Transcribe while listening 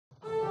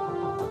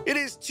It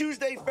is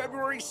Tuesday,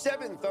 February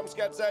 7th. I'm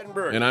Scott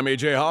Seidenberg. And I'm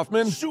AJ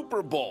Hoffman.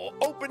 Super Bowl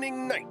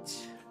opening night.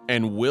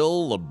 And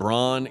will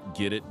LeBron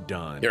get it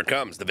done? Here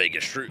comes the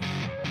Vegas Truth.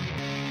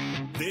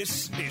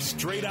 This is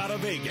Straight Out of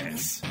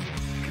Vegas.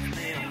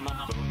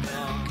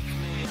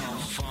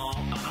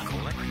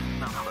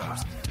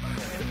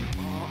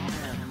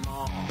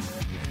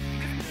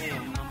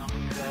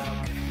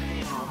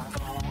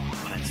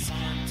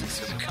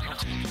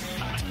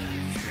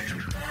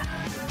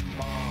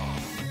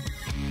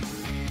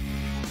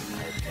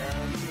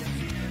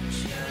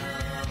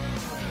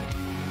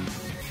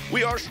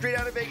 We are Straight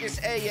Out of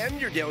Vegas AM,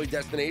 your daily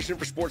destination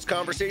for sports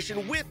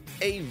conversation with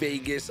a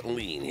Vegas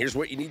lean. Here's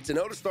what you need to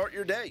know to start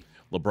your day.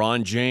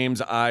 LeBron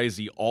James eyes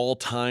the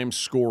all-time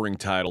scoring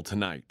title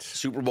tonight.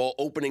 Super Bowl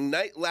opening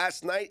night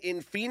last night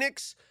in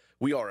Phoenix.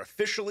 We are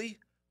officially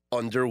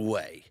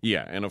underway.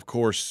 Yeah, and of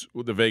course,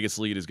 the Vegas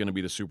lead is going to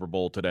be the Super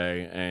Bowl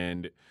today.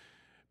 And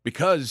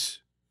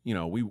because, you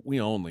know, we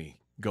only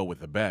go with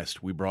the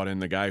best, we brought in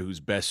the guy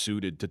who's best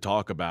suited to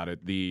talk about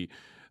it. The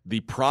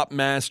prop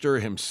master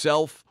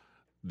himself,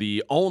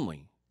 the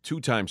only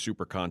two-time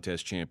Super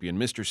Contest champion,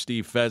 Mr.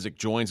 Steve Fezzik,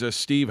 joins us.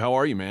 Steve, how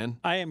are you, man?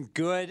 I am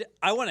good.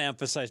 I want to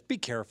emphasize, be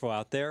careful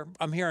out there.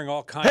 I'm hearing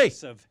all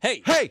kinds of,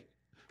 hey,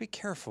 be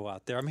careful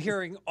out there. I'm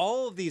hearing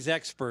all of these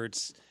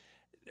experts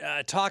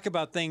talk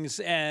about things,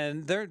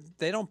 and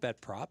they don't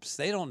bet props.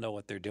 They don't know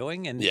what they're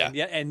doing, and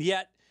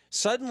yet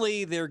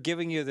suddenly they're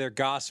giving you their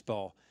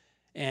gospel.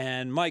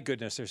 And my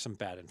goodness, there's some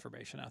bad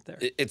information out there.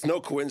 It's no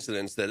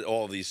coincidence that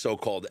all of these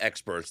so-called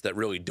experts that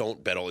really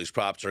don't bet all these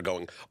props are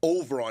going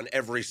over on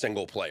every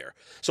single player.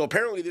 So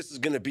apparently this is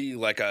going to be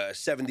like a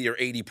 70 or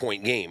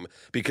 80-point game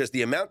because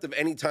the amount of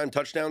anytime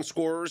touchdown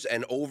scorers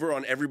and over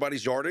on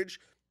everybody's yardage,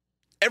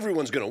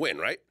 everyone's going to win,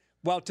 right?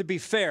 Well, to be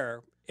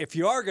fair, if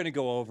you are going to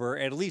go over,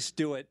 at least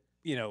do it,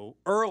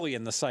 early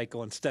in the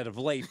cycle instead of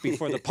late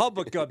before the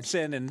public comes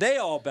in and they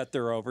all bet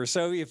they're over.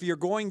 So if you're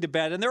going to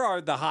bet, and there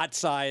are the hot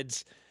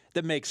sides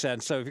that makes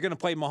sense. So if you're going to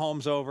play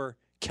Mahomes over,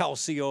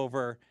 Kelsey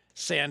over,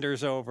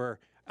 Sanders over,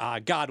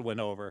 Godwin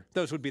over,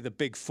 those would be the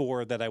big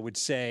four that I would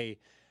say.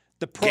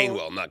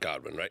 Gainwell, not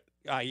Godwin, right?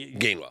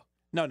 Gainwell.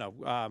 No.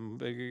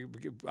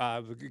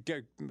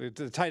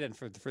 The tight end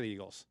for the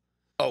Eagles.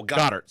 Oh,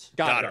 Goddard.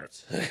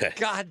 Okay.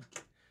 God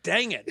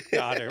dang it,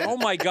 Goddard. Oh,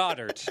 my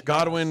Goddard.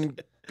 Godwin,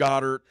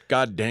 Goddard,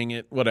 God dang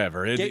it,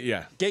 whatever.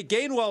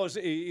 Gainwell is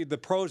the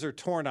pros are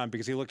torn on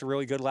because he looked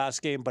really good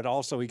last game, but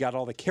also he got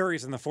all the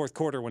carries in the fourth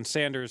quarter when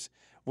Sanders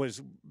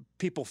was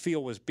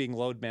being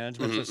load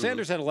management. So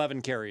Sanders had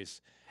 11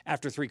 carries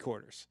after three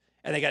quarters,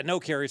 and they got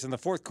no carries in the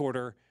fourth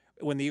quarter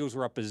when the Eagles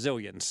were up a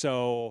zillion.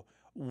 So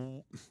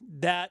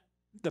that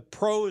the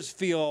pros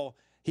feel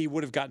he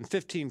would have gotten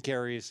 15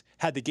 carries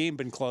had the game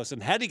been close.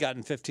 And had he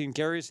gotten 15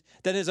 carries,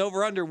 then his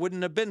over-under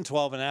wouldn't have been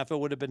 12.5. It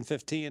would have been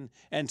 15.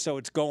 And so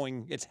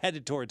it's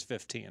headed towards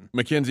 15.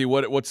 Mackenzie,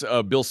 what's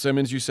Bill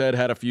Simmons, you said,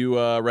 had a few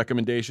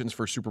recommendations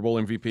for Super Bowl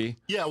MVP?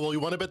 Yeah, well, you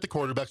want to bet the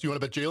quarterbacks. You want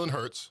to bet Jalen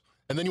Hurts.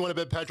 And then you want to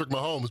bet Patrick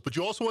Mahomes. But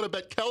you also want to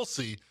bet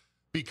Kelsey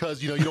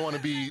because, you don't want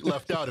to be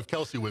left out if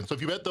Kelsey wins. So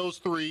if you bet those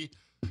three,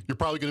 you're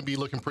probably going to be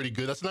looking pretty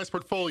good. That's a nice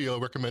portfolio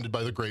recommended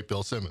by the great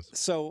Bill Simmons.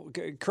 So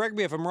correct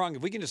me if I'm wrong.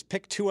 If we can just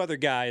pick two other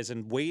guys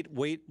and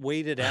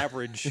weighted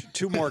average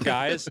two more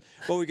guys,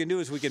 what we can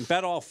do is we can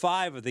bet all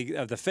five of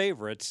the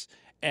favorites,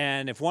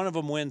 and if one of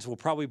them wins, we'll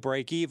probably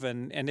break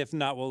even, and if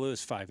not, we'll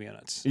lose 5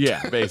 units.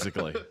 Yeah,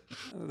 basically.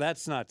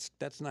 That's not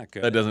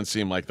good. That doesn't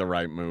seem like the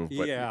right move.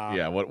 But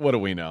yeah. What do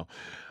we know?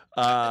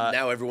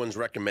 Now everyone's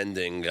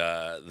recommending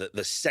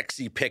the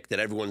sexy pick that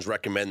everyone's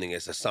recommending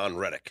is Hassan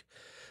Reddick.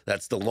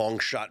 That's the long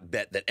shot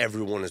bet that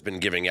everyone has been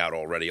giving out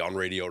already on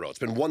Radio Row. It's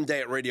been one day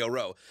at Radio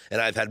Row,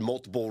 and I've had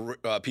multiple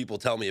people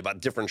tell me about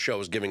different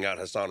shows giving out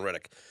Hassan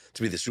Reddick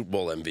to be the Super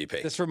Bowl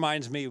MVP. This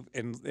reminds me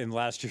in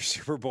last year's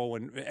Super Bowl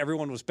when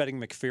everyone was betting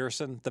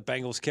McPherson, the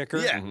Bengals kicker.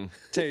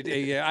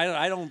 Yeah.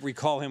 I don't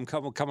recall him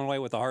coming away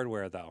with the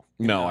hardware, though.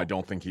 No, I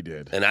don't think he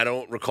did. And I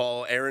don't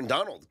recall Aaron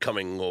Donald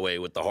coming away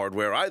with the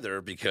hardware either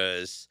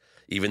because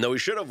even though he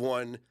should have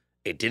won,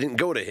 it didn't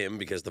go to him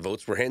because the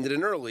votes were handed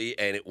in early,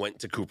 and it went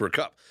to Cooper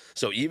Kupp.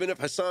 So even if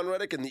Hassan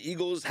Reddick and the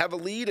Eagles have a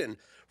lead and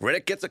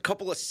Reddick gets a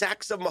couple of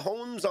sacks of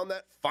Mahomes on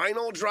that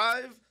final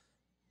drive,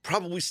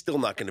 probably still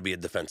not going to be a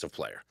defensive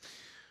player.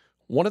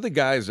 One of the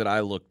guys that I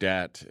looked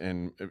at,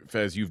 and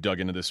Fez, you've dug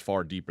into this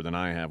far deeper than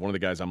I have, one of the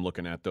guys I'm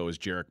looking at, though, is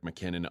Jerick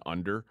McKinnon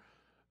under.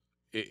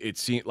 It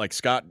seemed like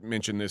Scott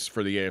mentioned this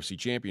for the AFC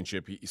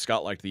Championship.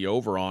 Scott liked the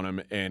over on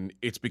him, and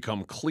it's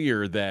become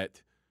clear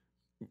that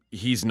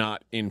he's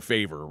not in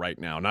favor right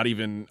now, not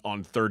even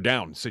on third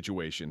down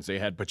situations. They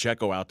had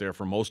Pacheco out there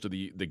for most of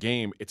the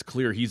game. It's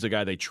clear he's the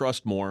guy they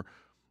trust more.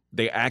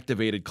 They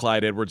activated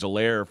Clyde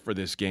Edwards-Helaire for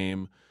this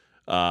game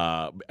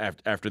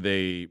after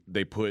they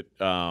put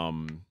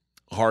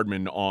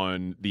Hardman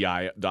on the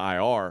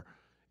IR.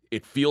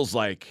 It feels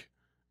like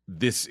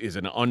this is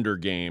an under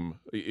game.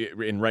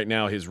 And right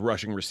now his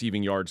rushing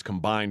receiving yards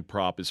combined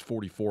prop is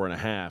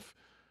 44.5.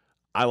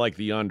 I like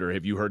the under.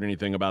 Have you heard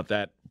anything about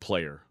that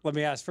player? Let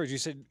me ask first. You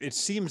said it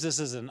seems this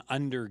is an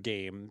under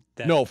game.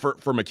 That, No, for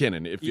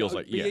McKinnon, it feels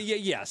like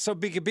yeah. So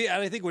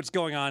I think what's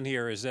going on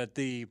here is that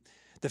the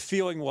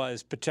feeling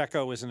was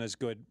Pacheco isn't as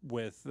good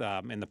with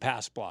in the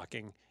pass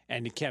blocking,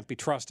 and he can't be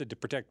trusted to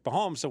protect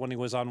Mahomes. So when he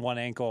was on one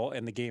ankle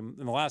in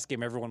the last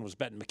game, everyone was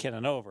betting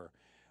McKinnon over.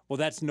 Well,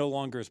 that's no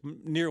longer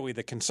nearly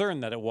the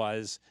concern that it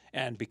was,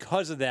 and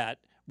because of that,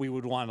 we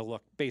would want to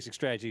look basic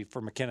strategy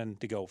for McKinnon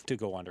to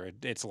go under.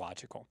 It's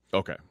logical.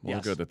 Okay, well,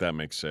 Yes. good that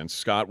makes sense.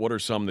 Scott, what are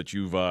some that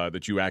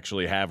you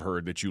actually have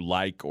heard that you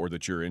like or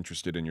that you're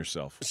interested in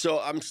yourself?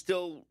 So I'm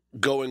still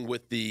going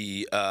with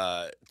the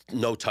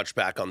no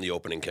touchback on the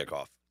opening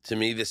kickoff. To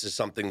me, this is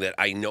something that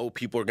I know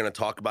people are going to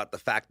talk about the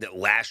fact that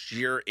last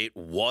year it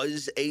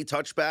was a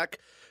touchback,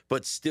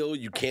 but still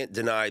you can't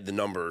deny the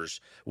numbers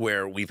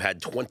where we've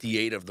had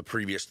 28 of the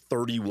previous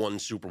 31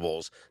 Super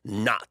Bowls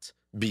not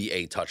be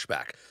a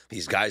touchback.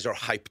 These guys are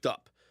hyped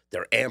up.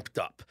 They're amped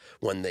up.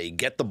 When they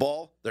get the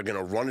ball, they're going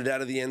to run it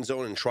out of the end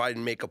zone and try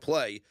and make a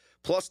play.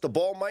 Plus, the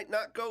ball might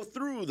not go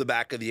through the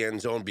back of the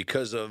end zone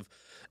because of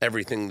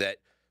everything that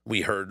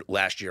we heard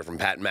last year from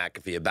Pat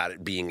McAfee about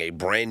it being a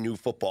brand new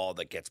football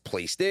that gets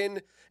placed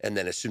in, and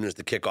then as soon as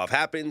the kickoff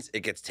happens,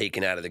 it gets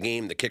taken out of the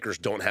game. The kickers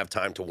don't have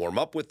time to warm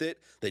up with it.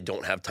 They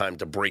don't have time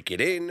to break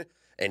it in.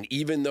 And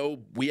even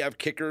though we have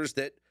kickers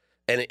that,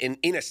 and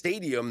in a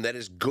stadium that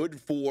is good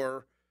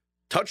for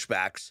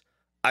touchbacks,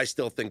 I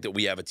still think that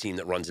we have a team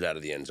that runs it out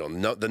of the end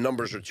zone. No, the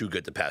numbers are too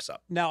good to pass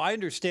up. Now, I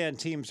understand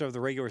teams over the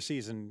regular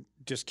season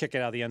just kick it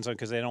out of the end zone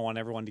because they don't want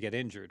everyone to get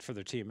injured for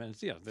their team. And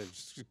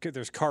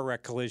there's car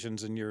wreck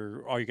collisions, and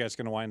all you guys are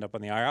going to wind up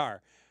on the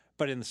IR.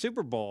 But in the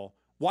Super Bowl,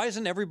 why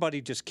isn't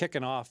everybody just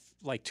kicking off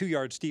like 2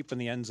 yards deep in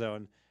the end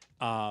zone?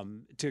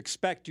 To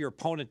expect your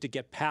opponent to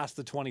get past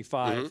the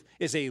 25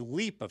 is a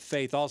leap of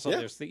faith. Also,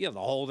 there's the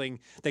holding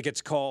that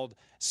gets called.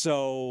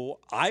 So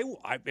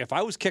if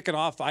I was kicking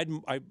off,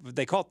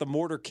 they call it the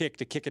mortar kick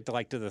to kick it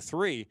to the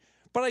 3,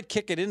 but I'd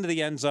kick it into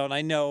the end zone.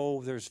 I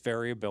know there's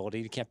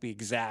variability; it can't be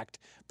exact,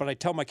 but I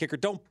tell my kicker,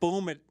 don't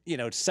boom it,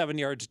 7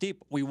 yards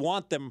deep. We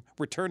want them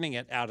returning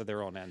it out of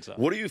their own end zone.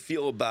 What do you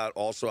feel about?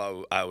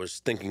 Also, I was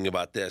thinking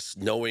about this,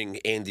 knowing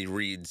Andy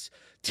Reid's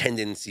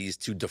tendencies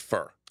to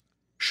defer.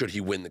 Should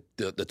he win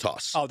the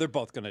toss? Oh, they're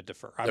both going to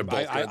defer. They're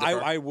both going to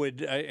defer? I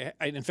would.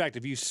 In fact,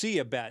 if you see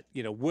a bet,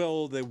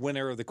 will the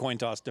winner of the coin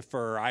toss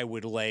defer? I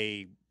would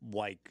lay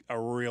like a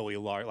really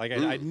large. I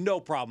had no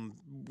problem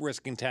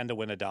risking 10 to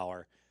win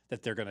 $1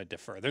 that they're going to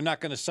defer. They're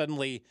not going to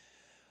suddenly.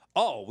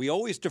 Oh, we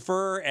always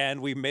defer, and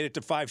we made it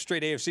to 5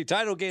 straight AFC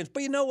title games.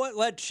 But you know what?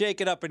 Let's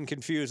shake it up and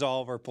confuse all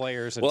of our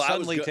players and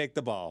suddenly take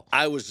the ball.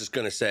 I was just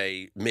going to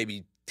say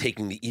maybe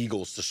taking the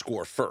Eagles to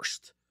score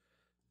first,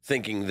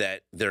 thinking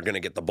that they're going to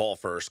get the ball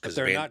first because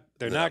they're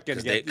not going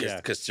to get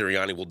because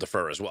Sirianni will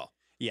defer as well.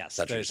 Yes,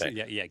 that's what you're saying.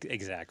 Yeah,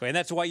 exactly. And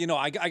that's why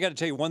I got to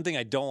tell you one thing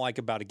I don't like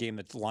about a game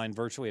that's lined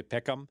virtually at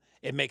pick'em.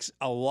 It makes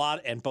a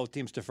lot, and both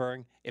teams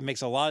deferring. It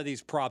makes a lot of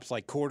these props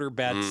like quarter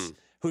bets,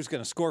 who's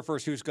going to score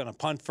first, who's going to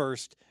punt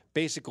first,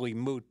 basically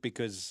moot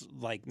because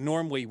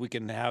normally we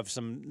can have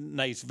some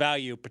nice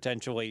value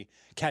potentially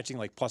catching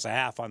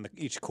 +0.5 on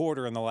each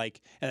quarter and and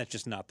that's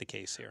just not the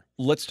case here.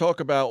 Let's talk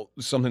about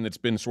something that's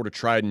been sort of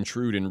tried and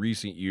true in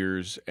recent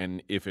years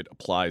and if it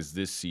applies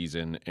this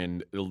season.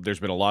 And there's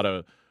been a lot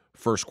of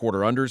first quarter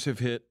unders have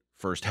hit,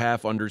 first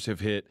half unders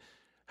have hit.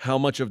 How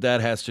much of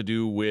that has to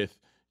do with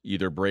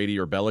either Brady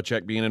or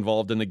Belichick being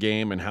involved in the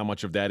game, and how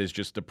much of that is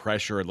just the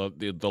pressure,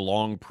 the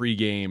long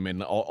pregame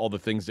and all the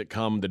things that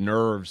come, the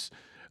nerves,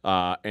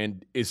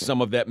 and is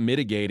some of that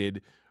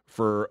mitigated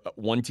for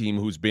one team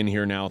who's been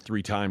here now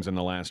 3 times in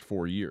the last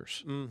 4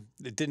 years?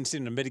 It didn't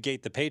seem to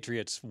mitigate the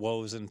Patriots'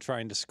 woes in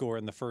trying to score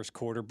in the first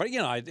quarter. But,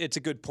 it's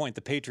a good point.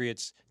 The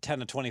Patriots,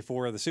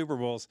 10-24 of the Super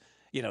Bowls,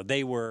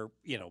 they were,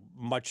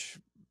 much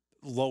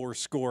lower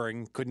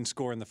scoring, couldn't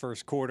score in the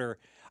first quarter.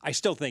 I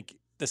still think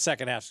the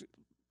second half,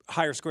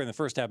 higher scoring in the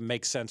first half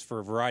makes sense for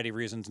a variety of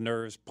reasons,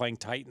 nerves, playing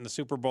tight in the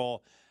Super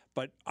Bowl.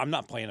 But I'm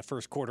not playing a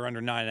first quarter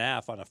under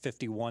 9.5 on a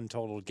 51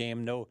 total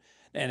game. No,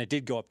 and it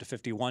did go up to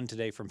 51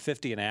 today from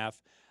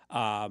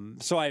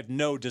 50.5. So I have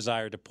no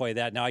desire to play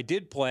that. Now I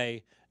did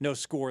play no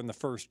score in the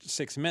first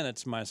 6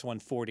 minutes,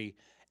 -140.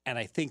 And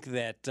I think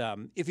that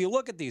if you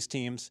look at these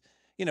teams,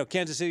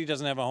 Kansas City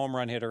doesn't have a home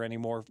run hitter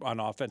anymore on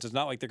offense. It's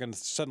not like they're going to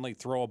suddenly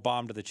throw a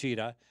bomb to the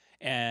cheetah.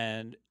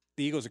 And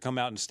the Eagles have come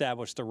out and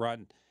established the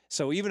run.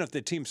 So even if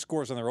the team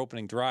scores on their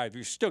opening drive,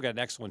 you've still got an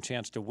excellent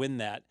chance to win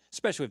that,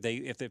 especially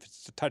if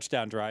it's a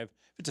touchdown drive.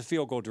 If it's a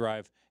field goal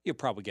drive, you'll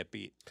probably get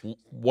beat.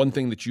 One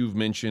thing that you've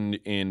mentioned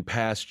in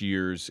past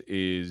years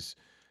is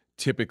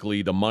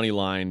typically the money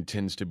line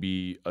tends to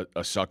be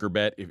a sucker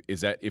bet.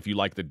 If you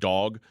like the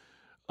dog,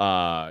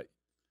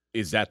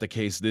 is that the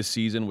case this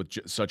season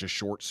with such a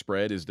short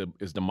spread? Is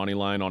the money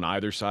line on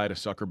either side a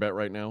sucker bet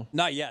right now?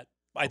 Not yet.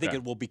 I think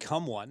it will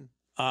become one.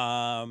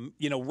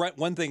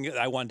 One thing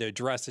I wanted to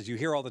address is you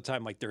hear all the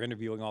time, like they're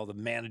interviewing all the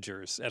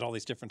managers at all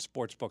these different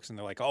sports books, and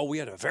they're like, "Oh, we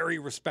had a very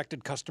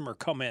respected customer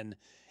come in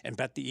and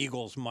bet the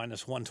Eagles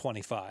minus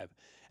 125,"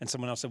 and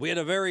someone else said, "We had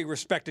a very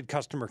respected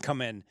customer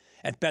come in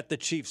and bet the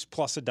Chiefs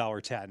plus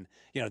 $1.10."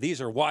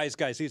 These are wise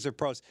guys; these are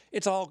pros.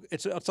 It's all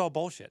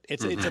bullshit.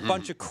 It's a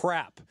bunch of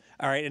crap.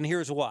 All right, and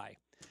here's why.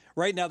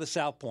 Right now, the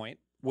South Point,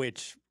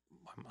 which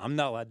I'm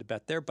not allowed to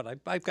bet there, but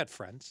I've got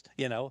friends.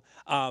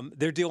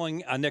 They're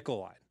dealing a nickel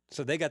line.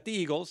 So they got the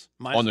Eagles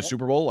on the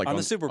Super Bowl, on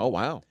the Super Bowl. Oh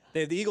wow!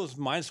 They have the Eagles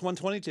minus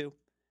 122.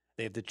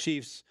 They have the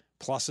Chiefs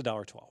plus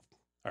 $1.12. All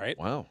right.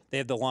 Wow. They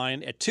have the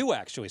line at 2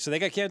 actually. So they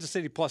got Kansas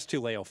City plus 2,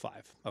 lay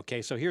 05.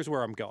 Okay. So here's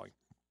where I'm going.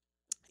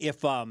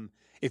 If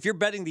you're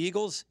betting the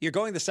Eagles, you're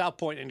going to South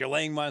Point and you're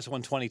laying minus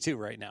 122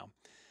 right now.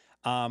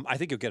 I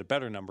think you'll get a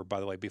better number, by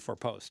the way, before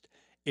post.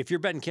 If you're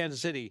betting Kansas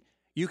City,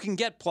 you can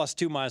get plus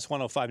 2 minus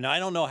 105. Now, I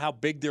don't know how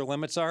big their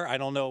limits are. I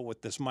don't know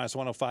with this minus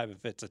 105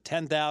 if it's a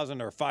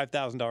 $10,000 or a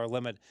 $5,000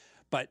 limit.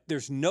 But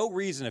there's no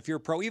reason if you're a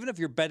pro, even if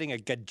you're betting a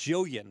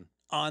gajillion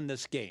on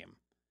this game,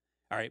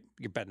 all right,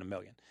 you're betting $1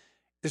 million.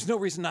 There's no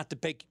reason not to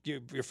take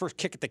your first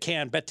kick at the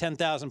can, bet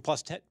 10,000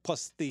 plus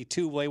the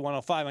 2, lay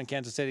 105 on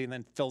Kansas City, and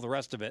then fill the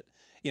rest of it,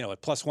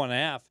 at plus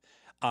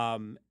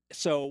 1.5.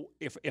 So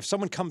if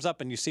someone comes up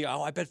and you see,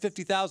 I bet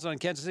 50,000 on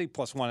Kansas City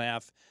plus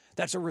 1.5.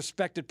 That's a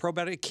respected pro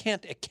bettor. It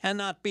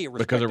cannot be a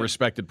respected. Because a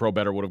respected pro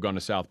bettor would have gone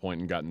to South Point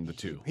and gotten the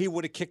 2. He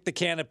would have kicked the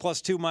can at plus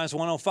 2 minus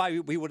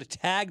 105. He would have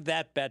tagged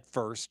that bet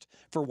first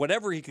for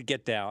whatever he could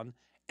get down,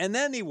 and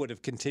then he would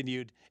have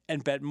continued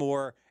and bet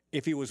more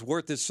if he was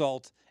worth his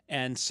salt.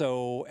 And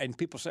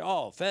people say,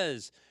 "Oh,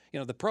 Fez,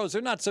 the pros,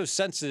 they're not so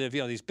sensitive.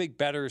 These big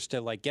bettors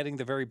to like getting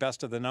the very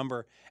best of the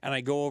number." And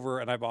I go over,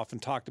 and I've often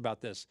talked about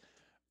this.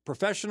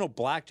 Professional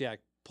blackjack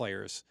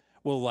players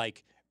will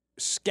like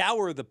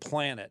scour the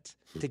planet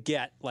to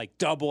get like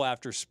double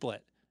after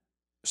split,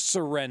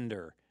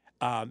 surrender,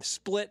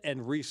 split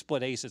and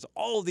resplit aces.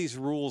 All of these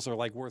rules are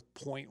like worth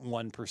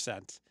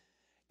 0.1%.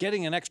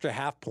 Getting an extra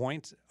half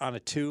point on a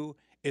 2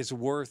 is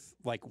worth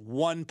like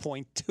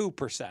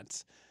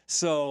 1.2%.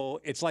 So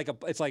it's like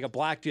a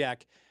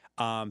blackjack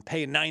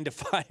paying 9 to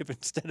 5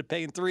 instead of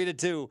paying 3 to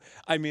 2.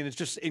 I mean, it's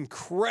just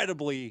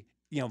incredibly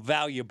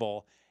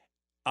valuable.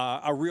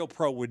 A real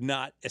pro would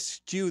not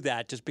eschew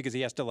that just because he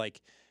has to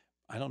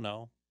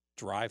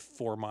drive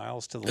 4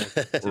 miles to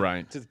the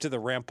right to the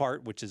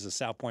Rampart, which is a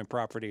South Point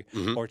property,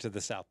 or to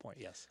the South Point.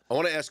 Yes. I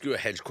want to ask you a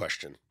hedge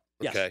question.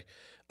 Okay.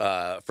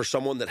 Yes. For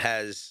someone that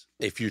has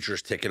a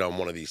futures ticket on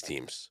one of these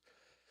teams.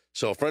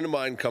 So a friend of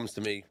mine comes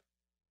to me.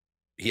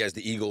 He has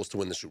the Eagles to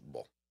win the Super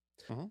Bowl.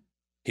 Mm-hmm.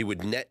 He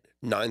would net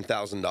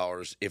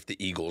 $9,000 if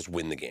the Eagles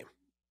win the game.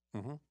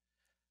 Mm-hmm.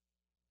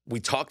 We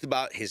talked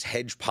about his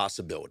hedge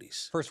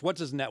possibilities. First,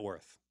 what's his net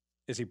worth?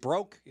 Is he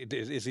broke?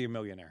 Is he a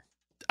millionaire?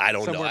 I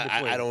don't know. Somewhere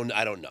between.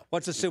 I don't know.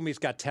 Let's assume he's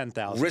got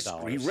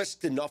 $10,000. He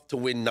risked enough to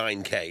win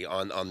 $9K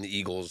on the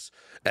Eagles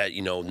at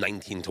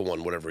 19 to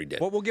 1, whatever he did.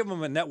 Well, we'll give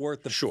him a net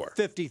worth of Sure.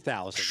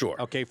 $50,000.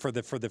 Sure. Okay, for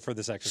this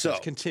exercise. So,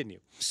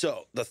 continue.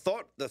 So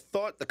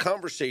the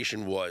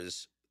conversation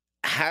was,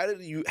 how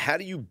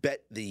do you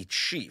bet the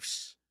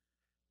Chiefs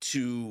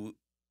to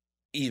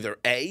either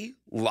A,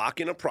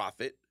 lock in a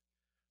profit,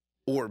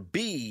 or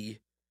B,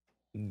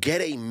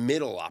 get a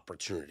middle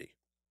opportunity?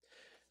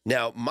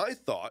 Now, my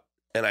thought,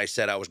 and I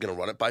said I was going to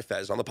run it by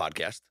Fez on the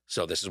podcast,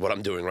 so this is what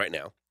I'm doing right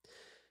now,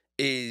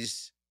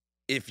 is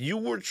if you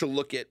were to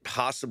look at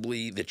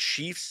possibly the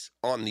Chiefs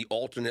on the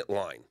alternate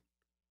line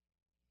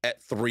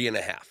at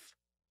 3.5,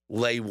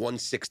 lay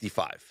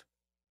 165,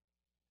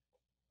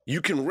 you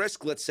can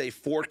risk, let's say,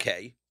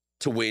 4K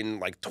to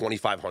win like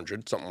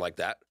 2,500, something like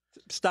that.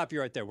 Stop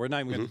you right there. We're not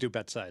even going to do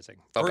bet sizing.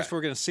 First,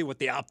 we're going to see what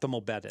the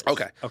optimal bet is.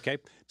 Okay.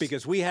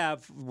 Because we've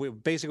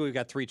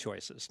got 3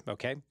 choices.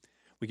 Okay.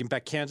 We can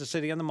bet Kansas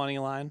City on the money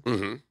line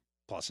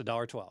plus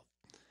 $1.12.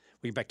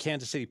 We can bet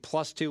Kansas City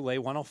plus 2, lay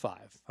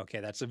 105. Okay,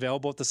 that's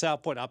available at the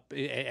South Point up,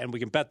 and we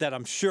can bet that,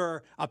 I'm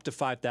sure, up to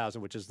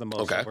 5,000, which is the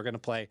most that we're going to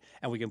play.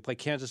 And we can play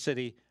Kansas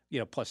City,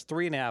 plus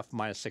 3.5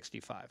 minus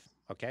 65.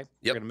 Okay,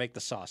 we're going to make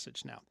the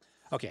sausage now.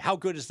 Okay, how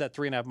good is that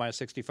 3.5 minus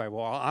 65?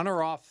 Well, on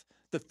or off,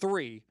 the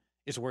 3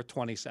 is worth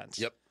 20 cents.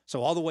 Yep.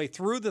 So all the way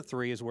through the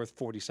 3 is worth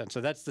 40 cents.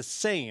 So that's the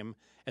same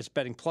as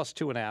betting plus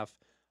 2.5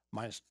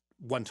 minus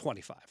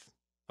 125.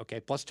 Okay,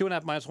 plus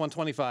 2.5 minus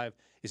 125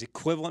 is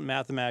equivalent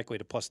mathematically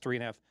to plus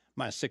 3.5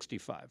 minus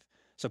 65.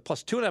 So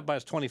plus 2.5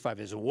 minus 25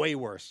 is way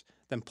worse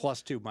than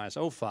plus 2 minus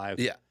 05.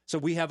 Yeah. So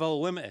we have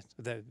eliminated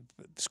the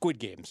Squid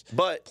Games.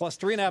 But plus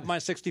 3.5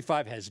 minus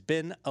 65 has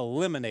been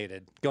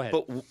eliminated. Go ahead.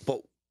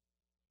 But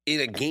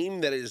in a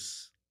game that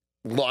is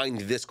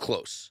lined this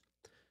close,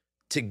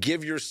 to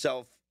give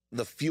yourself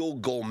the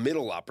field goal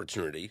middle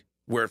opportunity,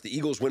 where if the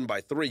Eagles win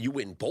by 3, you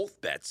win both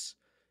bets,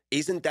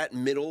 isn't that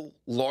middle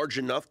large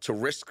enough to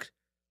risk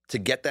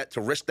that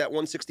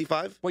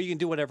 165? Well, you can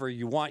do whatever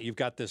you want. You've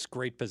got this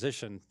great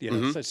position,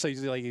 So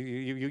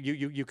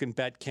you can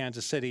bet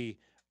Kansas City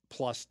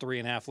plus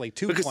 3.5, lay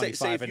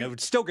 225, and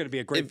it's still going to be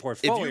a great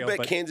portfolio. If you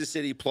bet Kansas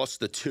City plus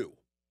the 2,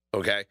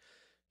 okay,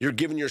 you're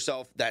giving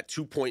yourself that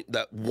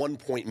 1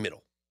 point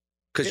middle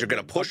because you're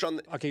going to push on.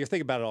 Okay, you're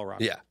thinking about it all wrong.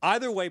 Yeah.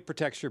 Either way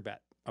protects your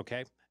bet.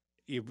 Okay.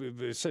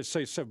 So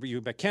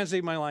you bet Kansas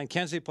City money line,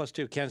 Kansas City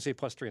 +2, Kansas City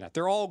 +3.5.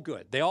 They're all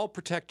good. They all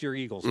protect your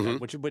Eagles.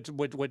 Bet, which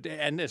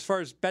and as far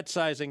as bet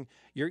sizing,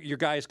 your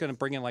guy is going to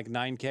bring in like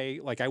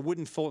 $9K. Like I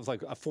wouldn't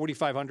like a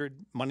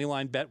 4,500 money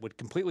line bet would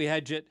completely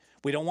hedge it.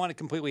 We don't want to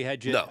completely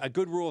hedge it. No. A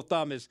good rule of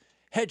thumb is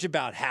hedge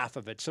about half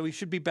of it. So he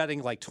should be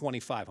betting like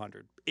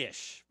 2,500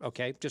 ish.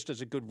 Okay, just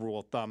as a good rule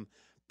of thumb,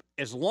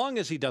 as long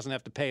as he doesn't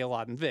have to pay a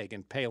lot in vig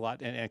and pay a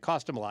lot and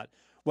cost him a lot.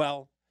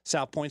 Well.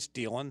 South Point's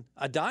dealing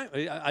a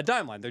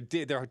dime line.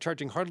 They're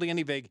charging hardly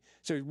any vig,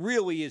 so it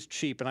really is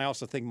cheap. And I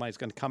also think money's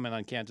going to come in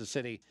on Kansas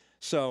City.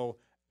 So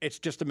it's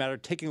just a matter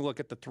of taking a look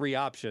at the three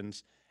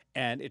options,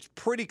 and it's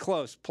pretty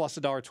close, plus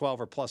 $1.12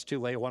 or +2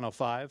 lay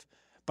 105.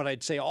 But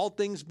I'd say all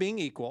things being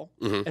equal,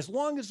 as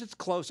long as it's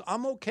close,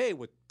 I'm okay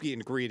with being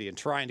greedy and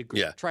trying to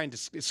get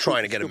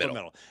a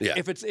middle. Yeah.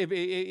 If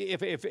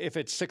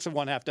it's 6 of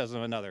one, half dozen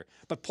of another,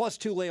 but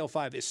 +2 lay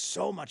 05 is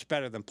so much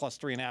better than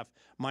 +3.5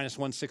 minus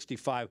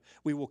 165.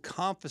 We will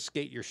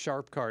confiscate your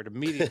sharp card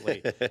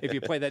immediately if you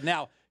play that.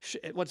 Now,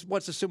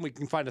 let's assume we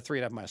can find a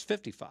 3.5 minus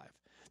 55.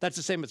 That's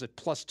the same as a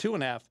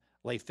 +2.5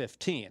 lay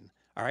 15.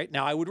 All right.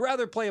 Now, I would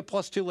rather play a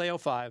 +2 lay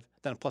 05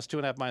 than a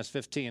 +2.5 minus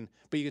 15,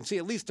 but you can see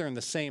at least they're in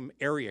the same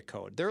area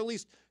code. They're at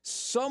least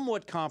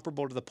somewhat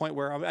comparable to the point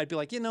where I'd be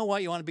like, you know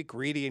what, you want to be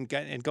greedy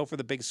and go for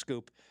the big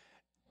scoop.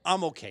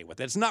 I'm okay with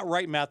it. It's not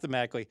right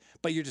mathematically,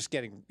 but you're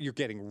getting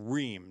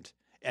reamed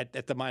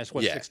at the minus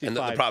 165. Yeah,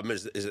 and the problem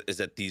is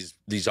that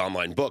these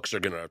online books are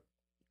going to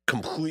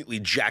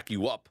completely jack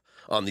you up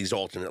on these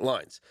alternate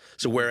lines.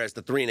 So whereas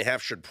the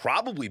 3.5 should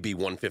probably be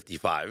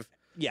 155.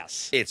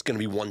 Yes. It's going to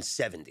be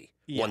 170,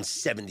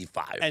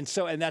 175. And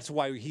that's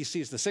why he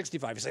sees the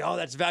 65. He's like, oh,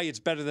 that's value. It's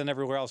better than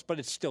everywhere else, but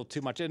it's still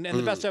too much. And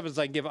the best evidence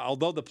I can give,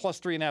 although the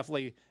 +3.5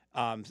 lay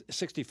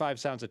 65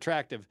 sounds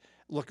attractive,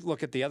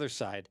 look at the other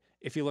side.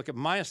 If you look at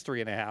minus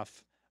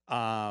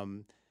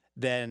 3.5,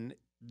 then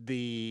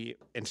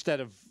instead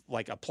of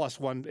like a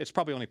 +1, it's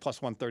probably only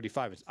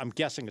 +135. I'm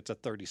guessing it's a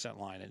 30-cent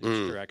line in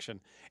each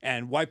direction.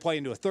 And why play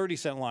into a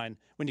 30-cent line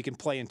when you can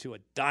play into a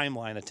dime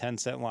line, a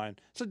 10-cent line?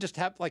 So just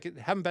have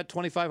him bet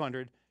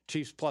 2,500,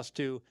 Chiefs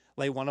 +2,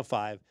 lay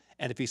 105.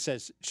 And if he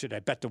says, should I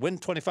bet to win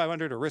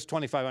 2,500 or risk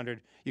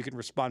 2,500? You can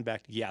respond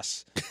back,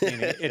 yes.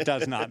 Meaning it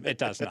does not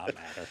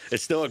matter.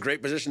 It's still a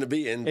great position to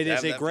be in. It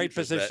is a great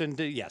position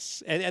to,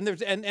 yes.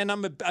 And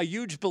I'm a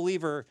huge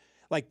believer.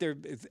 Like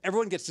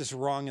everyone gets this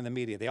wrong in the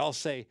media. They all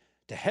say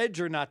to hedge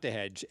or not to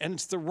hedge, and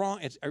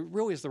it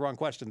really is the wrong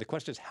question. The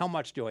question is, how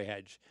much do I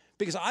hedge?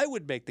 Because I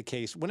would make the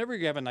case whenever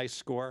you have a nice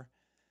score,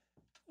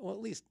 well, at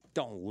least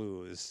don't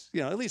lose.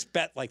 At least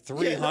bet like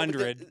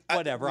 300,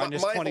 whatever, on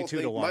this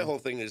 22 to 1. My whole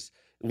thing is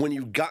when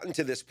you've gotten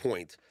to this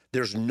point,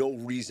 there's no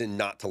reason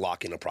not to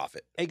lock in a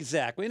profit.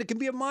 Exactly, and it can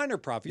be a minor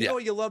profit.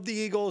 You love the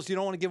Eagles. You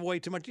don't want to give away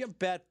too much. You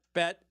bet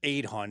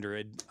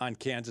 800 on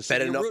Kansas City.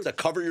 Bet enough to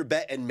cover your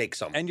bet and make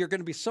some. And you're going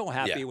to be so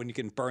happy when you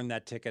can burn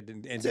that ticket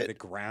into the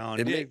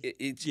ground.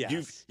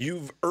 Yes.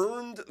 You've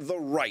earned the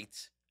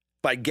right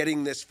by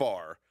getting this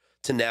far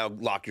to now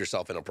lock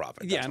yourself in a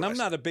profit. That's and I'm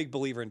not a big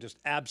believer in just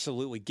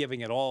absolutely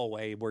giving it all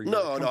away where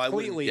you're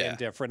completely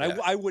indifferent.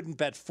 I wouldn't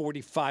bet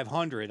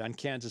 4,500 on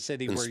Kansas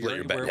City and where split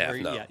your bet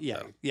in half.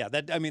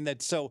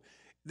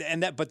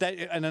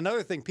 And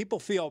another thing, people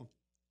feel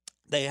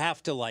they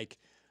have to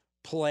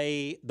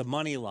play the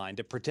money line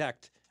to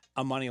protect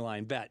a money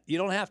line bet. You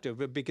don't have to,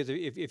 because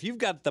if you've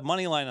got the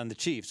money line on the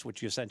Chiefs,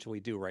 which you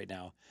essentially do right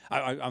now,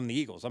 on the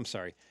Eagles, I'm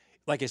sorry.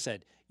 Like I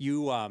said,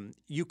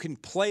 you can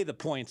play the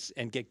points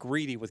and get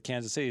greedy with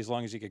Kansas City as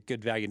long as you get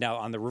good value. Now,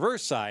 on the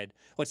reverse side,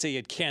 let's say you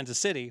had Kansas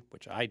City,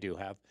 which I do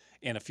have,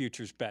 in a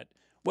futures bet.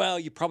 Well,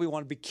 you probably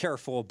want to be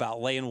careful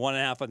about laying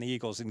 1.5 on the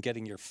Eagles and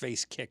getting your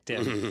face kicked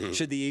in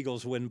should the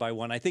Eagles win by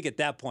 1. I think at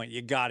that point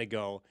you got to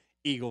go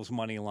Eagles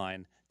money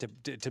line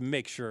to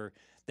make sure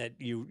that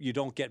you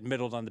don't get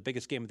middled on the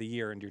biggest game of the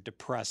year and you're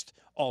depressed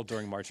all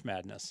during March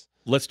Madness.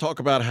 Let's talk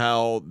about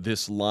how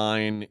this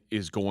line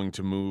is going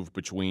to move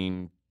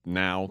between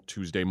now,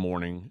 Tuesday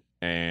morning,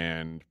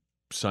 and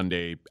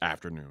Sunday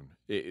afternoon.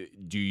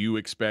 Do you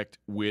expect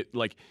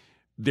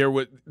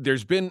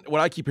there's been,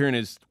 what I keep hearing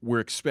is we're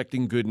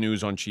expecting good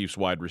news on Chiefs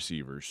wide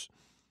receivers.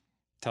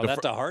 Tell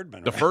that to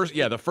Hardman. The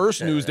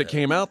first news that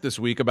came out this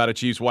week about a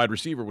Chiefs wide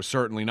receiver was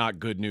certainly not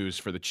good news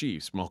for the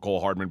Chiefs.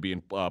 Mecole Hardman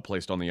being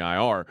placed on the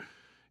IR.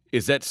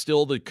 Is that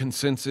still the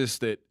consensus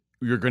that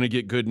you're going to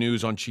get good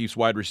news on Chiefs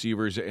wide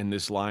receivers and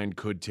this line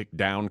could tick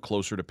down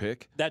closer to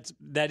pick?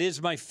 That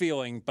is my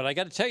feeling, but I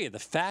got to tell you, the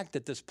fact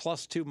that this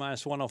 +2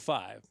 minus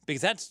 105,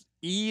 because that's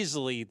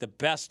easily the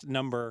best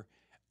number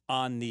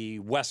on the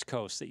West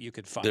Coast that you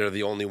could find. They're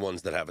the only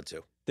ones that have it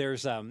too.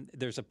 There's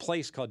a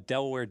place called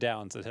Delaware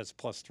Downs that has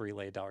 +3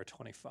 lay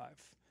 $1.25.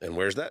 And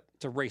where's that?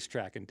 It's a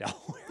racetrack in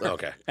Delaware.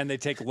 Okay. And they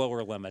take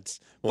lower limits.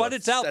 Well, but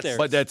it's out that's- there.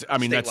 But that's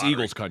State that's lottery.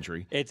 Eagles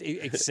country.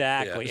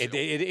 Exactly. Yeah.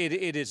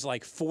 It is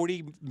like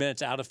 40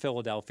 minutes out of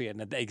Philadelphia,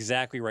 and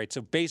exactly right.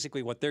 So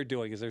basically, what they're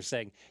doing is they're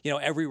saying,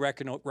 every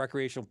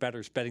recreational bettor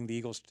is betting the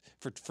Eagles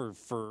for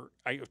 $20,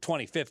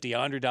 $50,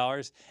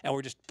 $100, and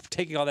we're just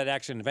taking all that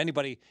action.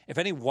 If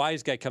any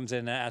wise guy comes in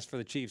and asks for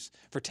the Chiefs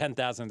for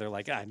 $10,000, they're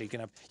like,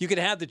 you can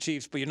have the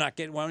Chiefs, but you're not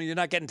getting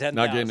 $10,000.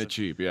 Not getting it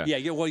cheap, yeah. Yeah.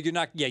 You're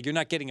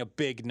not getting a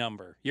big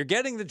number. You're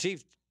getting the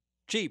Chiefs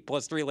cheap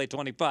plus 3 late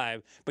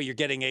 25, but you're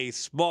getting a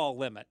small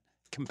limit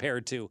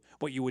compared to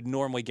what you would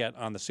normally get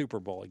on the Super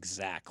Bowl.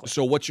 Exactly.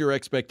 So what's your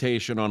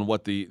expectation on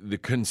what the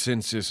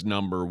consensus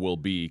number will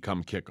be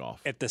come kickoff?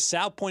 If the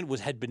South Point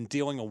had been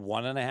dealing a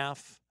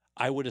 1.5,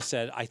 I would have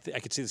said I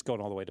could see this going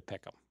all the way to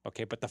pick 'em.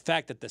 Okay, but the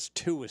fact that this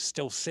 2 is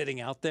still sitting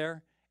out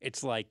there,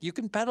 it's like you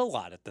can bet a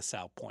lot at the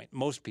South Point.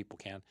 Most people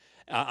can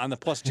on the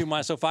 +2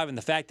 -05, and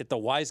the fact that the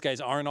wise guys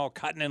aren't all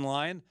cutting in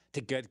line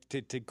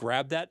to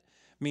grab that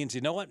means,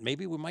 you know what?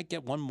 Maybe we might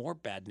get one more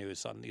bad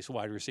news on these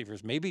wide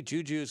receivers. Maybe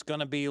Juju's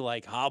going to be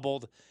like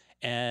hobbled,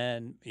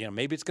 and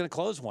maybe it's going to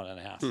close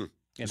 1.5.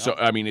 So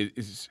I mean,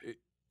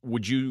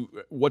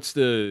 what's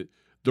the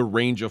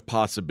range of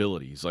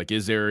possibilities? Like,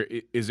 is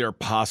there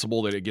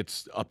possible that it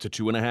gets up to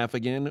 2.5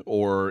 again,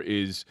 or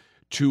is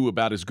 2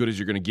 about as good as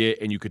you're going to get,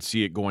 and you could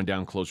see it going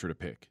down closer to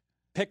pick?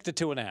 Pick to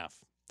 2.5.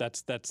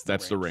 That's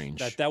the range.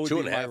 That would be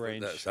my 2.5.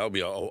 range. That would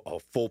be a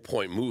full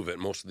point move at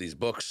most of these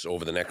books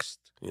over the next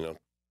 4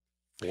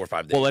 or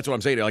 5 days. Well, that's what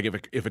I'm saying. Like,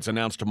 if it's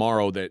announced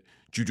tomorrow that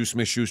Juju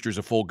Smith-Schuster's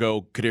a full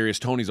go, Kadarius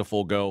Toney's a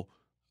full go,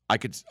 I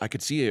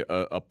could see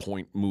a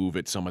point move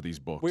at some of these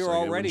books. We were Like, it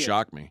already wouldn't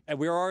shock me. And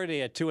we were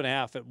already at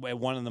 2.5 at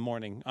 1 in the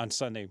morning on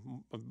Sunday,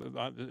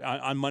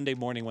 on Monday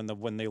morning when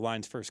the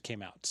lines first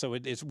came out. So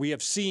we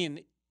have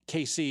seen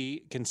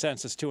KC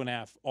consensus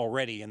 2.5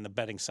 already in the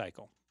betting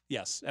cycle.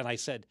 Yes, and I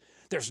said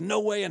there's no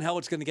way in hell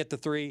it's going to get to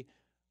 3,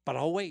 but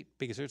I'll wait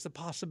because there's the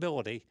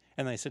possibility.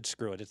 And I said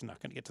screw it, it's not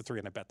going to get to 3,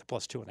 and I bet the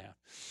 +2.5.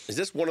 Is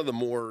this one of the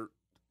more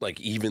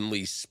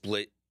evenly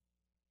split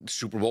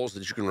Super Bowls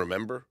that you can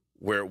remember,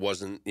 where it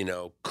wasn't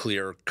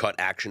clear cut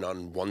action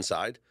on one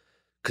side?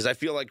 Because I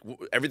feel like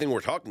everything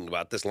we're talking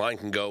about, this line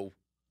can go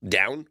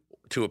down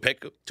to a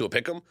pick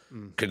 'em,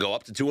 could go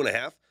up to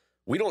 2.5.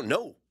 We don't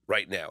know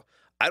right now.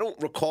 I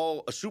don't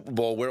recall a Super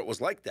Bowl where it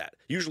was like that.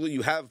 Usually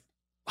you have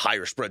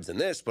higher spreads than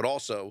this, but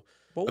also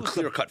a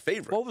clear-cut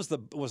favorite. What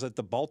was it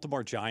the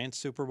Baltimore Giants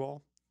Super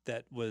Bowl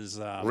that was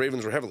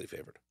Ravens were heavily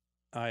favored.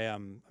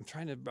 I'm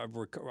trying to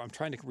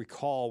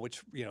recall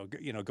which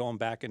going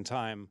back in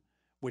time,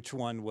 which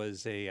one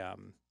was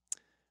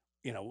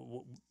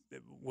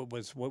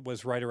what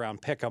was right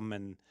around Pick'em,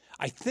 and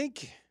I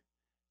think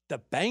the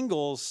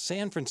Bengals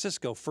San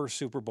Francisco first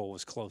Super Bowl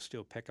was close to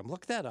a Pick'em.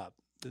 Look that up.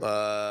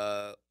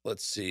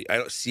 Let's see.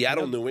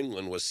 Seattle, New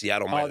England was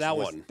Seattle -1. That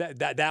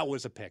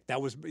was a pick.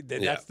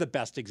 That's the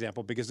best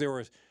example because there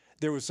was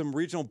some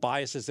regional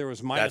biases. There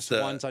was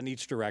 -1s on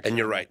each direction. And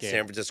you're right.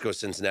 San Francisco,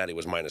 Cincinnati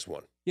was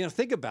 -1.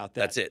 Think about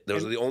that. That's it.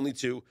 Those are the only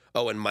 2.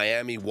 Oh, and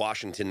Miami,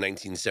 Washington,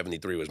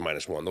 1973 was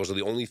 -1. Those are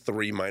the only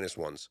 3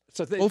 -1s.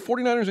 So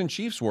 49ers and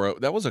Chiefs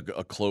that was a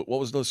close. What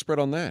was the spread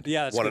on that?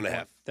 Yeah, that's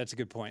 1.5. That's a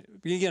good point.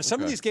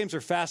 Some of these games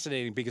are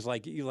fascinating because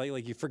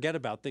you forget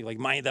about the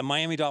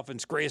Miami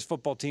Dolphins, greatest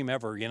football team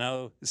ever.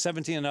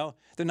 17-0.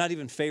 They're not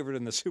even favored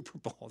in the Super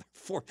Bowl.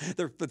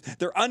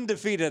 They're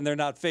undefeated and they're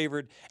not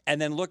favored. And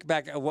then look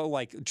back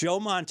at Joe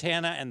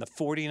Montana and the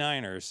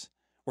 49ers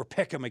were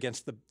pick 'em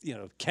against the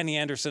Kenny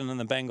Anderson and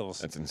the Bengals.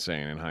 That's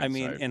insane in hindsight. I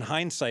mean, in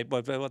hindsight,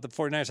 but the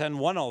 49ers hadn't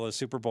won all those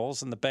Super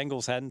Bowls, and the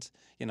Bengals hadn't,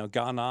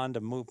 gone on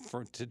to move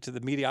to the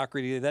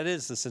mediocrity that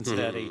is the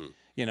Cincinnati,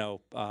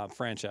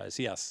 franchise.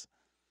 Yes,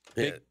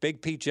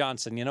 Big Pete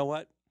Johnson. You know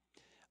what?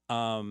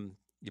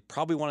 You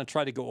probably want to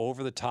try to go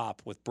over the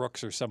top with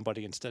Brooks or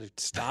somebody instead of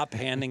stop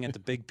handing it to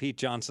Big Pete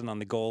Johnson on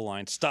the goal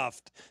line.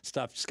 Stuffed.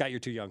 Scott, you're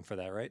too young for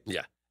that, right?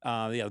 Yeah.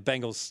 The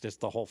Bengals just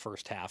the whole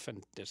first half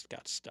and just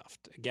got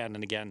stuffed again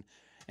and again,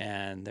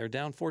 and they're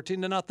down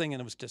 14-0,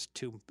 and it was just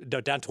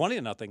down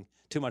 20-0,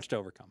 too much to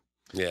overcome.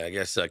 Yeah, I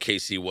guess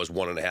KC was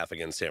 1.5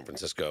 against San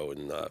Francisco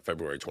in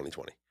February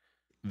 2020.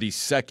 The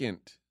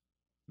second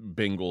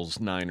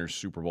Bengals-Niners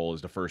Super Bowl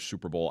is the first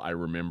Super Bowl I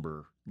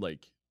remember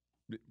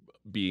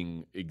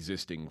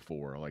existing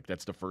for.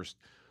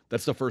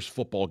 That's the first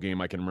football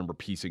game I can remember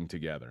piecing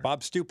together.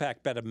 Bob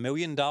Stupak bet $1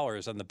 million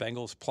on the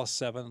Bengals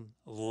 +7,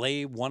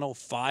 lay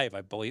 105,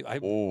 I believe,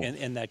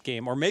 in that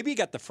game. Or maybe he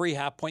got the free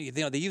half point.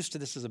 They used to,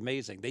 this is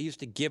amazing. They used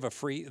to give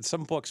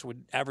some books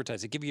would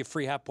advertise, they give you a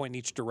free half point in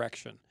each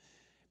direction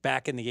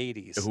back in the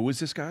 80s. Who is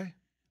this guy?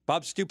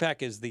 Bob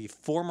Stupak is the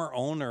former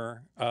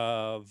owner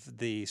of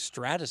the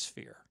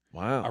Stratosphere.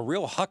 Wow. A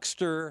real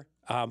huckster,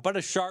 but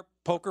a sharp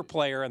poker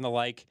player and the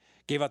like,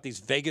 gave out these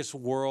Vegas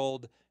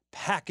World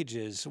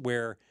packages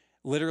where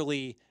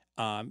literally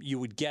you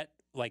would get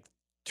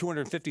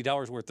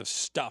 $250 worth of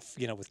stuff,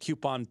 with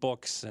coupon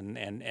books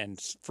and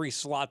free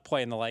slot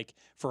play and the like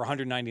for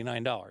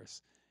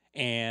 $199.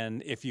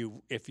 And if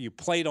you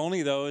played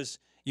only those,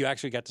 you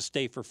actually got to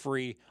stay for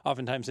free.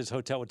 Oftentimes, his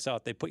hotel would sell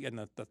it. They put you in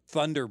the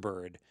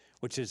Thunderbird,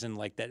 which is in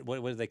like that.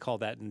 What do they call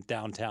that in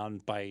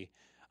downtown by,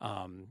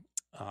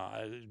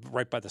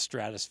 right by the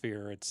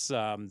Stratosphere? It's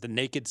the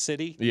Naked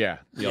City. Yeah,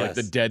 like Yes.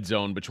 the dead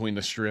zone between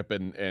the Strip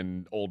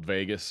and Old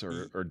Vegas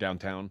or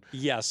downtown.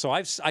 Yeah, so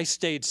I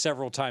stayed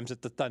several times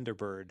at the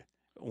Thunderbird.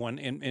 One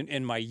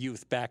in my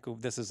youth back.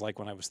 This is like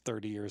when I was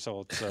 30 years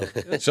old. So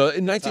So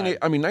in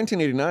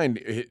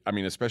 1989, I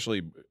mean,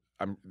 especially,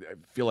 I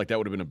feel like that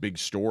would have been a big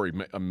story,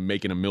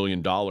 making $1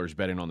 million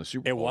betting on the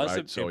Super it Bowl. was.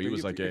 Right? So he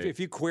was like if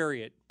you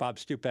query it, Bob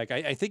Stupak,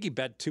 I think he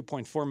bet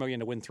 $2.4 million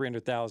to win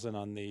 $300,000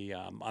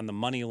 on the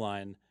money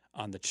line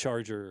on the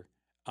Charger.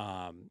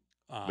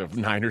 the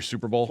Niners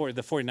Super Bowl.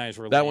 The 49ers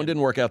were That one laying.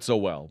 didn't work out so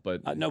well,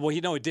 but No, well,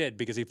 it did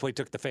because he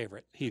took the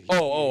favorite. He okay.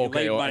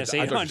 laid Oh, I minus thought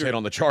you 800. said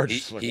on the He,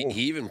 Chargers. Like, he, whoa.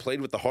 he even played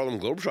with the Harlem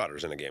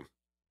Globetrotters in a game.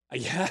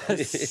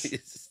 Yes.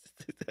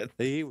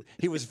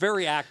 He was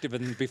very active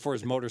before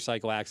his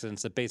motorcycle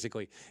accidents that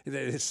basically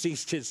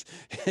ceased his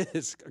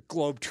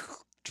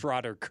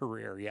globetrotter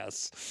career.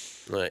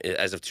 Yes.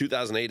 As of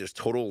 2008, his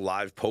total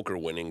live poker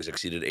winnings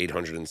exceeded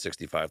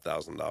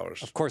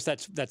 $865,000. Of course,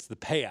 that's the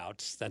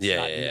payouts. That's Yeah,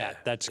 not yeah, net. yeah.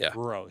 That's Yeah.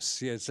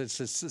 gross. Yes,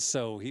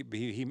 so he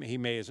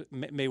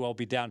may well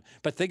be down.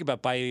 But think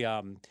about by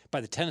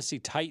the Tennessee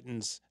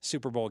Titans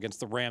Super Bowl against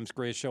the Rams,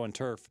 greatest show on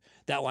turf.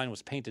 That line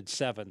was painted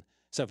 7.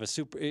 So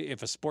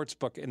if a sports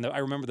book, I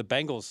remember the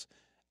Bengals,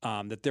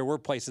 that there were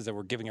places that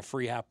were giving a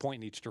free half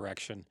point in each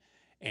direction,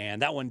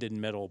 and that one didn't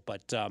middle.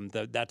 But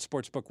that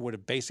sports book would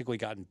have basically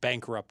gotten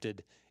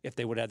bankrupted if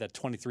they would have had that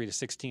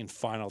 23-16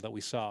 final that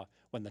we saw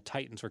when the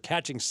Titans were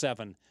catching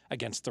 7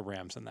 against the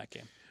Rams in that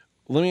game.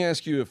 Let me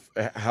ask you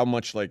how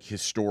much like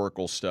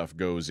historical stuff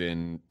goes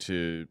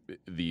into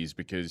these,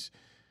 because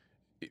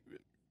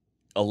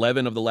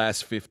 11 of the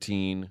last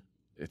 15.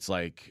 It's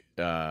like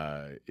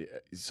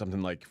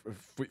something like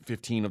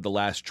 15 of the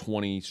last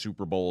 20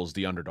 Super Bowls,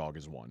 the underdog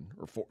has won,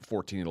 or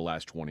 14 of the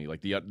last 20.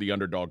 Like the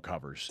underdog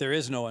covers. There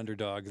is no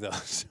underdog though.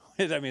 So,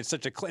 I mean,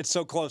 it's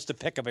so close to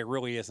pick 'em. It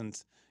really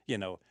isn't,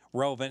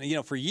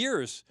 relevant. For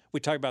years we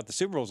talk about the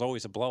Super Bowl is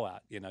always a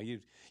blowout. You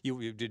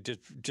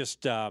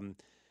just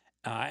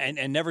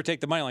and never take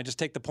the money line. Just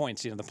take the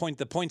points.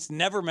 The points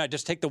never matter.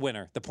 Just take the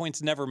winner. The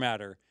points never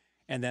matter.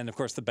 And then of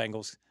course the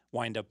Bengals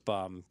wind up,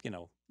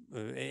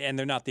 and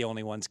they're not the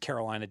only ones.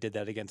 Carolina did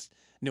that against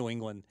New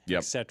England, Yep.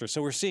 et cetera.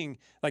 So we're seeing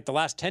like the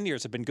last 10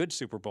 years have been good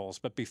Super Bowls,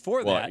 but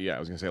before Well, that, yeah, I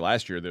was gonna say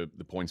last year the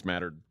points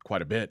mattered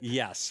quite a bit.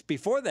 yes.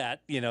 Before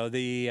that,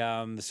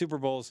 the Super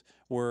Bowls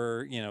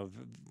were,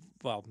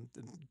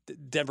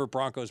 Denver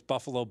Broncos,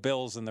 Buffalo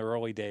Bills in the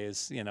early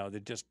days. They're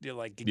just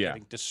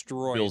getting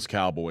destroyed. Bills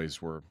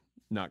Cowboys were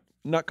not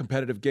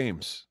competitive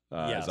games,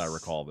 as I Yes.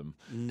 recall them.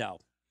 No.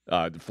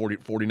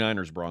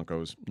 49ers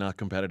Broncos, not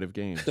competitive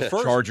games. The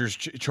first-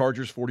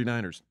 Chargers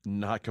 49ers,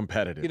 not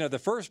competitive. The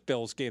first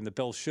Bills game, the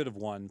Bills should have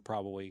won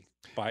probably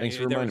by. Thanks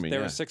for reminding me, They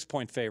were yeah. a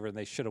 6-point favorite, and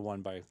they should have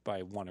won by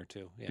 1 or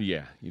 2. Yeah.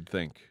 Yeah, you'd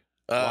think.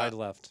 Wide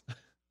left.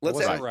 Let's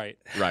Was ask- I right?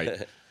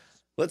 Right.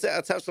 Let's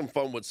have some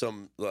fun with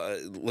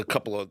a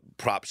couple of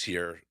props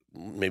here,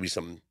 maybe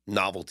some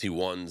novelty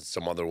ones,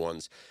 some other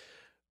ones.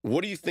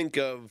 What do you think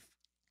of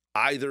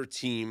either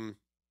team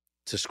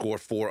to score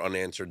 4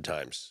 unanswered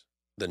times?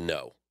 The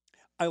no.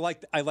 I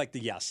like the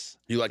yes.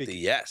 You like the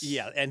yes?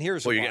 Yeah, and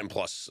here's Well, you're why. getting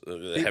plus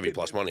heavy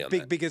plus money on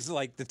that. Because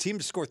like the team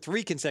to score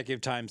 3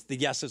 consecutive times, the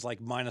yes is like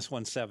minus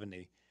 170,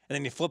 and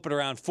then you flip it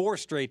around 4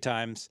 straight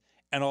times,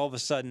 and all of a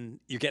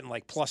sudden you're getting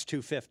like plus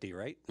 250,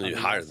 right?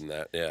 Higher than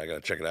that. Yeah, I got to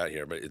check it out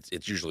here, but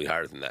it's usually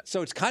higher than that.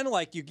 So it's kind of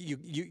like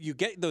you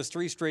get those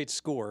 3 straight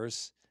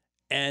scores,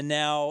 and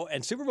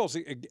Super Bowl's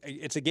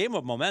it's a game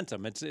of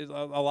momentum. It's a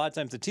lot of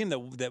times the team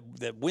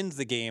that wins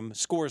the game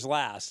scores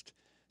last.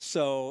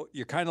 So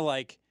you're kind of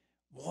like,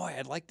 boy,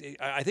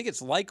 I think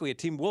it's likely a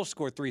team will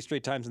score 3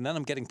 straight times, and then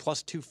I'm getting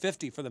plus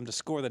 250 for them to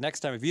score the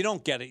next time. If you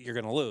don't get it, you're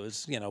going to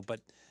lose,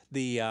 But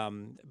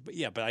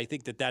I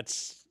think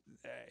that's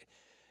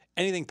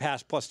anything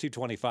past plus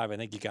 225. I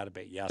think you got to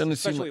bet yes, Doesn't it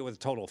seem especially with a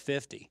total of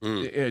 50.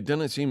 It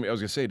doesn't seem. I was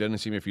gonna say, it doesn't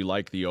seem if you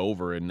like the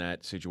over in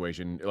that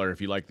situation, or if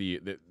you like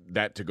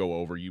that to go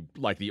over, you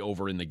like the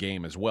over in the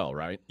game as well,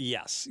 right?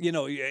 Yes.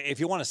 If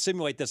you want to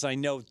simulate this, I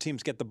know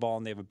teams get the ball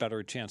and they have a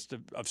better chance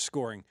of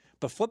scoring.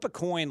 But flip a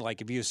coin, like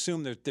if you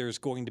assume that there's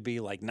going to be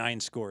like 9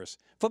 scores,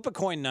 flip a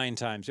coin 9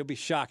 times. You'll be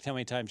shocked how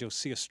many times you'll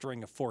see a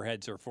string of 4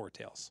 heads or 4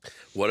 tails.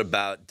 What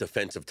about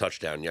defensive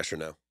touchdown? Yes or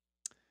no?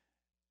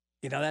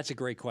 That's a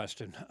great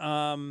question.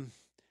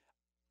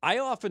 I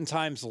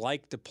oftentimes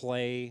like to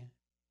play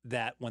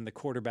that when the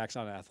quarterback's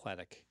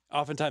unathletic.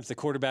 Oftentimes the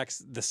quarterback's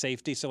the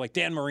safety. So like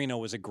Dan Marino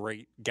was a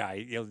great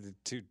guy,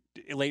 to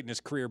late in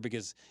his career,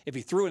 because if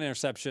he threw an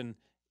interception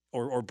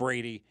or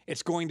Brady,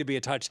 it's going to be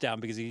a touchdown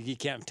because he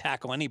can't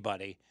tackle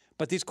anybody.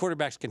 But these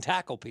quarterbacks can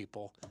tackle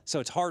people, so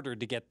it's harder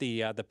to get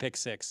the pick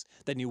six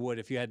than you would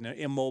if you had an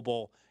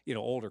immobile,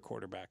 older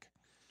quarterback.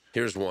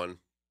 Here's one.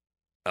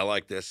 I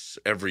like this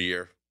every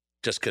year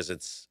just because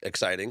it's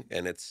exciting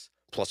and it's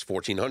plus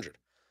 1,400.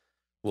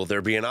 Will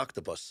there be an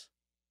octopus?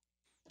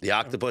 The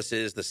octopus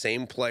is the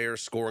same player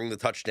scoring the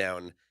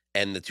touchdown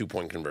and the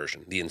 2-point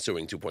conversion, the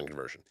ensuing 2-point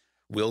conversion.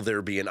 Will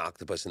there be an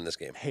octopus in this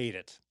game? Hate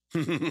it.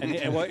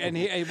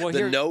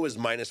 The no is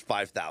minus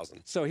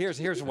 5,000. So here's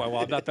why.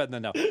 Well, I'm not betting the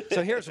no.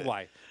 So here's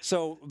why.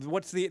 So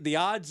what's the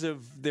odds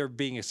of there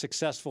being a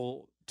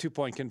successful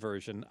 2-point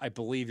conversion? I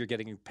believe you're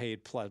getting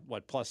paid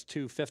plus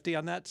 250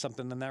 on that,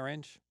 something in that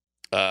range.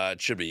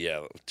 It should be,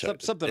 yeah.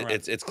 Something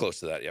around. It's close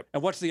to that. Yep.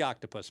 And what's the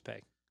octopus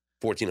pay?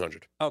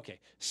 1,400. Okay,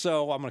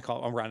 so I'm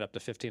round up to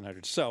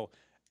 1,500. So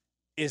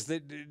is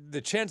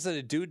the chance that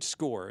a dude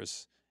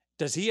scores?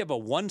 Does he have a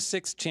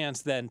 1/6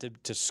 chance then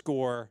to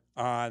score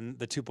on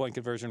the 2-point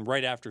conversion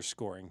right after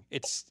scoring?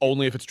 It's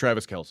Only if it's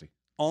Travis Kelce.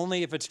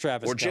 only if it's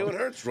Travis Or Jalen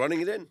Hurts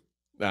running it in.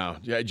 No,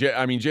 yeah,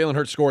 I mean Jalen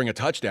Hurts scoring a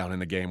touchdown in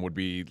the game would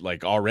be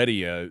like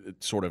already a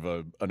sort of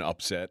an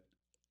upset.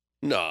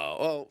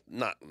 No,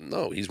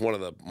 he's one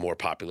of the more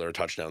popular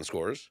touchdown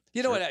scorers.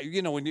 You know what?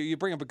 You know when you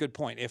bring up a good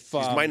point. If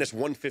He's minus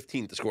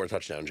 115 to score a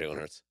touchdown, Jalen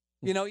Hurts.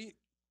 you know.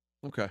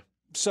 Okay.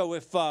 So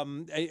if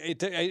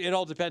it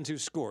all depends who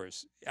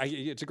scores.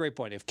 It's a great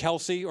point. If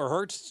Kelce or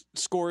Hurts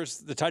scores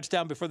the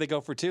touchdown before they go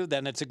for 2,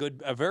 then it's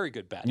a very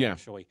good bet. Yeah.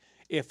 Actually,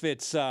 if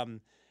it's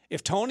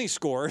if Tony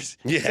scores,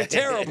 it's a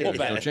terrible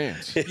bet. No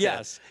chance.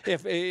 Yes.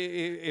 If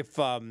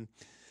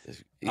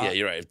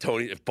You're right.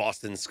 If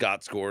Boston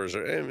Scott scores,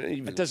 or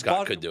even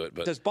Scott could do it,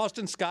 but does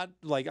Boston Scott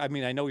I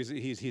mean, I know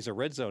he's a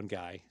red zone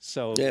guy,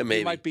 so yeah, maybe.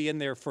 he might be in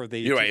there for the.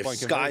 You're right. If 2-point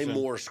Sky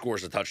conversion. Moore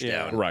scores a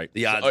touchdown, Right.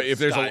 The odds if of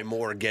there's Sky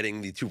Moore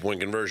getting the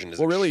 2-point conversion is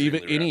Well, really, even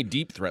extremely any rare.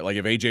 deep threat, like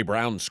if AJ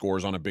Brown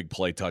scores on a big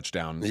play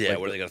touchdown, Yeah, like,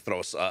 where they going to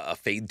throw a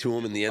fade to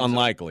him in the end zone?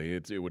 unlikely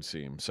it would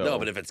seem. So No,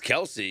 but if it's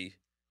Kelce,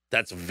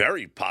 that's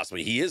very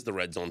possibly he is the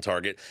red zone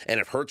target. And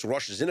if Hurts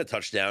rushes in a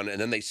touchdown and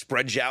then they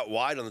spread you out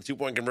wide on the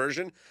 2-point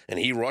conversion and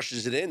he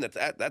rushes it in,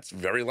 that's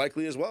very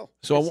likely as well.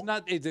 so It's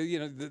not,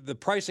 the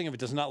pricing of it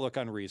does not look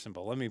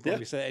unreasonable. Let me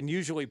say that. And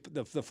usually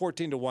the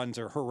 14 to 1s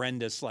are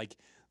horrendous. Like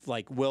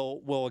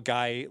will a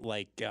guy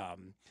like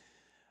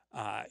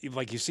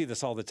you see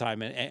this all the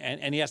time,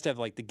 and he has to have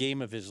like the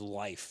game of his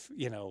life,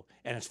 and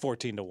it's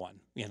 14 to 1.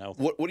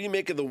 What do you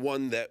make of the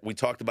one that we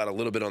talked about a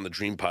little bit on the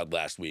Dream Pod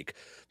last week?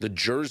 The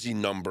jersey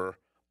number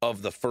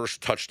of the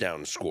first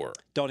touchdown scorer.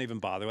 Don't even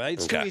bother with it.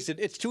 It's Okay. too easy.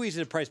 It's too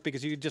easy to price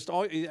because you just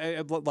I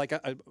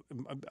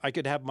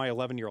could have my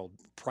 11-year-old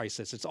price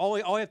this. It's all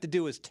I have to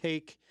do is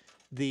take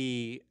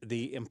the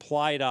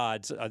implied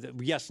odds.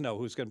 Yes, no.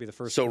 Who's going to be the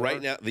first? So scorer.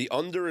 right now the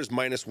under is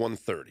minus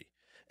 130,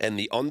 and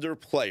the under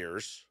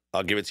players.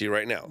 I'll give it to you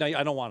right now. No,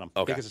 I don't want them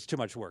Okay. because it's too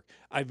much work.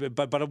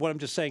 But what I'm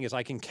just saying is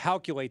I can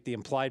calculate the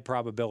implied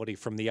probability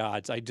from the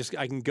odds. I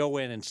can go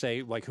in and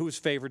say like who's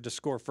favored to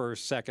score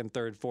first, second,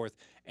 third, fourth,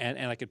 and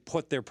I could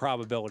put their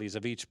probabilities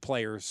of each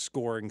player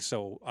scoring.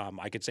 So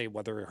I could say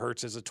whether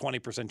Hurts has a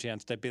 20%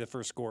 chance to be the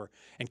first scorer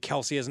and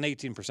Kelce has an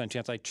 18%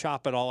 chance. I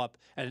chop it all up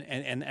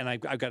and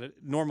I've got to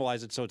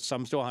normalize it so it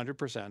sums to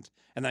 100%, and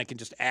then I can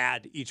just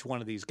add each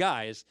one of these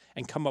guys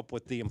and come up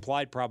with the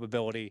implied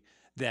probability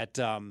that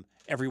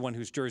everyone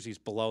whose jersey's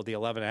below the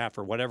 11.5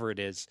 or whatever it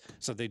is.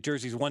 So the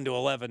jersey's 1 to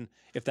 11.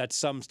 If that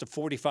sums to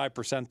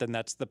 45%, then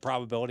that's the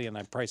probability, and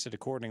I price it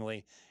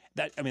accordingly.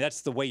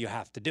 That's the way you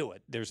have to do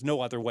it. There's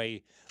no other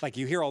way. Like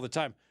you hear all the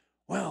time.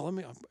 Well,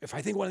 if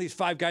I think one of these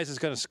 5 guys is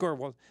going to score,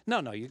 well,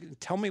 no. You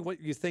tell me what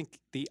you think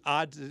the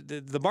odds.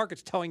 The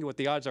market's telling you what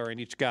the odds are in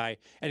each guy,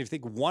 and if you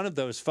think one of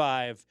those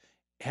 5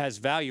 has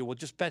value, well,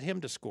 just bet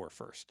him to score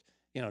first.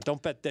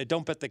 Don't bet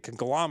the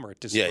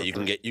conglomerate to score. Yeah, you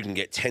can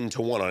get 10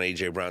 to 1 on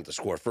AJ Brown to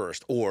score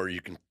first, or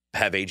you can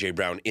have AJ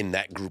Brown in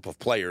that group of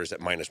players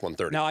at minus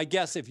 130. Now, I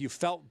guess if you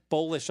felt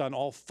bullish on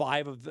all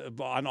 5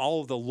 on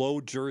all of the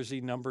low jersey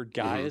numbered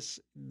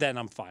guys, then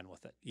I'm fine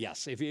with it.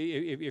 Yes, if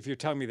you're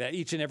telling me that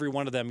each and every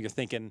one of them, you're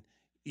thinking,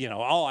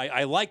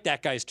 I like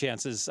that guy's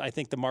chances. I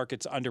think the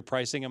market's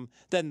underpricing him.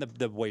 Then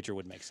the wager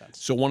would make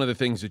sense. So one of the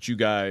things that you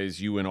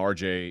and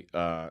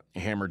RJ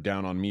hammered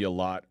down on me a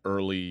lot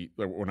early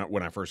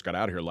when I first got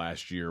out here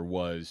last year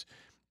was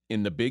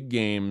in the big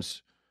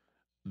games,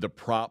 the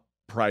prop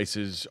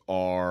prices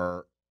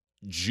are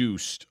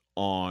juiced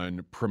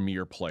on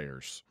premier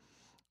players.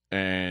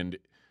 And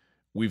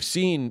we've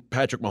seen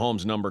Patrick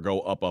Mahomes' number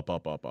go up.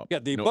 Yeah,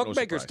 the No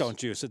bookmakers surprise. don't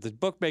juice it. The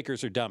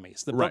bookmakers are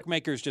dummies. The Right.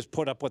 bookmakers just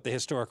put up what the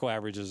historical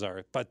averages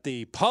are. But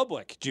the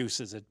public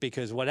juices it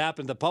because what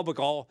happened, the public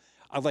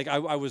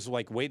I was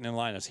like waiting in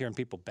line. I was hearing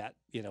people bet,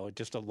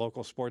 just a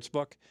local sports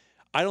book.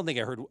 I don't think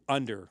I heard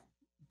under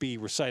be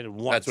recited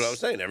once. That's what I was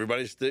saying.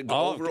 Everybody's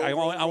over. I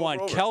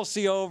want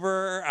Kelce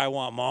over. I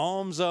want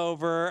Mahomes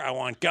over. I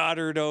want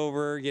Goddard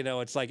over.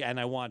 It's like, and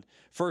I want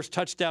first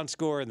touchdown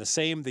score and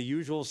the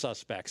usual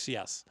suspects.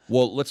 Yes.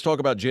 Well, let's talk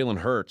about Jalen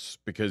Hurts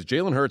because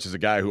Jalen Hurts is a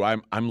guy who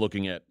I'm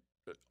looking at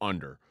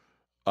under.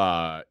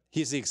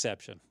 He's the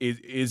exception.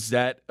 Is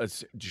that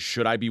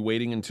should I be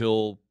waiting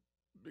until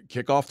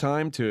kickoff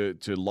time to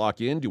lock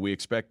in? Do we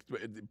expect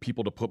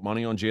people to put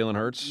money on Jalen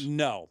Hurts?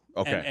 No.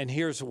 Okay. And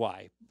here's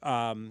why.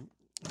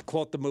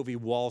 Quote the movie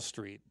Wall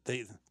Street.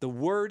 The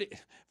word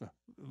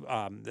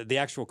the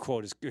actual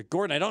quote is,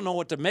 Gordon, I don't know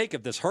what to make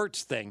of this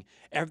Hurts thing.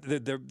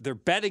 They're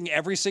betting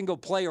every single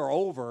player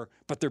over,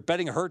 but they're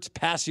betting Hurts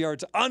pass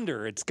yards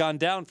under. It's gone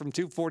down from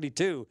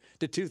 242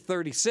 to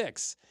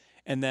 236.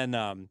 And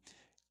then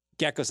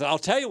Gecko said, I'll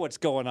tell you what's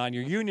going on.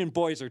 Your Union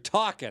boys are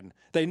talking.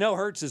 They know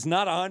Hurts is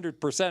not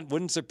 100%.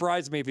 Wouldn't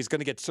surprise me if he's going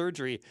to get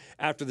surgery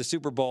after the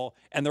Super Bowl.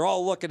 And they're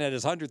all looking at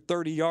his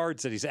 130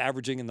 yards that he's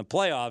averaging in the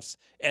playoffs.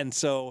 And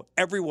so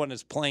everyone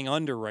is playing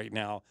under right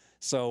now.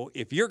 So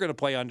if you're going to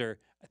play under,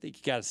 I think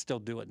you got to still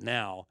do it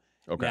now.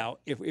 Okay. Now,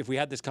 if we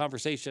had this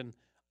conversation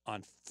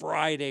on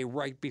Friday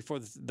right before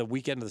the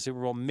weekend of the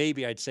Super Bowl,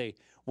 maybe I'd say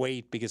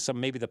wait because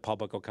maybe the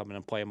public will come in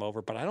and play him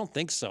over. But I don't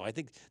think so. I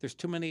think there's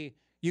too many.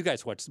 You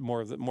guys watch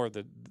more of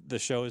the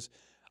shows.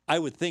 I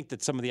would think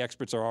that some of the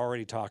experts are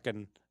already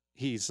talking.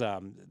 He's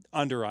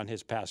under on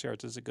his pass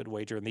yards is a good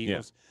wager in the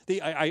Eagles.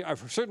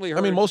 I've certainly heard.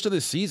 I mean, most of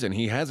this season,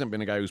 he hasn't been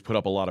a guy who's put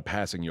up a lot of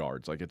passing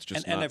yards. Like it's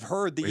just. And I've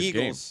heard the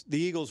his game.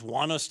 Eagles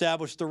want to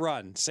establish the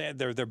run.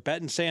 They're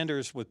betting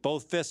Sanders with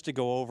both fists to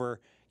go over.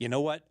 You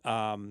know what?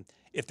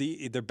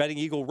 If they're betting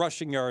Eagle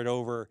rushing yard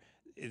over,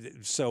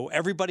 so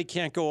everybody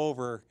can't go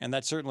over, and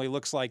that certainly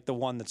looks like the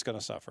one that's going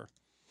to suffer.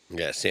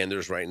 Yeah,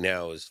 Sanders right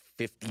now is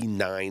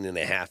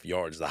 59.5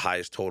 yards, the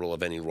highest total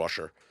of any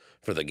rusher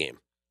for the game.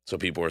 So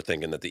people are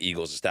thinking that the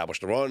Eagles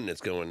established a run. It's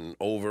going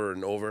over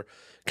and over.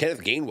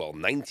 Kenneth Gainwell,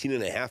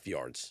 19.5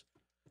 yards.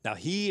 Now,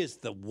 he is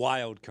the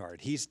wild card.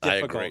 He's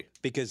difficult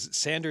because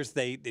Sanders,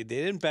 they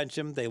didn't bench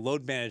him. They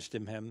load managed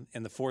him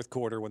in the fourth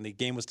quarter when the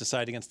game was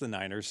decided against the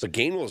Niners. But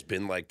Gainwell's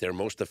been like their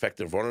most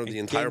effective runner of the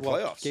entire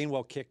playoffs.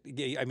 Gainwell kicked.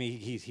 I mean,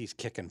 he's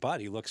kicking butt.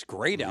 He looks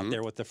great out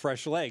there with the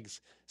fresh legs.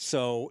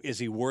 So is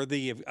he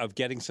worthy of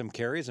getting some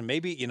carries? And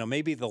maybe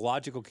the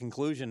logical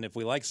conclusion, if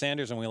we like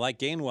Sanders and we like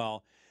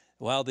Gainwell,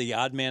 well, the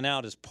odd man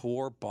out is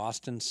poor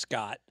Boston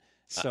Scott.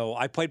 So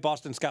I played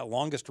Boston Scott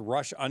longest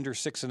rush under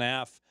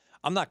 6.5.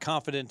 I'm not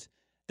confident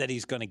that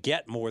he's going to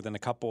get more than a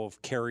couple of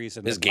carries.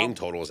 And his game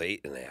total is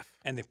 8.5.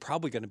 And they're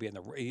probably going to be in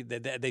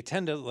the. They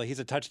tend to. He's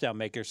a touchdown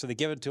maker, so they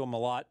give it to him a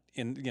lot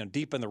in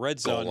deep in the red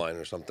zone, goal line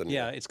or something.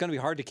 Yeah, it's going to be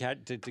hard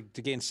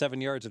to gain 7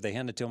 yards if they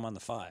hand it to him on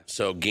the 5.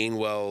 So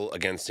Gainwell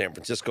against San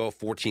Francisco,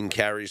 14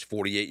 carries,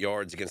 48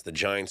 yards against the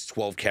Giants,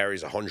 12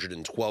 carries,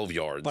 112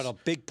 yards. But a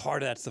big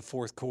part of that's the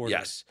fourth quarter.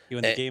 Yes,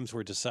 when the games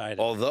were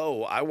decided.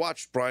 Although I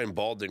watched Brian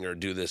Baldinger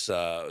do this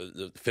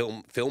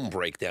film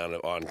breakdown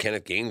on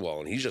Kenneth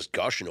Gainwell, and he's just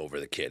gushing over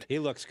the kid. He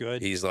looks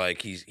good. He's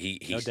like he's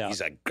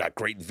got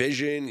great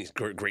vision. He's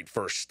great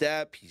first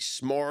step. He's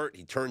smart.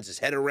 He turns his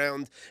head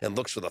around and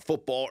looks for the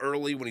football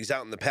early when he's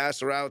out in the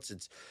passer routes.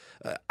 It's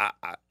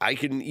I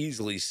can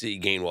easily see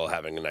Gainwell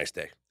having a nice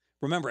day.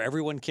 Remember,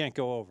 everyone can't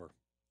go over.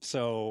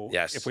 So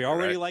yes, if we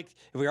already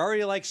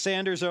like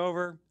Sanders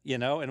over,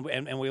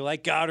 and we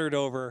like Goddard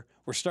over,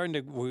 we're starting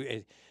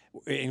to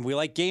and we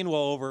like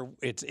Gainwell over.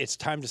 It's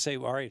time to say,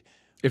 all right.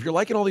 If you're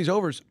liking all these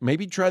overs,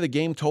 maybe try the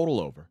game total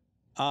over.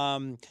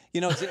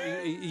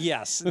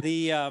 Yes,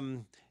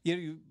 the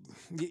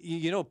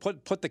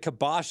put the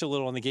kibosh a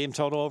little on the game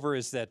total over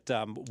is that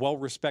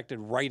well-respected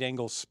Right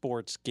Angle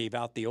Sports gave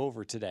out the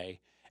over today,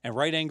 and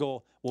Right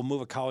Angle will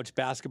move a college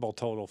basketball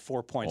total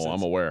 4 points. Oh,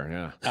 I'm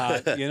aware.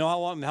 Yeah. You know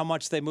how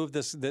much they moved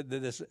this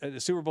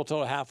Super Bowl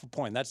total half a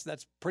point.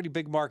 That's pretty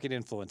big market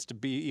influence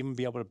to even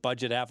be able to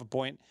budget half a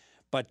point,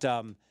 but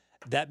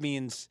that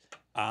means.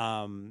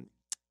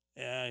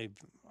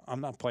 I'm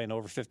not playing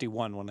over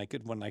 51 when I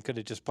could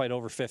have just played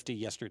over 50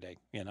 yesterday.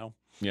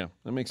 Yeah,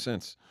 that makes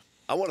sense.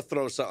 I want to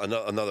throw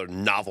another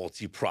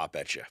novelty prop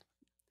at you.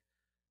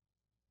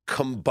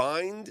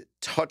 Combined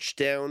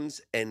touchdowns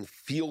and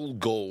field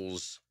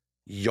goals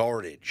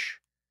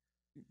yardage.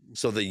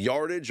 So the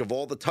yardage of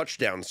all the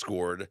touchdowns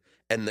scored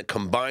and the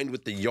combined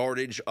with the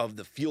yardage of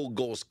the field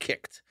goals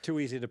kicked. Too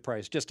easy to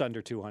price. Just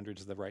under 200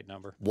 is the right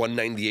number.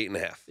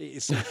 198.5.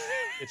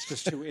 It's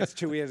just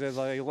too easy.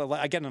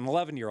 Again, an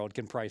 11-year-old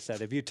can price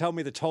that. If you tell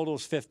me the total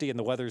is 50 and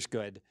the weather's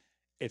good,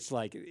 it's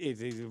like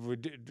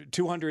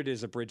 200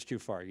 is a bridge too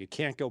far. You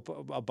can't go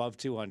above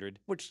 200,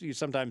 which you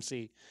sometimes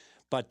see.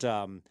 But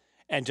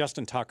and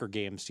Justin Tucker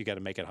games, you got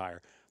to make it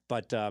higher.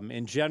 But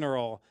in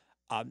general,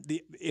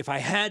 if I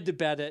had to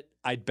bet it,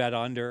 I'd bet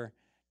under,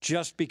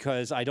 just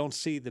because I don't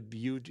see the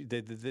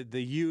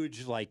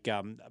huge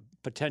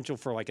potential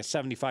for like a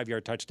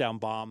 75-yard touchdown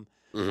bomb.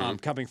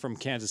 Coming from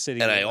Kansas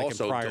City, and I like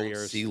also in prior don't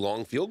years. see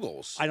long field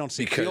goals. I don't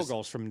see field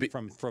goals from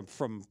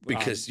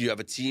because you have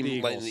a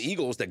team like the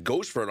Eagles that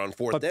goes for it on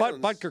fourth down. But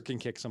Butker can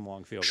kick some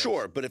long field goals.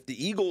 Sure, but if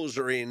the Eagles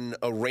are in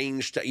a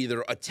range to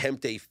either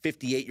attempt a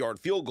 58-yard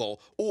field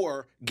goal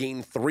or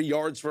gain 3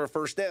 yards for a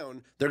first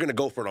down, they're going to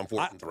go for it on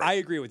fourth and 3. I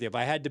agree with you. If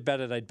I had to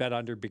bet it, I'd bet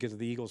under because of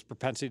the Eagles'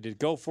 propensity to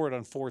go for it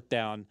on fourth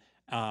down.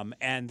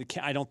 And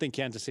I don't think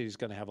Kansas City is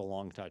going to have a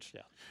long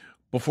touchdown.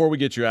 Before we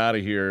get you out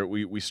of here,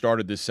 we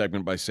started this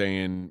segment by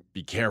saying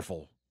be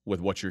careful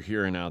with what you're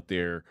hearing out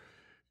there.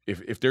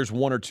 if there's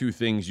one or two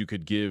things you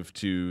could give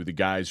to the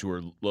guys who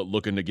are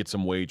looking to get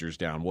some wagers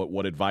down,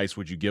 what advice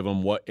would you give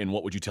them? What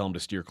would you tell them to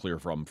steer clear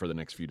from for the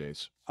next few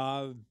days?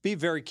 Be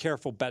very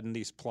careful betting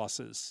these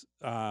pluses.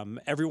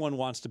 Everyone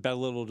wants to bet a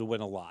little to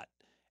win a lot.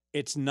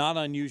 It's not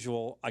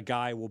unusual. A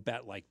guy will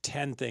bet like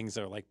 10 things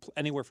that are like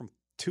anywhere from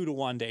 2 to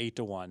 1 to 8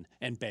 to 1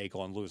 and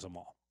bagel and lose them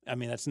all. I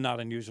mean, that's not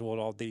unusual at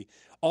all.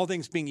 All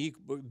things being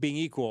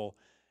equal,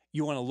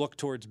 you want to look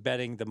towards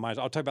betting the minus.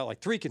 I'll talk about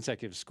like 3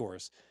 consecutive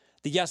scores.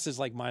 The yes is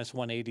like minus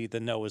 180.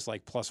 The no is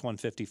like plus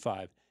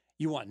 155.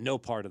 You want no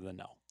part of the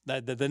no.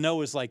 The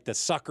no is like the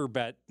sucker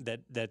bet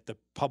that the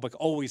public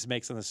always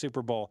makes in the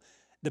Super Bowl.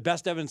 The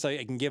best evidence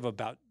I can give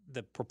about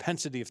the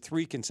propensity of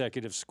 3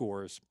 consecutive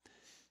scores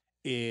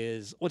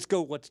is let's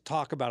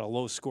talk about a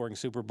low-scoring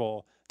Super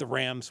Bowl. The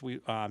Rams,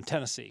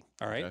 Tennessee.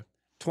 All right, okay.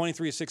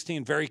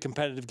 23-16, very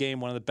competitive game.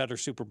 One of the better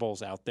Super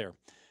Bowls out there.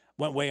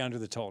 Went way under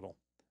the total.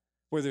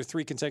 Were there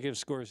 3 consecutive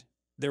scores?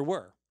 There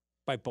were.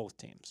 By both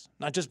teams,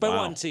 not just by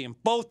one team.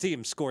 Both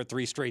teams scored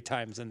 3 straight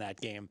times in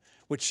that game,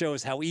 which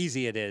shows how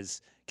easy it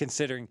is.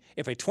 Considering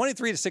if a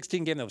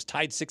 23-16 game that was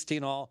tied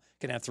 16-all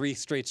can have 3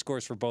 straight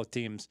scores for both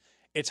teams,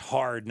 it's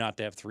hard not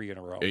to have 3 in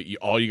a row.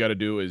 All you got to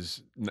do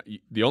is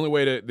the only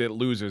way that it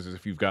loses is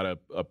if you've got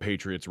a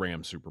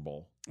Patriots-Rams Super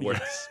Bowl.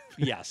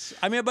 Yes.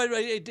 I mean, but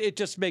it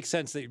just makes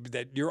sense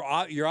that you're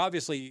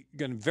obviously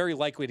going to very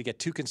likely to get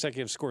 2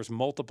 consecutive scores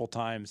multiple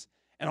times.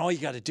 And all you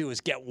got to do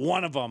is get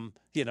one of them,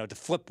 to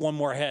flip one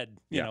more head,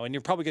 you know, and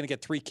you're probably going to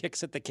get 3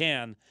 kicks at the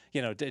can,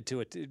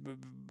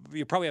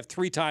 you probably have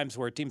 3 times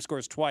where a team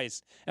scores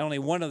twice, and only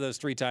one of those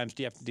 3 times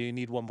do you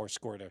need one more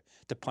score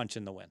to punch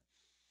in the win.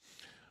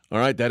 All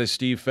right, that is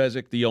Steve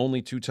Fezzik, the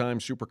only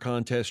 2-time Super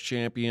Contest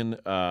champion.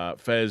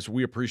 Fez,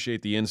 we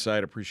appreciate the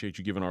insight. Appreciate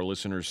you giving our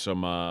listeners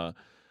some a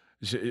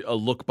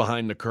look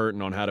behind the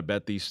curtain on how to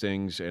bet these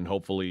things, and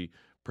hopefully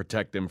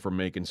protect them from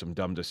making some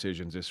dumb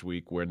decisions this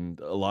week when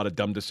a lot of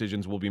dumb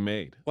decisions will be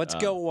made. Let's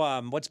go.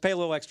 Let's pay a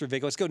little extra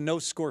vig. Let's go no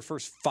score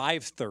first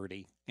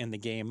 5:30 in the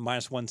game,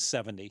 minus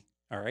 170.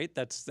 All right,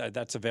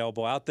 that's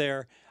available out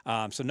there.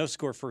 So no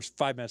score first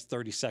 5 minutes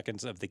 30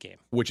 seconds of the game,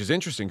 which is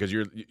interesting because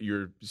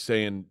you're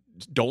saying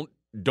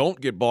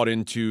don't get bought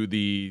into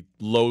the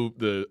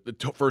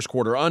first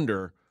quarter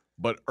under,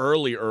 but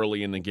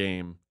early in the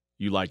game.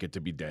 You like it to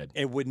be dead.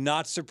 It would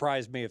not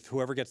surprise me if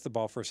whoever gets the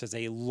ball first has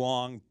a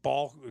long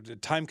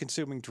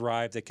time-consuming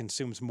drive that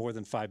consumes more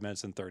than 5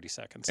 minutes and 30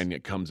 seconds. And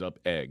it comes up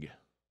egg.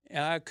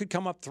 It could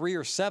come up 3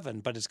 or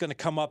 7, but it's going to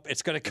come up.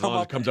 It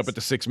comes up at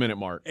the 6-minute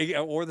mark,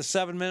 or the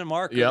 7-minute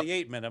mark, or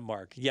the 8-minute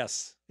mark.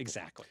 Yes,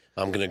 exactly.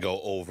 I'm going to go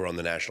over on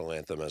the national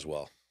anthem as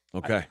well.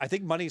 Okay. I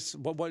think money's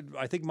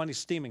money's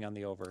steaming on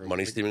the over.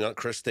 Money's steaming on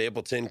Chris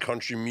Stapleton,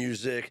 country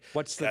music.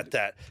 What's got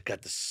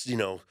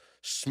the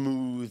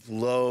smooth,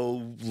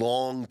 low,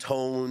 long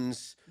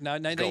tones. Now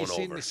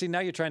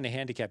you're trying to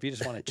handicap. You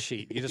just want to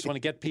cheat. You just want to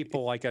get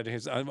people like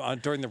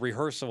during the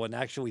rehearsal and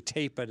actually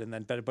tape it and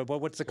then bet it. But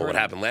what's the current? What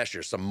happened last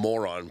year? Some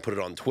moron put it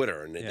on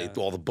Twitter and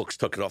all the books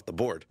took it off the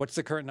board. What's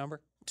the current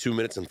number? 2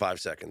 minutes and 5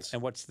 seconds.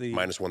 And what's the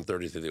minus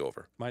 130 through the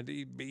over?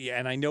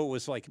 And I know it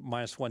was like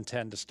minus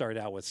 110 to start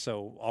out with.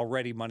 So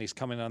already money's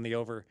coming on the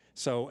over.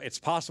 So it's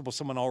possible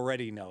someone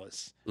already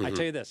knows. Mm-hmm. I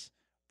tell you this.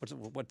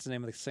 What's the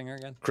name of the singer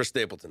again? Chris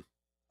Stapleton.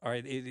 All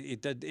right,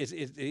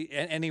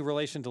 any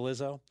relation to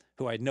Lizzo?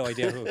 Who I had no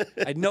idea who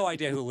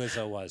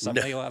Lizzo was. I'm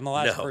the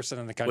last person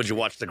in the country. Would you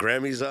watch the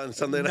Grammys on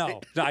Sunday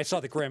night? No, I saw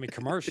the Grammy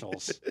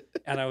commercials,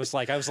 and I was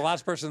the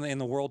last person in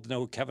the world to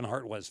know who Kevin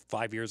Hart was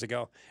 5 years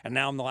ago, and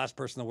now I'm the last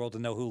person in the world to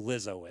know who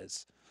Lizzo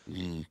is.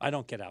 I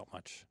don't get out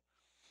much.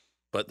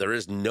 But there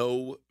is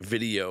no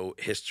video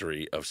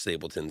history of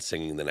Stapleton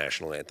singing the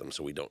national anthem,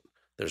 so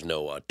there's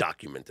no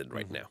documented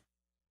right now.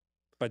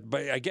 But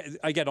I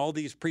get all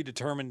these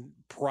predetermined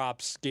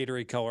props,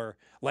 Gatorade color,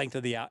 length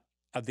of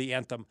the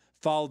anthem,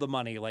 follow the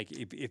money. Like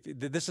if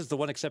this is the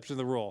one exception to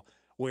the rule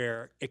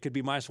where it could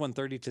be minus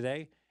 130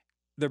 today,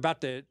 they're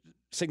about to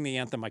sing the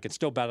anthem. I can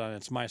still bet on it.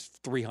 It's minus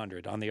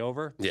 300 on the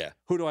over. Yeah.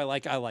 Who do I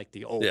like? I like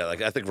the over. Yeah,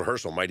 I think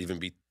rehearsal might even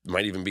be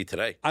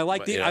today. I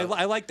like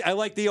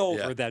the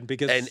over then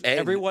because and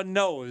everyone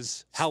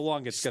knows how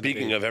long it's going to be.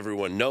 Speaking of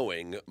everyone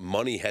knowing,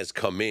 money has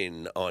come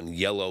in on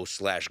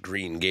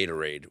yellow/green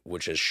Gatorade,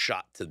 which has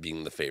shot to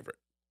being the favorite.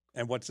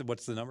 And what's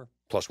the number?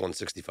 Plus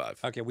 165.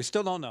 Okay, we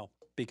still don't know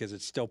because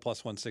it's still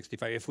plus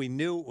 165. If we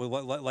knew, it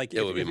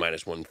would be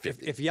minus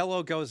 150. If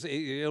yellow goes,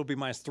 it'll be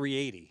minus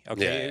 380.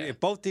 Okay, yeah. If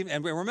both teams,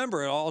 and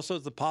remember, it also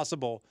is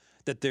possible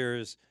that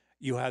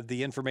you have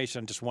the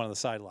information on just one of the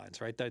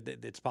sidelines, right?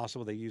 It's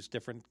possible they use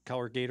different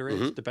color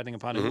Gatorades depending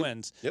upon who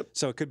wins. Yep.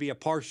 So it could be a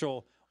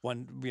partial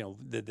one.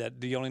 That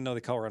you only know the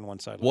color on one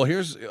sideline. Well,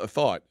 here's a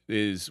thought: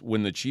 is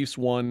when the Chiefs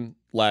won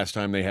last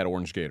time, they had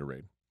orange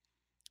Gatorade.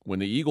 When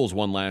the Eagles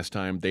won last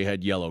time, they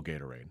had yellow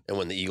Gatorade. And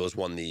when the Eagles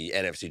won the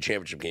NFC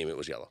Championship game, it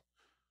was yellow.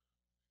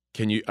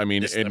 Can you?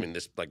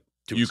 This like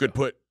 2 you weeks could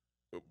ago. put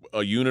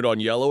a unit on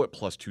yellow at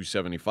plus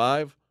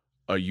 275,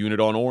 a unit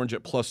on orange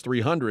at plus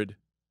 300,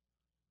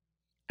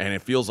 and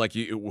it feels like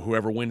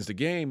whoever wins the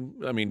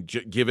game. I mean,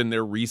 given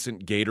their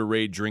recent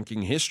Gatorade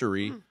drinking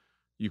history,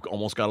 you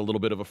almost got a little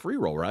bit of a free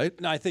roll, right?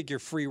 No, I think your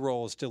free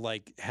roll is to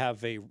like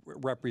have a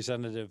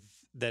representative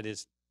that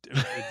is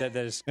that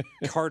is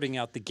carting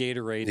out the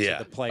Gatorade Yeah.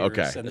 to the players,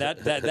 Okay. and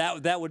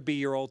that would be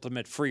your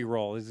ultimate free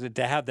roll. Is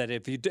to have that.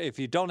 If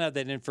you don't have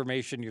that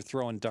information, you're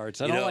throwing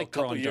darts. I don't like a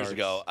couple throwing years darts.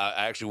 ago,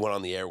 I actually went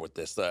on the air with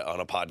this on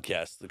a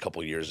podcast a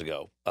couple years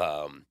ago.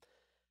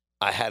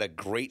 I had a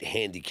great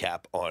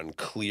handicap on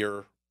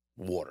clear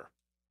water,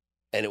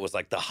 and it was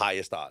like the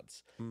highest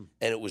odds. And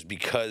it was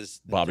because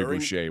Bobby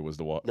Boucher was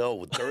the one.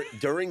 No,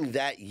 during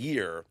that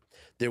year,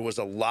 there was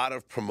a lot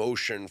of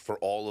promotion for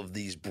all of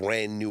these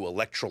brand new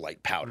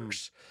electrolyte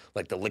powders,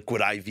 like the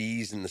liquid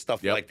IVs and the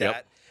stuff like that.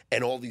 Yep.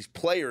 And all these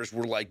players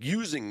were like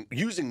using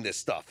this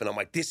stuff. And I'm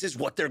like, this is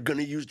what they're going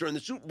to use during the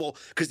Super Bowl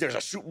because there's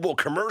a Super Bowl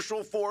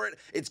commercial for it.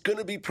 It's going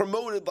to be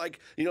promoted like,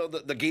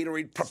 the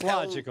Gatorade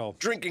Propel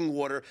drinking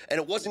water. And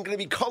it wasn't going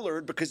to be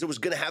colored because it was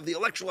going to have the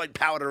electrolyte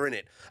powder in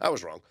it. I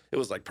was wrong. It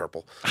was like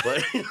purple.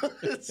 But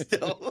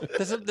still.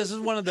 This is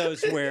one of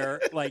those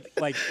where like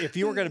if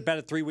you were going to bet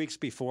it 3 weeks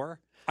before,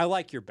 I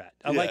like your bet.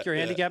 I like your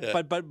handicap.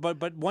 yeah.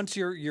 But once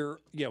you're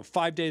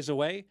 5 days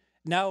away.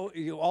 Now,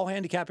 all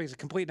handicapping is a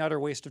complete and utter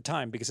waste of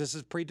time because this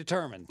is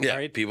predetermined. Yeah,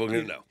 right? people are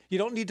going to know. You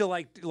don't need to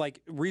like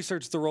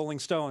research the Rolling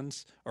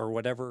Stones or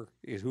whatever,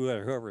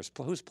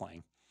 who's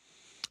playing.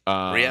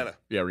 Rihanna.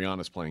 Yeah,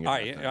 Rihanna's playing it. All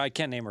right, I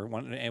can't name her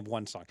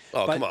one song.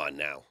 Oh, but come on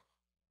now.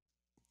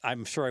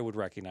 I'm sure I would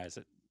recognize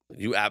it.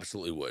 You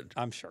absolutely would.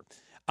 I'm sure.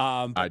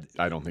 I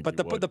don't think. But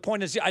you would. the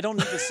point is, I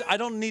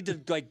don't need to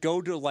like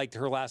go to like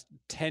her last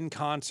 10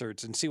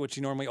 concerts and see what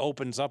she normally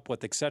opens up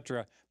with,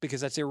 etc.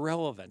 Because that's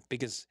irrelevant.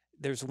 Because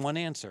there's one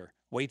answer.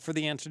 Wait for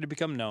the answer to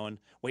become known.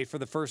 Wait for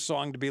the first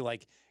song to be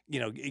like,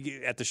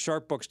 at the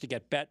sharp books to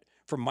get bet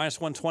from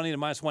 -120 to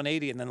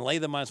 -180, and then lay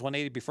the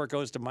 -180 before it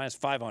goes to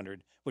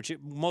 -500, which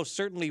it most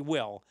certainly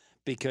will,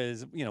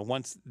 because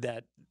once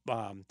that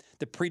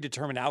the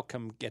predetermined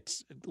outcome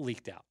gets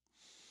leaked out.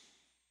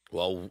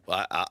 Well,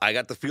 I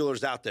got the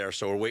feelers out there,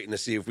 so we're waiting to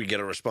see if we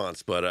get a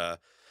response. But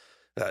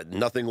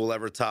nothing will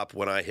ever top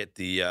when I hit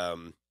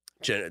the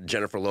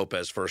Jennifer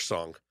Lopez first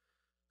song.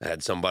 I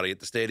had somebody at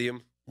the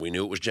stadium. We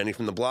knew it was Jenny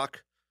from the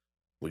Block.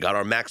 We got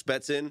our max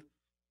bets in.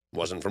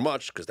 Wasn't for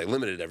much because they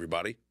limited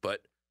everybody,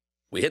 but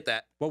we hit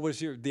that. What was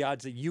the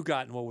odds that you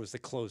got, and what was the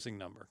closing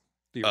number?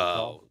 Do you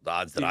recall? The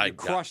odds that you I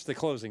got. crushed the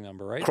closing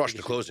number, right? Crushed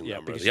the closing yeah,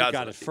 number. because The you odds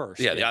got that- it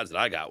first. Yeah, the odds that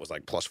I got was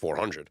like plus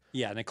 400.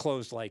 Yeah, and it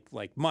closed like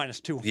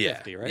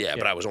 -250, Yeah, right? yeah,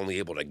 but I was only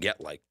able to get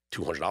like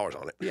 $200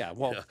 on it. Yeah,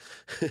 well,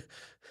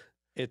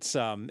 it's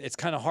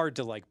kind of hard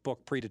to like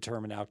book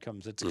predetermined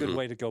outcomes. It's a good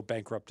way to go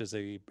bankrupt as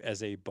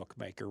a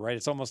bookmaker, right?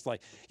 It's almost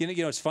like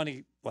it's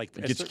funny. Like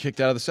It gets kicked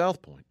out of the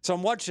South Point. So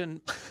I'm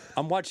watching.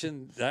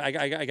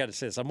 I got to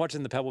say this. I'm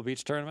watching the Pebble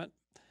Beach tournament.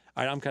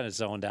 I'm kind of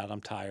zoned out.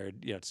 I'm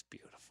tired. It's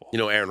beautiful.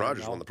 Aaron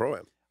Rodgers won the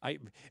Pro-Am.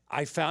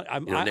 I found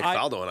Nick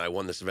Faldo and I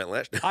won this event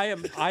last year.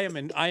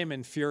 I am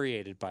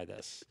infuriated by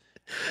this.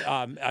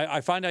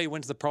 I find out he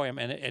wins the Pro-Am,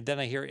 and then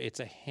I hear it's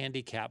a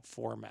handicap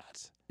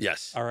format.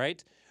 Yes. All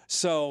right.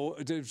 So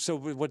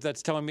what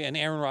that's telling me, and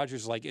Aaron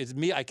Rodgers, like, is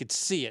me. I could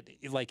see it.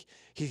 Like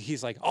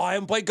he's like, oh, I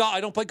don't play golf.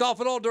 I don't play golf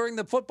at all during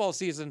the football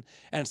season.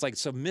 And it's like,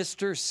 so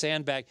Mr.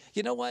 Sandbag.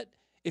 You know what?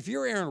 If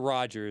you're Aaron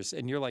Rodgers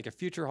and you're like a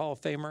future Hall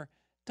of Famer,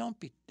 don't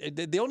be.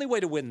 The only way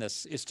to win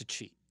this is to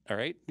cheat. All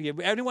right.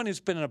 Anyone who's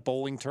been in a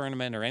bowling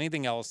tournament or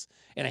anything else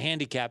in a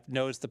handicap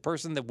knows the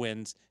person that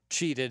wins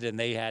cheated, and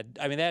they had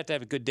to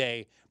have a good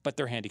day, but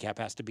their handicap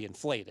has to be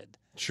inflated.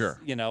 Sure.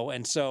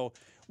 And so.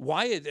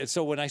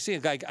 So when I see a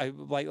guy,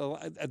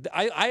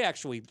 I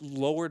actually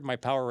lowered my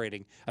power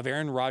rating of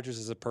Aaron Rodgers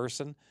as a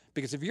person,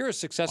 because if you're as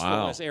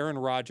successful as Aaron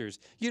Rodgers,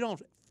 you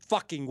don't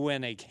fucking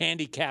win a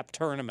handicap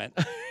tournament.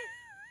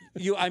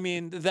 You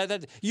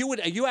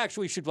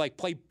actually should like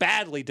play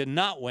badly to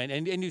not win,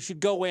 and you should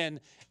go in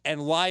and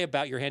lie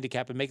about your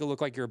handicap and make it look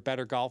like you're a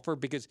better golfer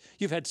because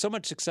you've had so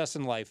much success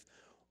in life.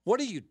 What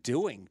are you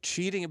doing?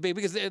 Cheating?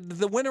 Because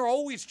the winner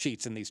always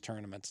cheats in these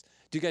tournaments.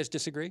 Do you guys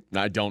disagree? No,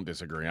 I don't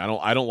disagree. I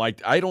don't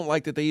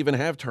like that they even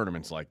have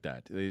tournaments like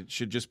that. It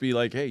should just be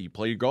like, hey, you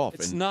play your golf.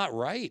 It's not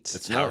right.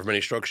 It's however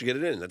many strokes you get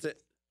it in. That's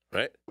it.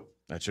 Right?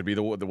 That should be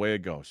the way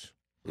it goes.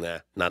 Nah,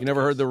 not. You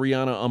never heard the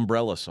Rihanna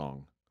Umbrella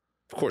song?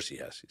 Of course he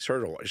has. He's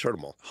heard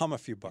them all. Hum a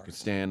few You can bars.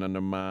 stand under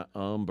my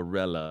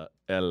umbrella,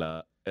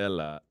 Ella,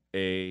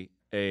 A,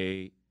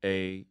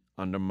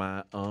 under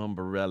my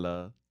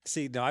umbrella.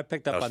 See, no, I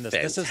picked up That on was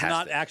this. This is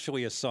not fantastic.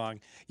 actually a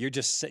song. You're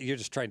just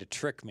trying to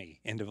trick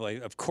me into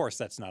like. Of course,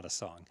 that's not a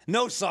song.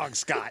 No song,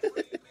 Scott.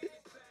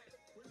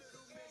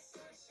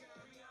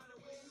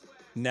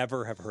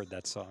 Never have heard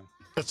that song.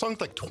 That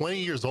song's like 20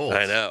 years old.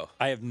 I know.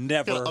 I have You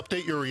never. gotta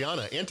update your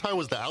Rihanna. Anti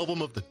was the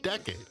album of the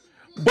decade.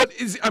 But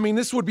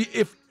this would be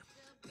if.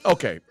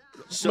 Okay,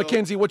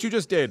 Mackenzie, what you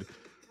just did.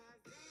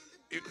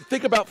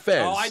 Think about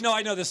Fez. Oh, I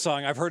know this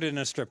song. I've heard it in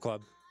a strip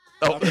club.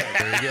 Oh.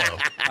 There you go.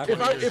 I've heard it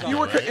in a If song you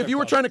were in a strip if you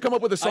were club. trying to come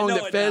up with a song know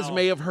that it Fez now.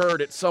 may have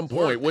heard at some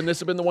point, wouldn't this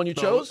have been the one you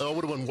chose? I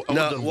would have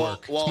done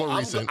work. It's more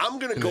recent. I'm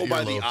going to in go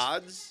by the earlobes.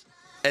 odds.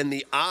 And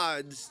the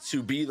odds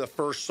to be the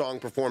first song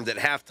performed at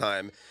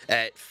halftime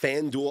at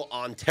FanDuel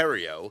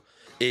Ontario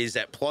is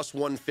at plus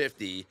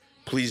 150.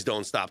 Please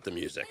don't stop the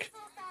music.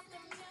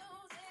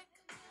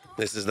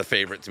 This is the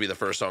favorite to be the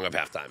first song of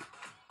halftime.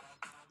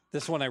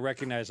 This one I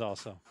recognize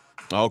also.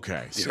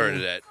 Okay. You heard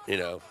it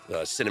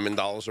at, Cinnamon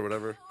Dolls or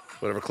whatever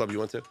club you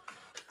went to.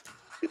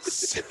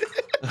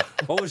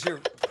 What was your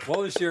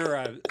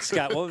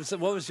Scott?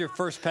 What was your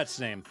first pet's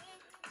name?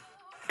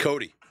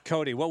 Cody,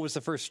 What was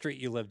the first street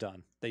you lived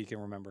on that you can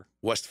remember?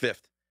 West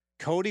 5th.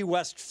 Cody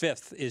West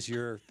 5th is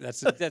your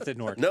that's in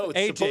Newark. No,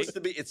 it's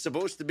AJ,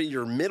 supposed to be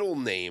your middle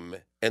name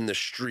and the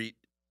street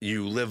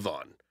you live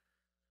on.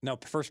 No,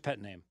 first pet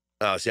name.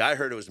 See, I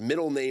heard it was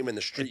middle name and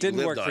the street It didn't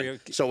you lived work on. for you.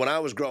 So when I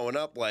was growing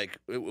up, like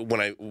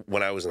when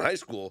I was in high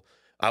school,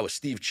 I was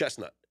Steve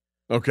Chestnut.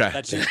 Okay.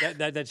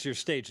 That's your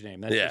stage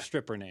name. That's Yeah. your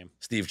stripper name.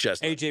 Steve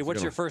Chestnut. AJ,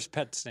 what's your first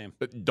pet's name?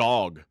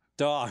 Dog.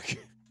 Dog.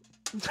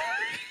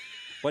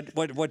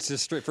 What's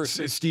his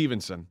first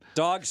Stevenson.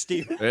 Dog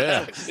Steve?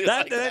 Yeah.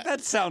 that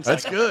sounds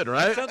That's like good,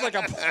 right? sounds like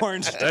a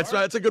porn star. That's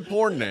right. It's a good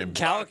porn name.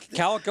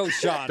 Calico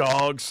Shantz.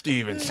 Dog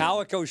Stevenson.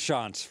 Calico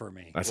Shantz for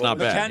me. That's not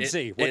bad.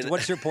 Mackenzie,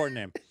 what's your porn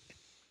name?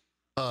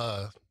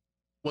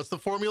 What's the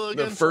formula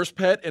The again? first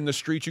pet and the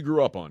street you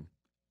grew up on.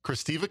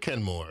 Christiva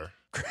Kenmore.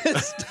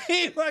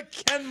 Christina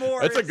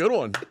Kenmore. That's a good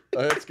one.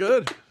 That's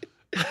good.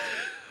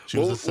 She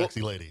was a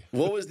sexy lady.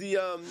 What was the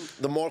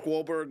Mark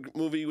Wahlberg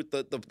movie with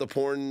the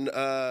porn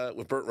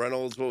with Burt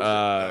Reynolds? What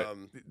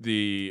was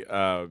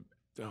it?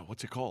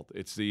 What's it called?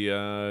 It's the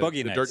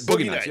Boogie the Nights.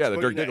 Boogie Nights. Yeah, the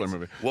Boogie Dirk Diggler Nights.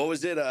 movie. What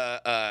was it?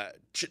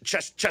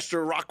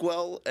 Chester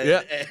Rockwell and,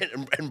 Yeah.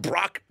 and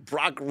Brock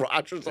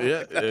Rogers. Or something Yeah,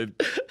 like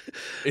that.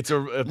 it's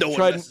a No one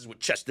tried, messes with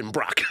Chester and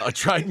Brock. a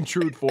tried and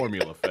true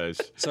formula, Fez.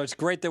 So it's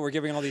great that we're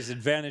giving all these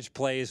advantage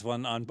plays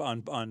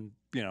on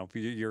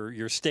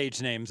your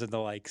stage names and the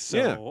like.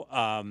 So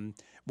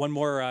one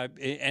more.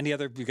 Any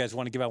other? You guys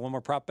want to give out one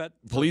more prop bet?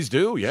 Please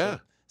do, yeah.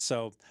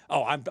 So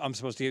I'm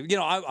supposed to. I'm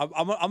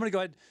going to go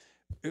ahead.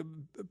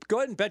 Go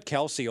ahead and bet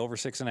Kelsey over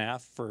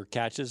 6.5 for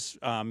catches.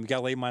 You got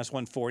to lay minus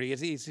 140.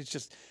 It's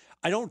just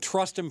I don't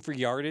trust him for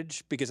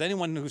yardage because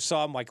anyone who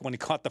saw him like when he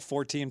caught the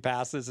 14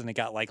 passes and he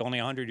got like only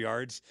 100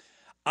 yards,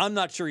 I'm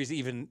not sure he's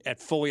even at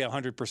fully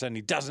 100%.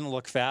 He doesn't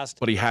look fast,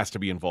 But he has to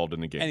be involved in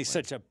the game. and he's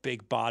such a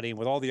big body. And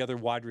with all the other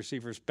wide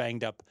receivers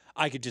banged up,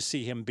 I could just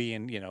see him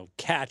being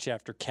catch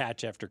after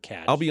catch after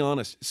catch. I'll be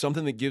honest.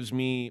 Something that gives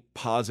me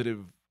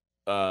positive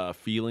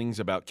feelings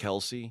about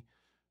Kelsey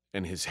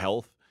and his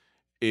health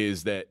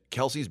is that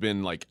Kelsey's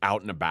been like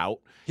out and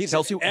about. He's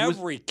Kelsey at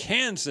every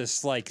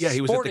Kansas he was at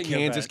the sporting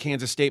event.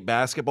 Kansas State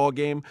basketball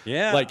game.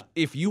 Yeah, Like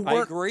if you I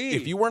weren't agree.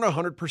 if you weren't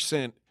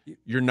 100%,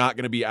 you're not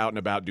going to be out and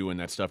about doing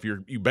that stuff.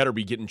 You better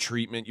be getting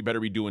treatment. You better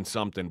be doing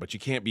something, but you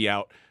can't be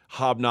out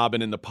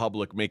hobnobbing in the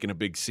public, making a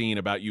big scene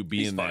about you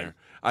being fine. there.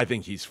 I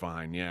think he's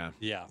fine. Yeah,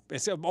 Yeah,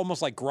 it's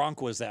almost like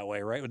Gronk was that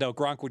way, right? No,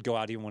 Gronk would go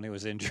out even when he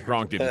was injured.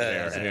 Gronk didn't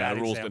care. That's a Yeah, bad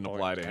the rules didn't example.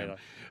 apply to I him. know.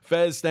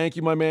 Fez, thank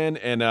you, my man,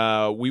 and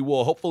we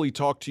will hopefully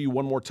talk to you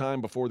one more time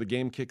before the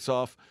game kicks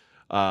off.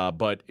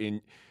 But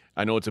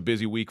I know it's a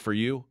busy week for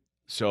you,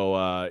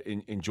 so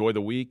enjoy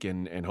the week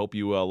and hope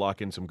you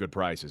lock in some good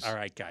prices. All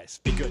right, guys,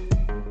 be good.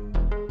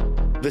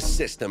 The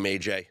system,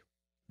 AJ.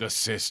 The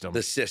system.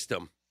 The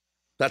system.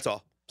 That's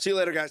all. See you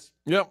later, guys.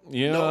 Yep.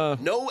 Yeah.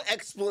 No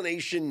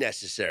explanation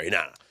necessary.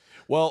 Nah.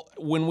 Well,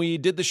 when we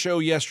did the show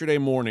yesterday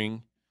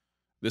morning,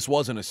 this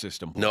wasn't a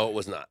system play. No, it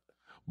was not.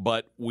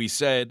 But we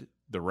said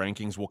the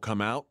rankings will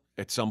come out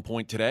at some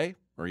point today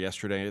or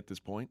yesterday at this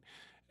point,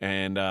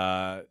 and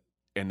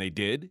they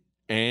did,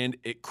 and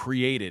it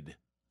created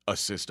a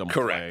system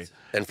Correct.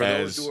 play. And for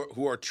those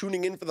who are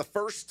tuning in for the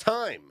first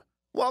time,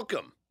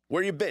 welcome.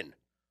 Where you been?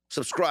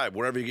 Subscribe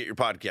wherever you get your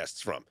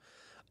podcasts from.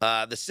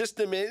 The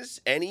system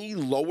is any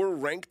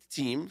lower-ranked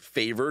team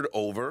favored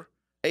over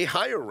a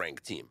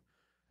higher-ranked team.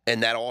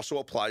 And that also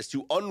applies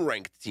to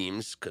unranked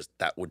teams, because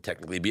that would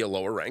technically be a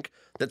lower rank,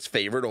 that's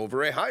favored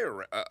over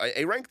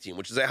a ranked team,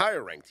 which is a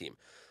higher ranked team.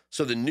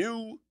 So the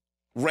new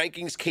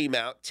rankings came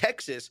out.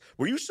 Texas,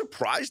 were you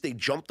surprised they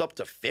jumped up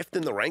to 5th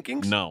in the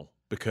rankings? No,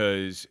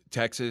 because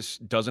Texas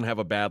doesn't have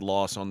a bad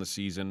loss on the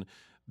season.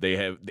 They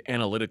have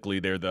analytically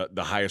they're the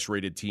highest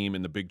rated team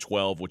in the Big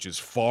 12, which is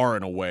far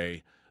and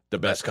away the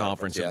best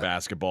conference in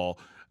basketball.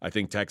 I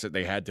think Texas,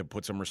 they had to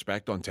put some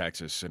respect on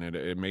Texas, and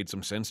it made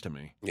some sense to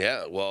me.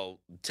 Yeah, well,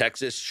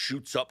 Texas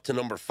shoots up to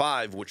number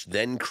 5, which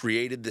then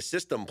created the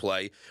system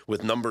play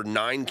with number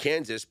 9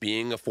 Kansas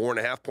being a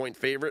 4.5-point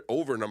favorite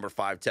over number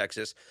 5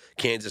 Texas.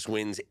 Kansas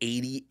wins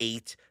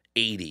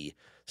 88-80.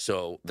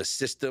 So the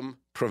system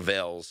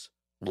prevails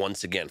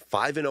once again.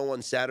 5-0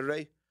 on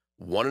Saturday,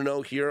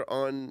 1-0 here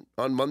on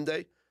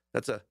Monday.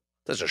 That's a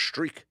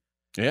streak.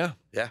 Yeah.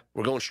 Yeah,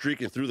 we're going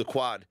streaking through the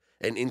quad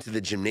and into the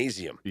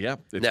gymnasium. Yeah,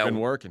 it's Now, been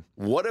working.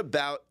 What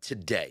about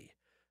today?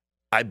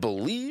 I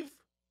believe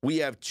we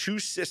have 2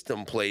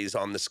 system plays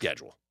on the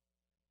schedule.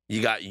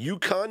 You got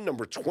UConn,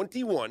 number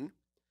 21,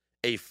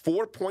 a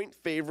 4-point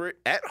favorite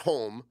at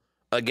home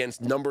against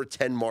number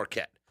 10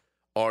 Marquette.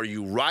 Are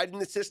you riding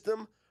the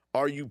system?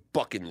 Are you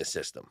bucking the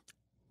system?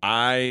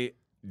 I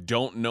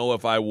don't know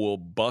if I will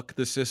buck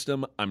the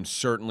system. I'm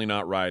certainly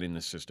not riding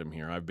the system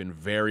here. I've been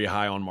very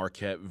high on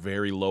Marquette,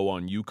 very low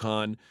on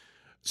UConn.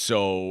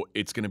 So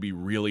it's going to be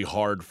really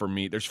hard for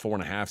me. There's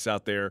 4.5s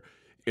out there.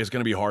 It's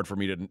going to be hard for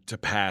me to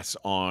pass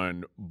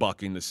on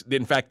bucking this.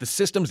 In fact, the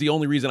system's the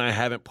only reason I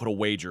haven't put a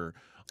wager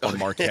on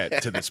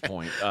Marquette to this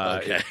point.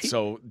 Okay.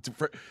 So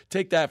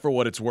take that for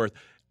what it's worth.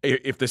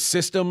 If the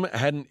system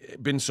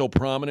hadn't been so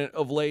prominent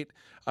of late,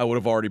 I would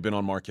have already been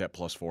on Marquette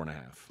plus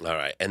 4.5. All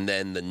right. And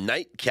then the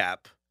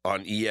nightcap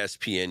on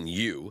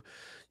ESPNU,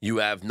 you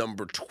have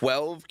number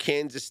 12,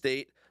 Kansas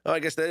State. Oh, I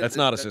guess that's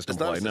not a system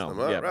play. No,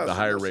 Oh, yeah, right, the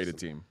higher no rated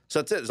system. team. So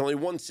that's it. There's only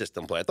one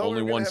system play. I thought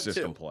Only we were one gonna have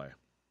system two. play.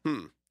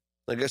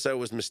 I guess I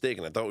was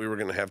mistaken. I thought we were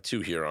going to have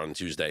two here on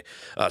Tuesday.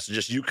 So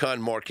just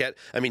UConn, Marquette.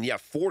 I mean, yeah,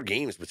 4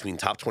 games between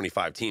top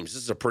 25 teams.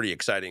 This is a pretty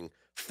exciting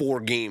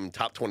 4-game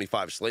top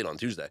 25 slate on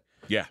Tuesday.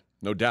 Yeah,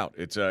 no doubt.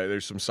 It's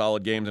there's some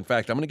solid games. In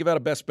fact, I'm going to give out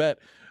a best bet.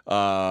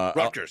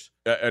 Rutgers.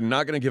 I'm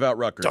not going to give out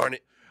Rutgers. Darn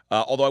it.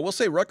 Although I will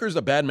say Rutgers is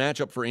a bad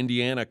matchup for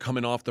Indiana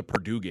coming off the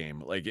Purdue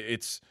game. Like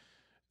it's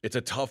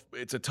a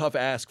tough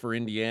ask for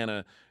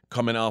Indiana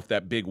coming off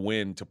that big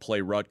win to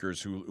play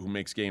Rutgers, who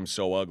makes games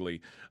so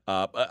ugly.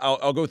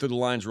 I'll go through the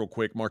lines real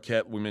quick.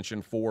 Marquette, we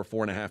mentioned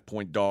 4.5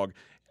 point dog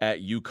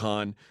at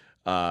UConn.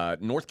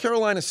 North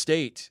Carolina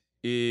State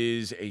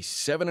is a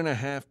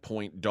 7.5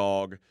 point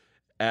dog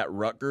at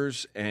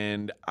Rutgers,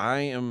 and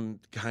I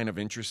am kind of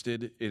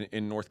interested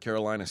in North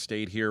Carolina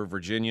State here.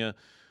 Virginia,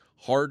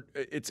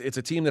 it's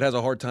a team that has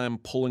a hard time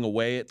pulling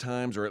away at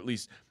times, or at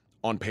least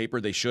on paper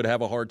they should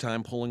have a hard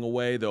time pulling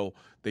away, though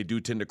they do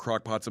tend to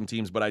crockpot some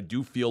teams. But I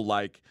do feel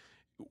like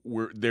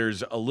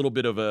there's a little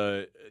bit of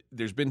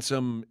there's been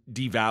some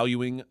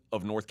devaluing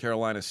of North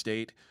Carolina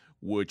State,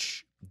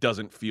 which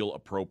doesn't feel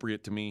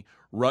appropriate to me.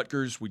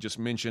 Rutgers, we just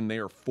mentioned, they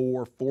are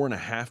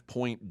 4.5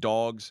 point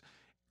dogs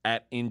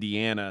at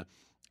Indiana.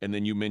 And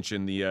then you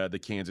mentioned the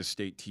Kansas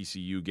State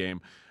TCU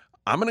game.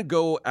 I'm going to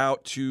go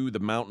out to the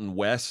Mountain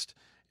West,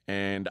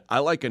 and I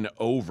like an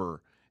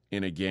over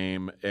in a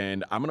game.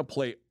 And I'm going to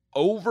play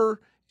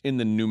over in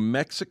the New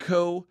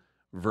Mexico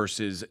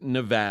versus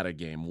Nevada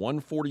game.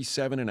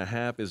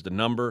 147.5 is the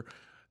number.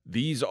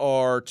 These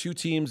are two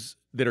teams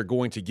that are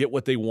going to get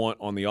what they want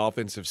on the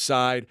offensive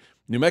side.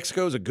 New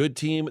Mexico is a good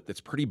team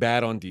that's pretty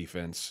bad on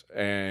defense,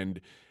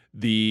 and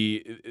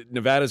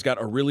Nevada's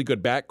got a really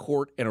good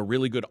backcourt and a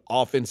really good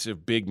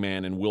offensive big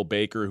man in Will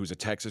Baker, who's a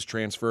Texas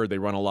transfer. They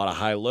run a lot of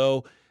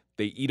high-low.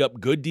 They eat up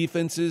good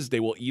defenses. They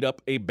will eat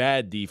up a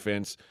bad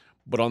defense.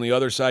 But on the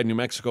other side, New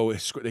Mexico,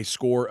 they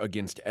score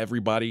against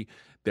everybody.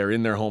 They're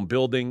in their home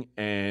building,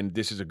 and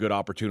this is a good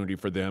opportunity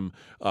for them.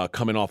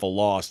 Coming off a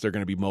loss, they're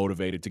going to be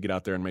motivated to get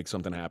out there and make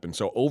something happen.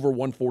 So over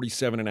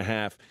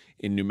 147.5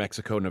 in New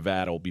Mexico,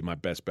 Nevada will be my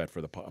best bet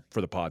for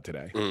the pod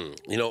today.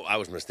 You know, I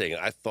was mistaken.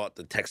 I thought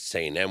the Texas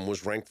A&M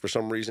was ranked for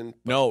some reason.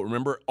 No,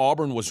 remember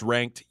Auburn was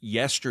ranked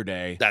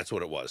yesterday. That's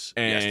what it was.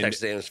 And yes,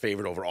 Texas A&M's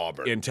favored over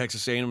Auburn. And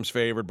Texas A&M's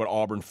favored, but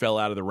Auburn fell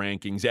out of the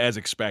rankings as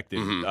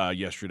expected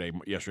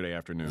yesterday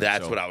afternoon.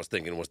 That's what I was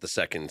thinking was the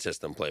second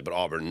system play, but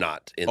Auburn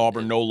not.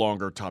 Auburn no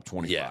longer top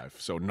 25. Yeah.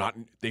 So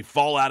they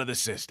fall out of the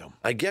system.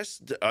 I guess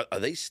are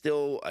they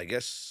still? I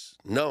guess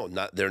no,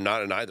 not they're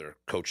not in either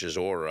coaches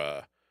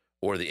or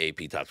the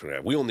AP top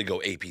 25. We only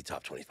go AP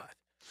top 25.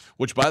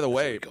 Which, by the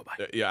way, we go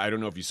by. I don't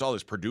know if you saw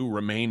this. Purdue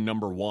remained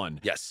number 1.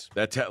 Yes,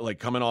 that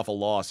coming off a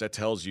loss, that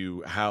tells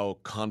you how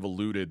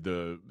convoluted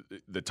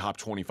the top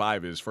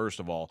 25 is. First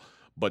of all,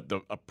 but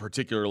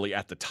particularly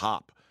at the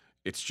top,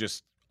 it's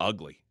just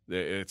ugly.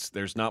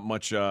 There's not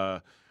much.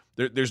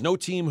 There's no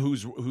team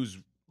who's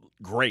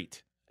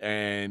great.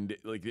 And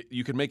like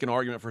you can make an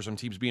argument for some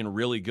teams being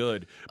really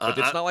good, but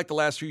it's not like the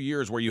last few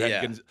years where you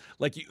had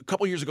a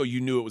couple years ago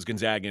you knew it was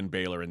Gonzaga and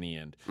Baylor in the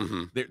end.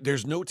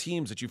 There's no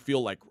teams that you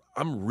feel like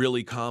I'm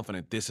really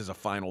confident this is a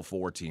Final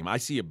Four team. I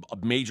see a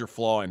major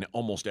flaw in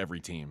almost every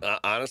team.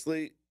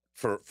 Honestly,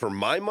 for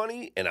my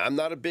money, and I'm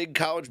not a big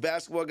college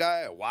basketball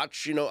guy. I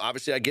watch,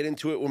 obviously I get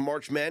into it with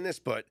March Madness,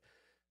 but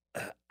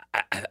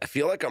I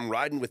feel like I'm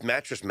riding with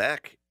Mattress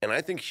Mac, and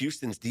I think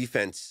Houston's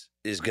defense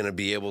is going to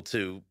be able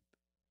to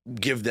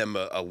give them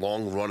a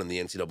long run in the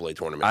NCAA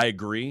tournament. I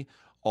agree,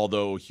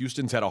 although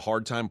Houston's had a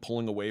hard time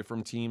pulling away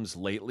from teams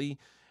lately,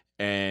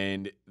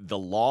 and the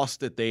loss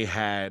that they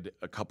had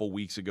a couple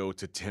weeks ago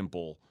to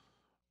Temple,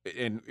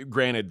 and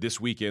granted,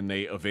 this weekend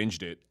they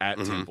avenged it at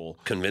Temple.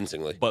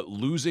 Convincingly. But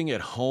losing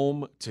at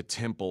home to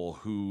Temple,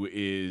 who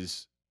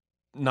is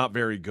not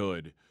very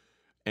good,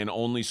 and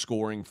only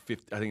scoring,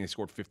 I think they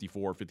scored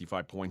 54 or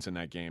 55 points in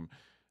that game.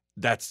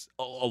 That's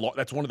a lot.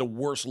 That's one of the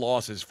worst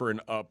losses for an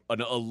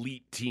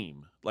elite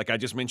team. Like I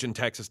just mentioned,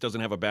 Texas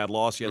doesn't have a bad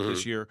loss yet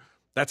this year.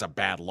 That's a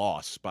bad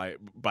loss by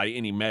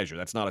any measure.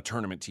 That's not a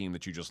tournament team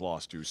that you just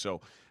lost to.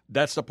 So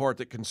that's the part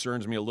that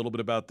concerns me a little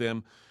bit about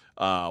them.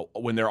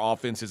 When their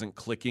offense isn't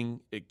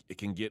clicking, it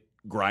can get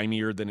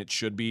grimier than it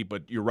should be.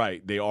 But you're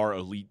right. They are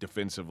elite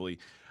defensively.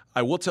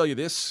 I will tell you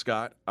this,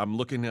 Scott. I'm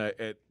looking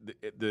at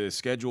the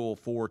schedule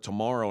for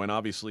tomorrow, and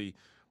obviously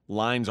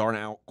lines aren't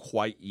out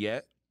quite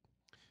yet.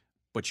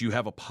 but you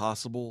have a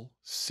possible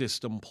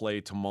system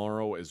play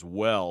tomorrow as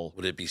well.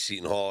 Would it be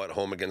Seton Hall at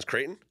home against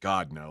Creighton?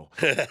 God, no.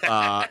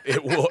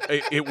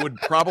 It would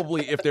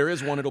probably, if there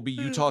is one, it'll be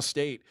Utah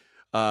State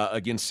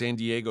against San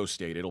Diego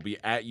State. It'll be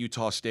at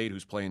Utah State,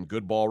 who's playing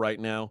good ball right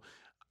now.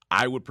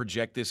 I would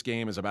project this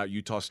game as about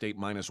Utah State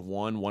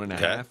 -1, 1.5.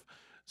 Okay.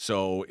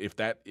 So if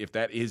that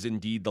is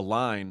indeed the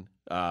line,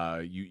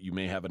 you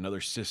may have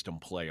another system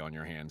play on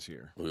your hands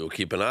here. We will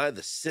keep an eye.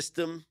 The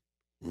system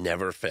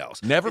never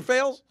fails. Never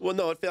fails? Well,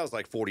 no, it fails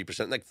like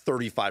 40%, like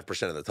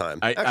 35% of the time.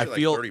 I Actually,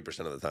 feel like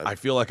 30% of the time. I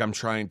feel like I'm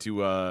trying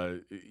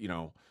to,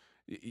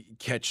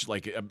 catch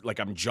like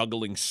I'm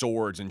juggling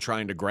swords and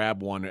trying to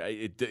grab one.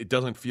 It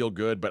doesn't feel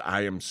good, but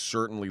I am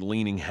certainly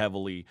leaning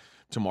heavily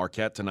to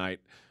Marquette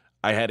tonight.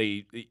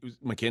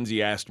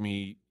 Mackenzie asked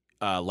me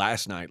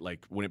last night,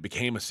 like when it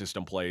became a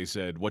system play, he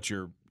said, "What's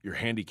your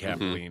handicap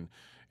lean?"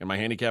 And my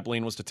handicap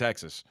lean was to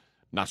Texas.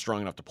 Not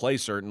strong enough to play,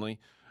 certainly,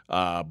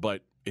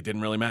 but it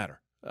didn't really matter.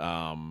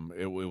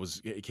 It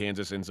was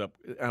Kansas ends up.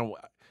 I don't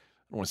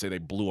want to say they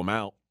blew them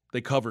out.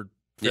 They covered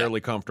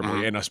fairly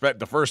comfortably, and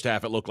the first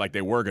half it looked like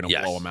they were going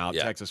to blow them out.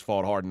 Yeah. Texas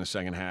fought hard in the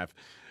second half,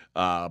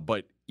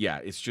 but yeah,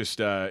 it's just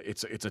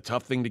it's a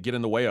tough thing to get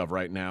in the way of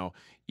right now,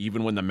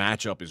 even when the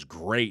matchup is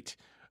great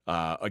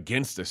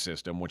against the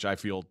system, which I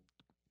feel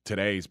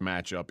today's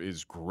matchup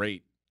is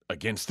great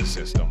against the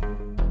system.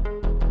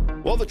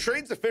 Well, the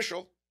trade's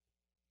official.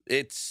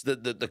 It's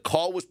the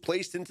call was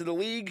placed into the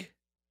league,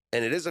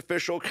 and it is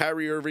official.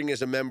 Kyrie Irving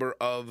is a member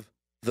of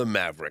the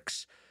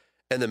Mavericks.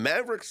 And the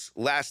Mavericks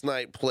last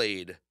night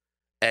played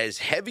as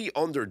heavy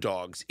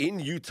underdogs in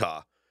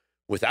Utah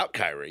without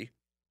Kyrie,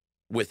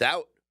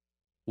 without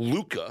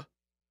Luka,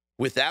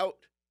 without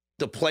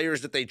the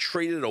players that they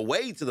traded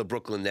away to the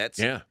Brooklyn Nets,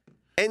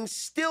 and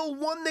still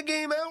won the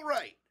game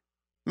outright.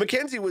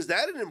 Mackenzie, was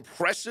that an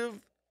impressive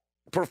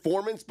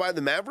performance by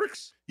the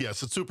Mavericks?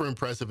 Yes, it's super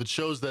impressive. It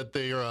shows that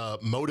they are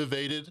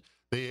motivated.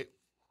 They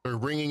are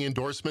ringing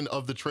endorsement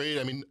of the trade.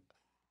 I mean,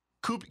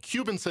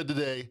 Cuban said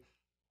today,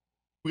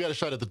 we got a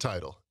shot at the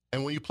title.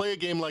 And when you play a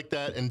game like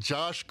that, and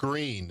Josh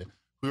Green,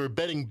 we were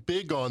betting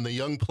big on the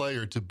young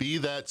player to be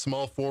that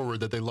small forward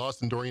that they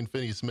lost in Dorian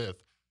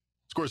Finney-Smith,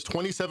 scores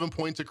 27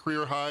 points, a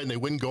career high, and they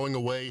win going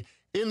away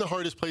in the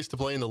hardest place to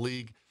play in the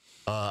league.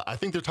 I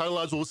think their title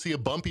odds will see a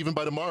bump even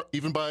by tomorrow,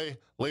 even by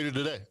later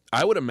today.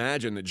 I would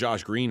imagine that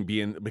Josh Green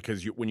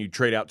because when you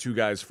trade out two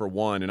guys for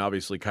one, and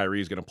obviously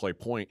Kyrie is going to play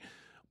point,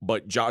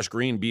 but Josh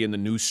Green being the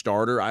new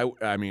starter,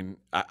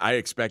 I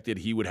expected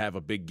he would have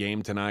a big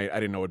game tonight. I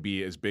didn't know it'd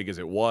be as big as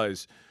it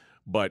was,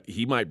 but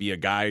he might be a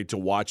guy to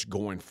watch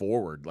going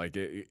forward.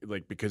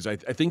 Because I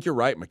think you're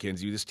right,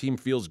 Mackenzie. This team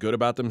feels good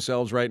about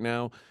themselves right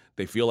now.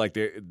 They feel like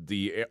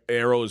the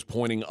arrow is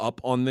pointing up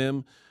on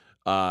them.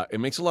 It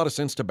makes a lot of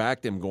sense to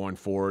back them going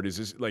forward. Is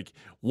this like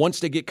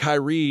once they get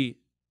Kyrie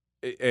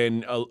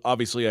and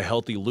obviously a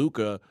healthy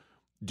Luka,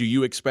 do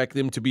you expect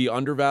them to be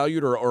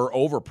undervalued or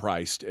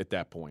overpriced at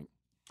that point?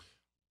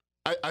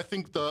 I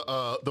think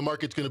the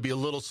market's going to be a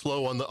little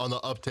slow on the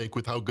uptake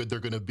with how good they're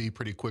going to be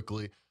pretty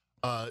quickly.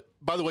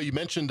 By the way, you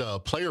mentioned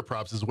player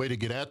props as a way to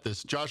get at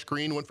this. Josh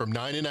Green went from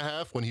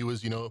 9.5 when he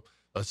was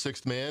a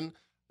sixth man.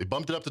 They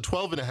bumped it up to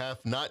 12.5,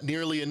 not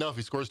nearly enough.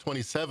 He scores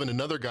 27.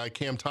 Another guy,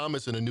 Cam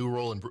Thomas, in a new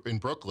role in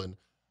Brooklyn.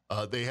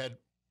 They had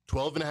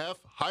 12.5,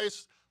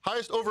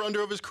 highest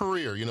over-under of his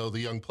career, the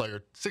young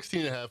player.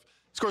 16.5,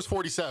 scores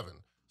 47.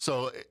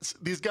 So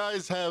these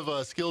guys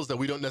have skills that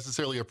we don't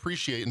necessarily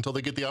appreciate until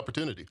they get the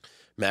opportunity.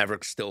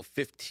 Mavericks still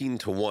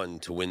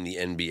 15-1 to win the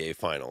NBA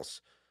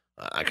Finals.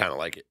 I kind of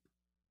like it.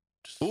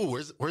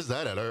 Ooh, where's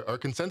that at? Our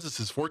consensus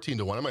is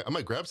 14-1. I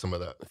might grab some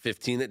of that.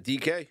 15 at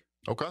DK.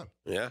 Okay.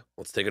 Yeah,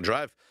 let's take a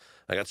drive.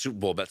 I got Super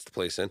Bowl bets to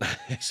place in.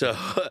 So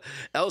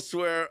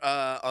elsewhere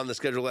on the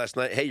schedule last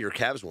night, hey, your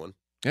Cavs won.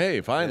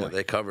 Hey, finally. Yeah,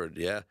 they covered,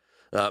 yeah.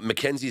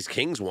 Mackenzie's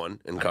Kings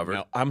won and covered.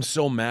 Now, I'm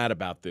so mad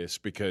about this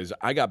because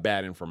I got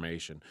bad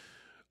information.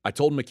 I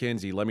told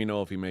Mackenzie, let me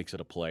know if he makes it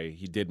a play.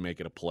 He did make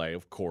it a play.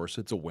 Of course,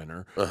 it's a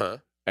winner. Uh-huh.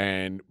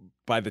 And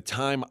by the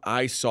time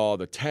I saw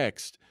the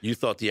text... You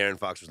thought De'Aaron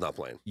Fox was not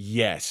playing?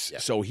 Yes. Yeah.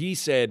 So he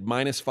said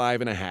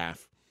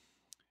 -5.5.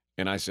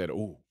 And I said,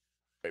 ooh.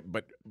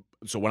 But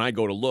so when I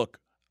go to look,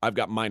 I've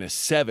got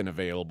 -7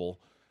 available.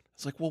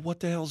 It's like, well, what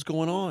the hell's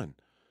going on?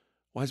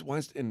 Why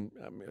is and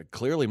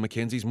clearly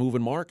Mackenzie's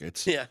moving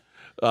markets. Yeah.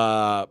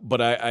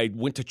 But I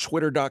went to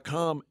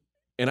twitter.com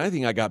and I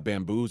think I got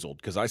bamboozled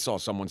because I saw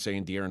someone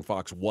saying De'Aaron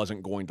Fox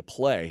wasn't going to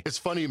play. It's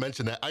funny you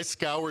mentioned that. I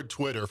scoured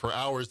Twitter for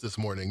hours this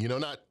morning.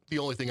 Not the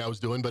only thing I was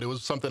doing, but it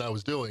was something I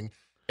was doing.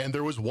 And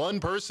there was one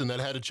person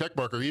that had a check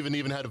mark or even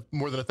had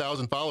more than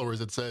 1,000 followers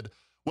that said,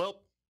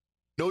 well,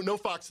 no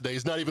Fox today.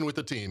 He's not even with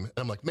the team. And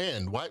I'm like,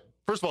 man, why?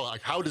 First of all,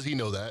 how does he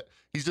know that?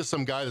 He's just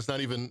some guy that's not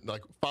even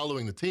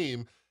following the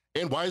team.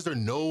 And why is there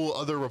no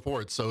other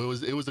reports? So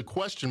it was a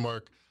question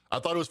mark. I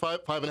thought it was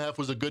 5.5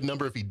 was a good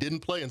number if he didn't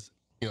play,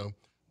 and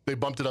they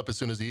bumped it up as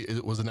soon as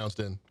it was announced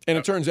in. And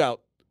it turns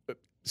out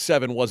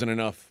 7 wasn't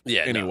enough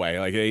anyway. No.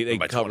 Like they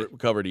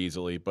covered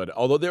easily. But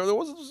although there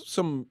was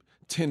some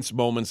tense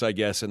moments, I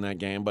guess, in that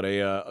game, but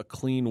a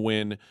clean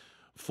win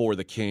for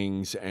the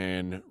Kings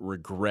and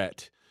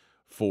regret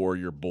for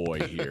your boy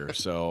here.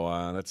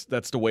 So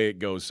that's the way it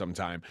goes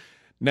sometime.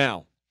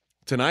 Now,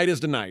 tonight is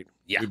the night.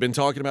 Yeah. We've been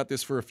talking about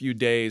this for a few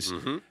days.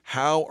 Mm-hmm.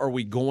 How are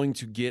we going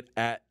to get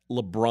at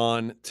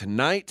LeBron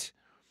tonight?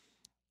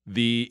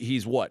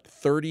 He's what,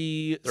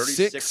 36?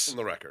 36 from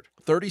the record.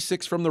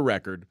 36 from the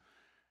record.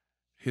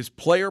 His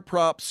player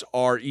props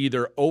are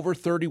either over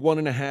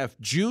 31.5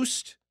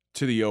 juiced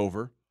to the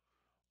over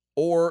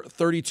or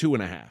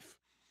 32.5.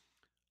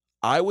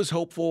 I was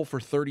hopeful for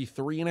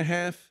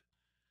 33.5.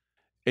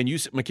 And you,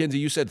 Mackenzie,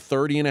 you said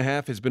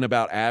 30.5 has been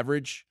about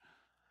average.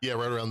 Yeah,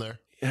 right around there.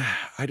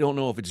 I don't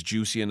know if it's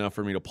juicy enough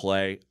for me to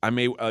play. I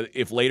may,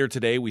 if later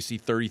today we see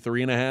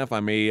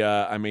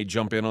 33.5, I may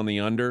jump in on the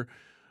under.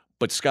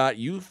 But Scott,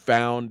 you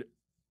found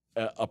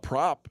a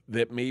prop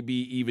that may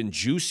be even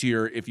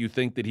juicier if you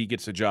think that he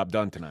gets the job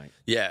done tonight.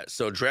 Yeah,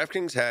 so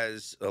DraftKings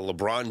has a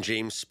LeBron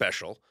James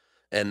special,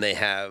 and they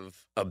have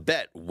a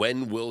bet,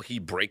 when will he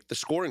break the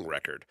scoring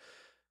record?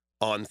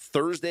 On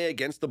Thursday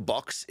against the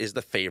Bucks is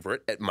the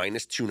favorite at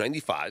minus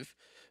 295,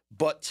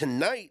 but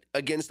tonight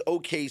against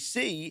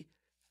OKC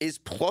is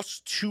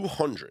plus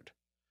 200.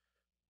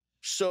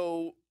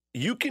 So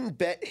you can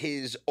bet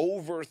his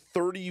over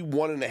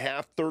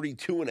 31.5,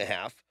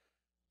 32.5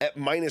 at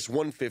minus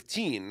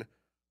 115,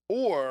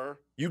 or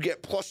you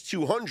get plus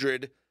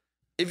 200.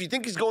 If you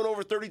think he's going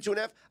over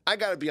 32.5, I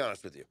got to be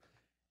honest with you.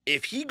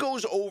 If he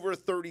goes over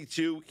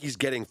 32, he's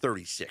getting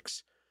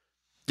 36.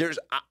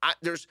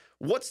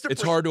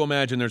 It's hard to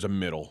imagine there's a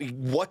middle.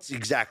 What is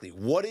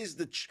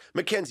the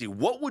Mackenzie,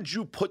 what would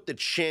you put the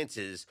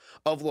chances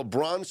of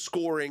LeBron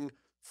scoring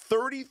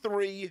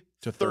 33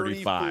 to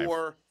 35?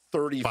 34,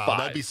 35? Wow,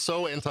 that'd be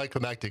so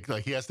anticlimactic.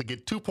 Like, he has to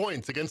get 2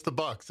 points against the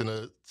Bucks in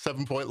a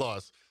 7-point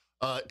loss.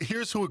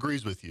 Here's who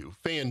agrees with you.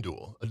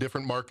 FanDuel, a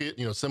different market,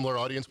 similar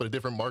audience, but a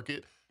different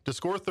market. To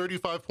score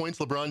 35 points,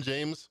 LeBron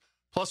James,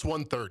 plus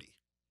 130.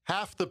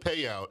 Half the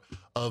payout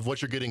of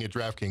what you're getting at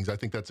DraftKings. I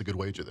think that's a good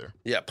wager there.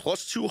 Yeah,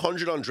 plus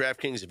 200 on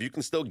DraftKings if you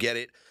can still get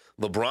it.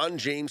 LeBron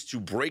James to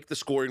break the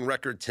scoring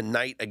record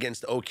tonight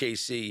against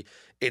OKC.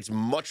 It's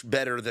much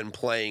better than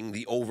playing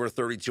the over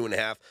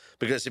 32.5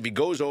 because if he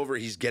goes over,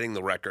 he's getting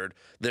the record.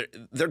 They're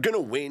going to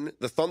win.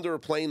 The Thunder are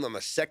playing on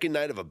the second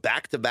night of a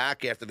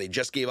back-to-back after they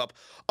just gave up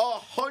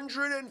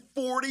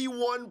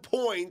 141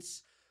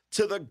 points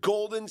to the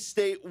Golden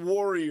State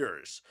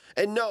Warriors.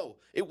 And no,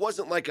 it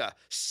wasn't like a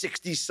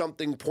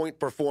 60-something point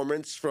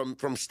performance from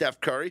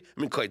Steph Curry.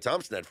 I mean, Klay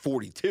Thompson had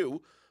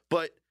 42,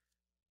 but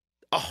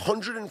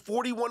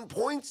 141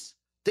 points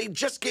they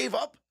just gave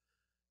up?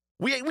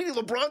 We need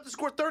LeBron to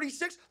score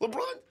 36?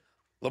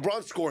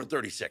 LeBron's scoring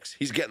 36.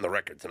 He's getting the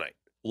record tonight.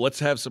 Let's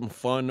have some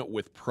fun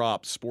with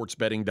props.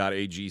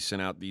 Sportsbetting.ag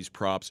sent out these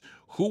props.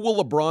 Who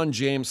will LeBron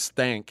James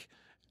thank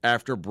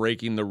after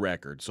breaking the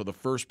record? So the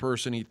first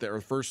person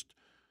first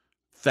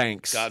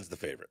thanks. God's the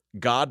favorite.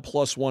 God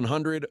plus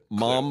 100,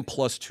 mom Clearly.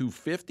 plus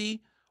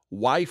 250,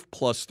 wife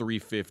plus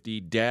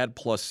 350, dad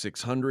plus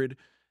 600,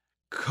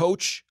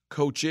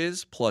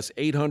 coaches plus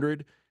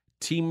 800,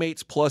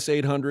 teammates plus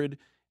 800,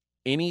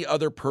 any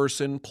other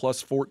person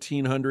plus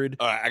 1,400,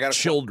 All right, I got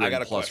children I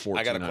got a plus question.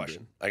 I got a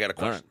 1,400.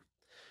 question. All right.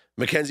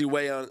 Mackenzie,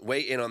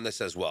 weigh in on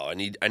this as well. I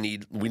need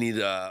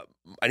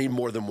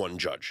more than one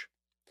judge.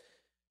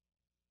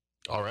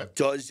 All right.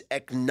 Does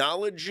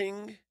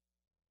acknowledging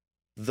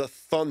the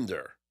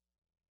Thunder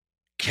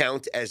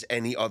count as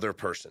any other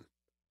person?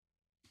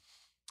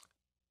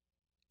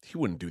 He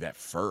wouldn't do that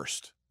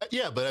first.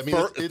 Yeah, but I mean,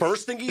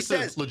 First thing he it's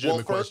says, a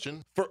legitimate well,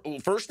 question.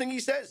 First thing he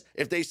says,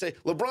 if they say,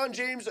 LeBron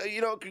James,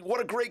 what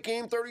a great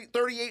game,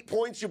 38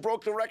 points, you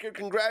broke the record,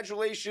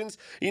 congratulations.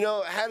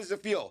 How does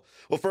it feel?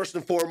 Well, first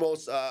and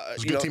foremost,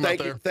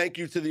 thank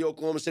you to the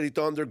Oklahoma City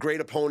Thunder,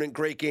 great opponent,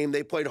 great game.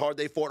 They played hard,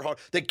 they fought hard,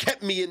 they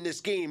kept me in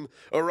this game,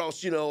 or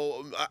else,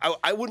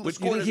 I wouldn't. But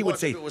you think he would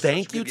say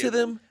thank you to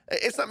them?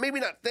 It's not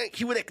thank.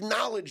 He would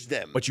acknowledge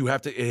them. But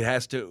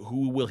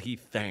who will he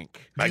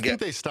thank? Do you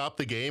think they stop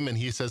the game and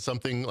he says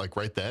something like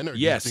right then? Or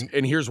Yes,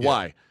 and here's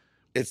why.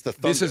 It's the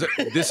Thunder.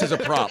 This is a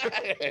prop.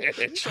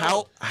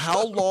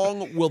 How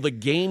long will the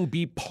game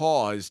be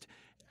paused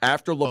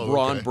after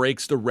LeBron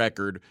breaks the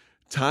record?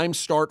 Time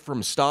start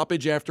from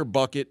stoppage after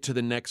bucket to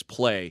the next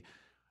play.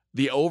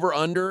 The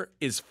over/under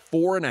is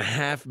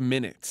 4.5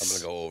 minutes. I'm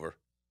going to go over.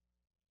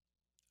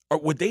 Or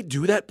would they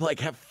do that?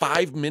 Like have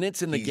 5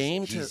 minutes in the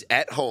game? He's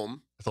at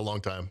home. It's a long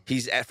time.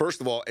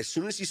 First of all, as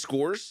soon as he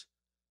scores,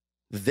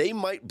 they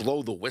might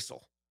blow the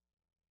whistle.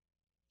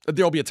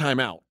 There'll be a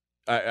timeout.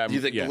 Do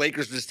you think the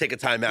Lakers just take a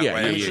timeout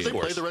right after he Should they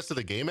scores? play the rest of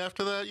the game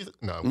after that?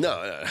 No.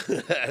 No.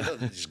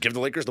 Just give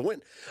the Lakers the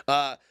win.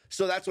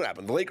 So that's what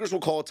happened. The Lakers will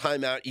call a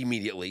timeout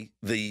immediately.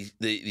 The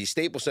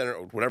Staples Center,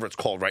 or whatever it's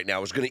called right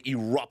now, is going to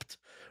erupt,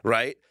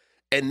 right?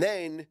 And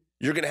then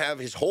you're going to have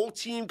his whole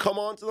team come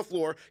onto the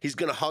floor. He's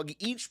going to hug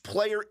each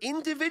player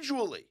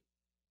individually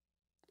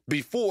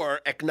before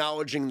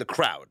acknowledging the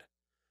crowd.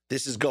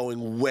 This is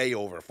going way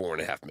over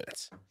 4.5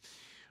 minutes.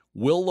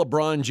 Will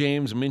LeBron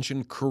James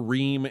mention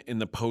Kareem in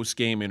the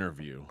post-game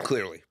interview?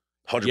 Clearly.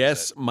 100%.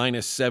 Yes,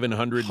 minus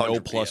 700. No,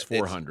 100%. plus Yeah,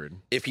 400.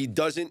 If he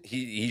doesn't,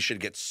 he should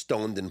get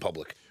stoned in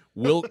public.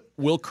 Will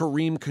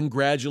Kareem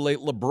congratulate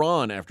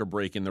LeBron after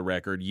breaking the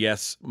record?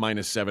 Yes,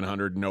 minus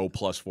 700. No,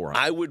 plus 400.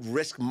 I would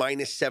risk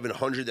minus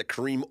 700 that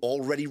Kareem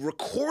already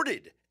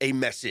recorded a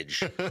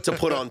message to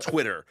put on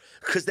Twitter,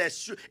 because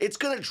it's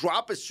going to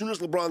drop as soon as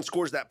LeBron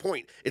scores that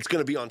point. It's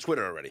going to be on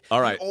Twitter already.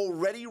 All right. He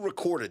already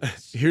recorded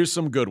this. Here's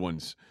some good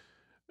ones.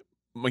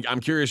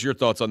 I'm curious your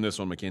thoughts on this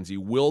one, Mackenzie.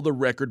 Will the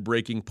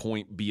record-breaking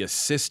point be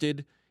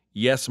assisted?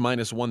 Yes,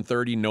 minus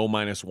 130. No,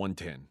 minus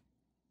 110.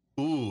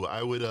 Ooh,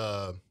 I would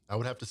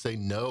have to say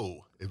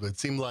no. It would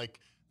seem like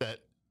that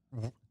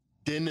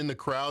din in the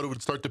crowd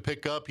would start to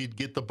pick up. He'd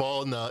get the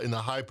ball in the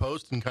high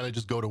post and kind of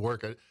just go to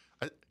work.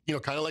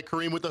 Kind of like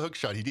Kareem with the hook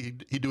shot.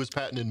 He'd do his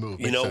patented move.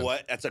 You know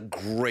what? That's a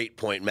great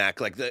point, Mac.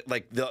 Like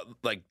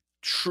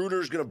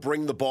Schroeder's going to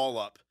bring the ball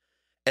up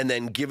and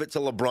then give it to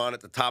LeBron at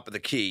the top of the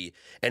key,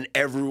 and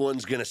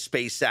everyone's going to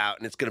space out,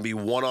 and it's going to be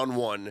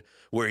one-on-one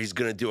where he's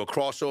going to do a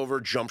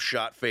crossover, jump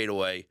shot,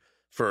 fadeaway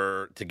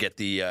to get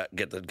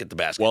the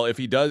basket. Well,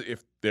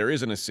 if there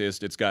is an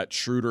assist, it's got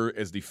Schroeder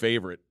as the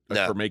favorite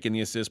for making the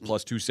assist,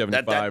 plus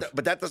 275.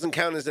 But that doesn't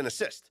count as an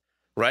assist,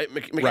 right?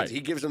 Right. He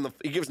gives him the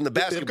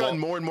basketball. They've gotten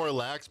more and more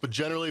lax, but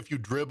generally, if you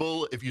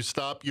dribble, if you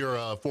stop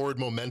your forward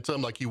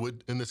momentum like you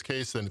would in this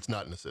case, then it's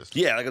not an assist.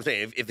 Yeah, like I'm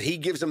saying, if he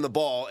gives him the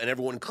ball and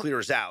everyone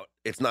clears out,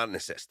 it's not an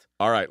assist.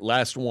 All right,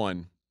 last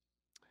one.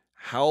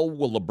 How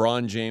will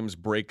LeBron James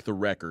break the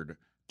record?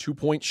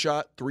 2-point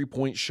shot,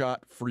 3-point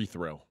shot, free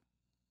throw.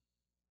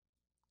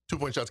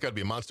 2-point shot's got to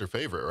be a monster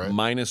favorite, right?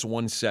 Minus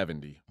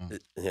 170.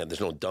 Yeah,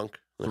 there's no dunk.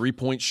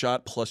 3-point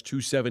shot plus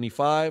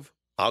 275.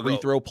 Free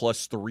throw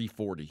plus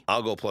 340.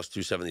 I'll go plus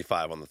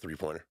 275 on the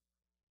three-pointer.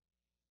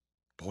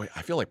 Boy,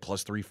 I feel like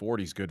plus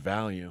 340 is good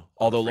value.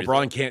 Although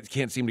LeBron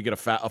can't seem to get a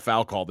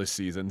foul call this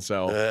season,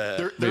 so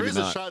there is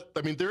a shot.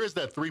 I mean, there is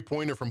that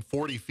three-pointer from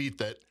 40 feet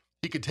that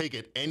he could take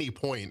at any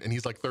point, and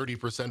he's like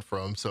 30%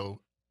 from. So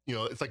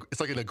it's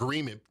like an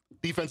agreement.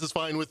 Defense is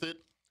fine with it,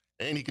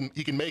 and he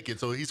can make it,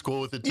 so he's cool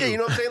with it too. Yeah, you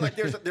know what I'm saying? Like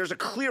there's a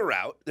clear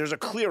out. There's a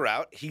clear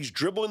out. He's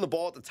dribbling the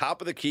ball at the top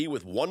of the key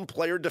with one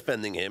player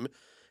defending him,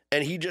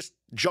 and he just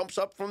jumps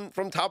up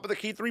from top of the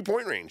key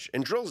 3-point range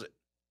and drills it.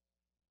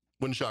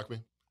 Wouldn't shock me.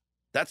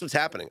 That's what's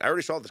happening. I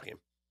already saw this game.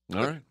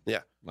 All right. Yeah.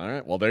 All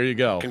right. Well, there you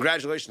go.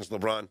 Congratulations,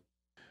 LeBron.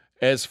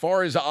 As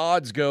far as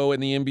odds go in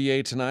the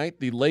NBA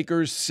tonight, the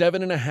Lakers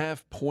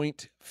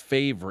 7.5-point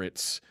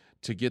favorites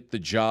to get the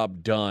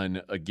job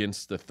done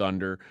against the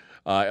Thunder.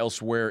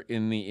 Elsewhere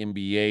in the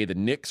NBA, the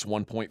Knicks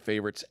 1-point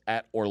favorites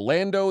at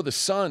Orlando. The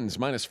Suns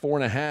minus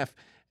 4.5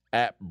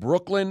 at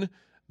Brooklyn.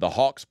 The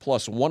Hawks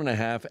plus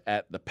 1.5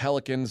 at the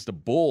Pelicans. The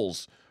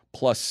Bulls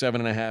plus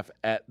 7.5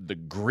 at the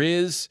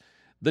Grizz.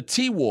 The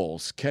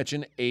T-Wolves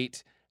catching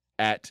 8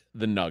 at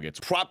the Nuggets.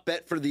 Prop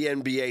bet for the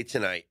NBA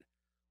tonight.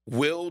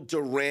 Will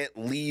Durant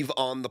leave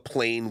on the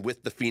plane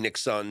with the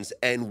Phoenix Suns,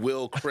 and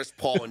will Chris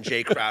Paul and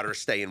Jay Crowder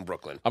stay in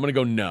Brooklyn? I'm going to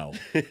go no.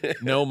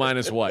 No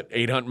minus what?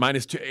 800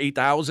 minus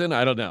 8,000?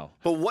 I don't know.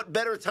 But what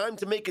better time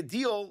to make a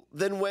deal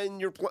than when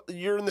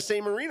you're in the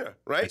same arena,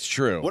 right? It's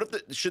true. What if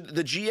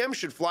the GM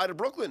should fly to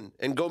Brooklyn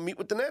and go meet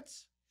with the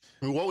Nets?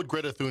 I mean, what would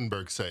Greta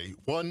Thunberg say?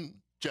 One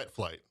jet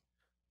flight.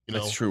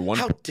 That's true.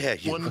 How dare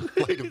you? One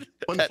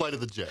flight of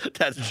the jet.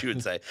 That's what she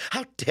would say.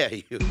 How dare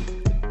you?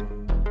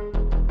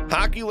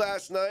 Hockey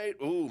last night.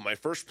 Ooh, my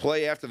first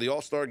play after the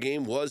All-Star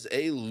game was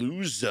a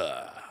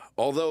loser.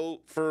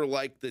 Although for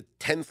like the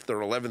 10th or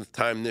 11th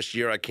time this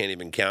year, I can't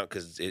even count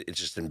because it's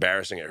just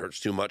embarrassing. It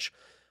hurts too much.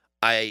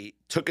 I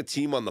took a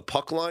team on the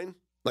puck line,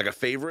 like a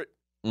favorite,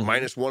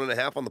 minus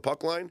 1.5 on the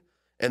puck line,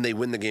 and they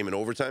win the game in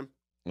overtime.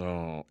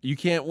 Oh, you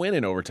can't win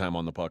in overtime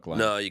on the puck line.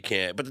 No, you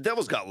can't. But the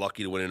Devils got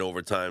lucky to win in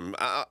overtime.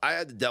 I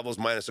had the Devils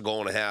minus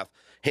 1.5.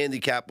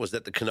 Handicap was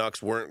that the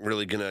Canucks weren't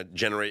really going to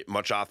generate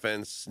much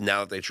offense now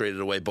that they traded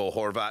away Bo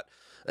Horvat.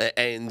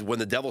 And when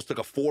the Devils took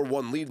a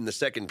 4-1 lead in the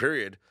second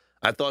period,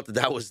 I thought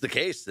that was the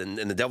case, and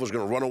the Devils were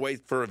going to run away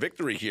for a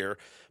victory here.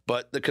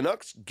 But the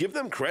Canucks, give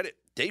them credit.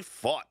 They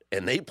fought,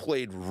 and they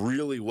played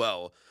really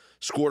well.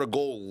 Scored a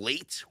goal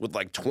late with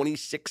like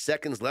 26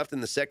 seconds left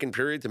in the second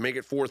period to make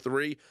it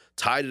 4-3.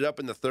 Tied it up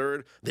in the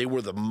third. They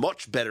were the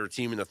much better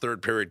team in the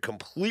third period.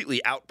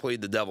 Completely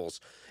outplayed the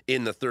Devils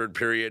in the third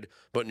period.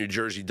 But New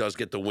Jersey does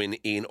get the win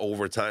in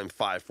overtime,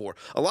 5-4.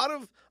 A lot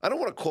of, I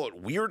don't want to call it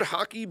weird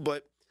hockey,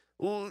 but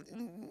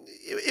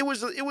it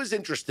was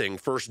interesting.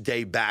 First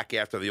day back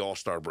after the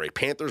All-Star break.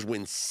 Panthers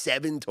win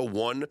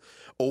 7-1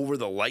 over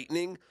the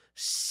Lightning.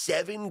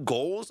 7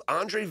 goals.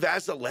 Andrei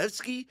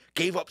Vasilevsky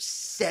gave up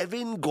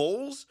 7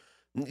 goals.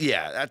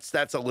 Yeah,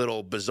 that's a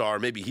little bizarre.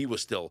 Maybe he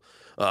was still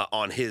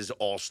on his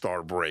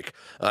All-Star break.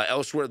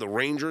 Elsewhere, the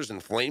Rangers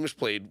and Flames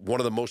played one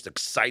of the most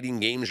exciting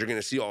games you're going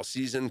to see all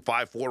season.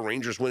 5-4,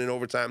 Rangers win in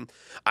overtime.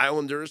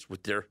 Islanders,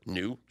 with their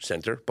new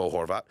center, Bo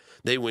Horvat,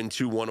 they win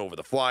 2-1 over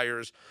the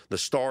Flyers. The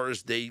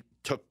Stars, they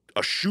took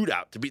a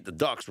shootout to beat the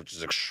Ducks, which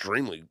is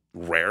extremely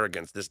rare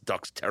against this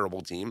Ducks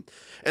terrible team.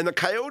 And the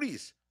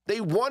Coyotes, they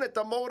won at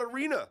the Moat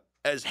Arena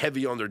as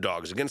heavy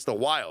underdogs against the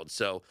Wild.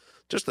 So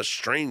just a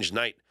strange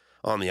night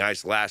on the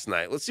ice last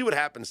night. Let's see what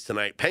happens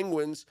tonight.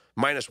 Penguins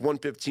minus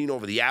 115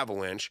 over the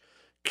Avalanche.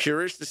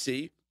 Curious to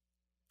see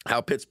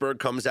how Pittsburgh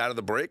comes out of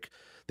the break.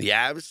 The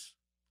Avs,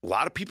 a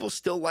lot of people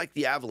still like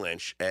the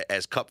Avalanche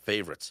as Cup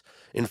favorites.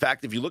 In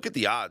fact, if you look at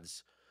the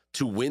odds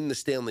to win the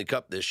Stanley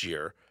Cup this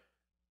year,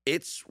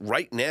 it's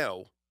right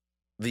now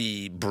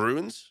the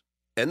Bruins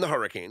and the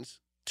Hurricanes,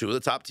 two of the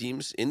top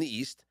teams in the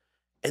East,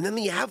 and then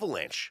the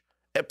Avalanche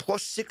at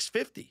plus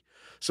 650.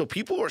 So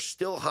people are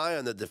still high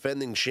on the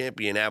defending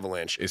champion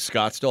Avalanche. Is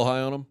Scott still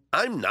high on them?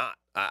 I'm not.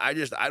 I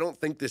don't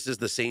think this is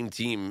the same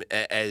team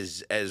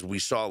as we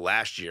saw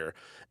last year.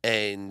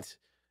 And,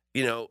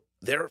 you know,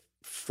 they're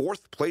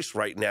fourth place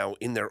right now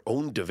in their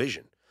own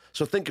division.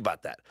 So think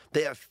about that.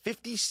 They have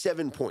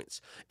 57 points.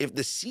 If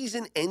the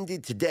season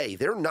ended today,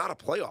 they're not a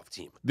playoff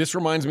team. This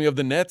reminds me of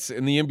the Nets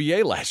in the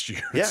NBA last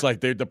year. Yeah. It's like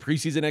the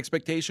preseason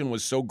expectation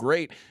was so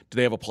great. Do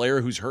they have a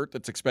player who's hurt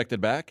that's expected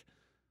back?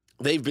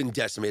 They've been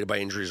decimated by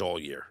injuries all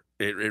year.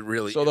 It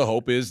really. So the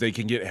hope is they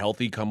can get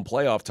healthy come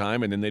playoff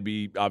time, and then they'd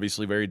be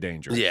obviously very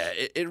dangerous. Yeah,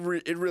 it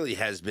really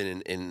has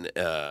been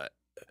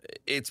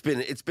it's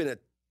been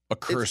a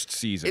cursed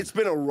season. It's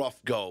been a rough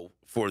go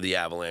for the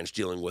Avalanche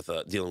dealing with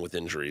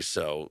injuries.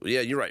 So yeah,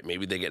 you're right.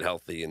 Maybe they get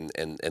healthy and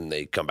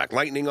they come back.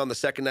 Lightning on the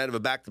second night of a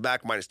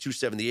back-to-back minus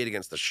 278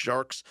 against the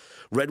Sharks.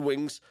 Red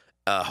Wings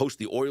host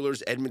the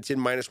Oilers. Edmonton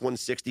minus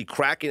 160.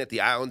 Kraken at the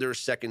Islanders.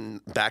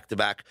 Second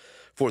back-to-back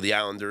for the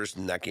Islanders,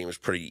 and that game is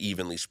pretty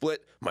evenly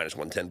split. Minus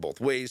 110 both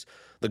ways.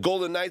 The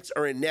Golden Knights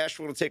are in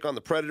Nashville to take on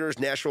the Predators.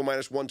 Nashville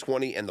minus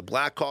 120, and the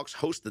Blackhawks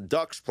host the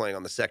Ducks, playing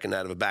on the second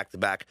night of a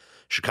back-to-back.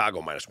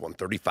 Chicago minus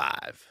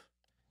 135.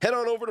 Head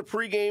on over to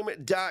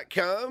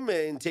pregame.com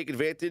and take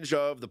advantage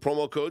of the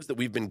promo codes that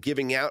we've been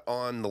giving out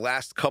on the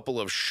last couple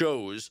of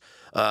shows.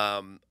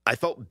 I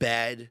felt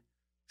bad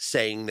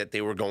saying that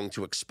they were going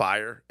to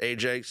expire,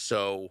 AJ,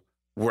 so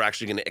we're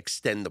actually going to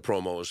extend the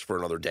promos for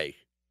another day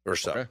or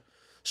so. Okay.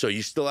 So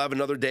you still have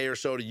another day or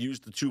so to use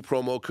the two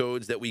promo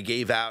codes that we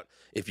gave out.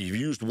 If you've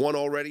used one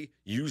already,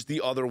 use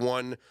the other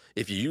one.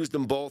 If you use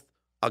them both,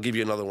 I'll give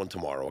you another one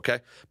tomorrow, okay?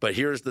 But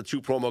here's the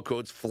two promo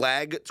codes,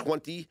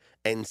 FLAG20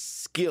 and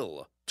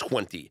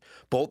SKILL20.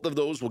 Both of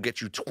those will get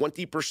you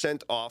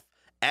 20% off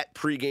at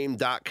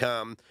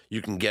pregame.com.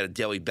 You can get a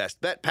daily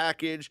best bet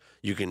package.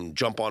 You can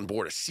jump on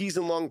board a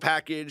season-long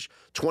package.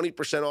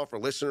 20% off for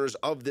listeners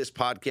of this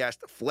podcast.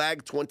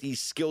 FLAG20,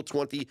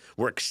 SKILL20.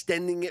 We're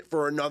extending it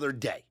for another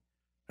day,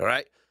 all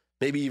right?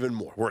 Maybe even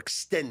more. We're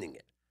extending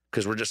it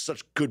because we're just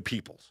such good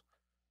people.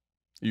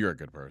 You're a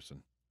good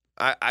person.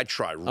 I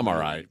try I'm all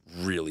right.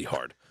 really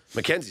hard.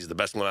 Mackenzie's the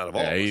best one out of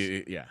all of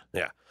us. Yeah.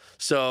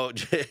 So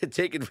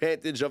take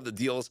advantage of the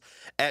deals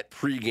at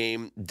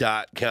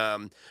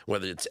pregame.com,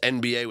 whether it's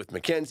NBA with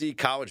Mackenzie,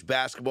 college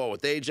basketball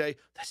with AJ,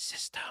 the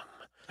system,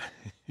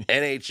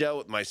 NHL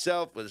with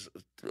myself. There's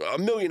a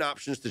million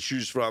options to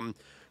choose from.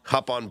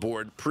 Hop on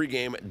board,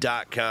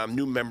 pregame.com.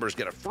 New members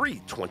get a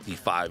free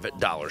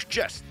 $25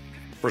 just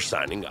for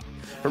signing up.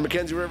 For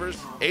Mackenzie Rivers,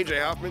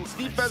 AJ Hoffman,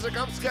 Steve Fezzik,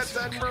 I'm Scott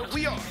Seidenberg.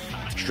 We are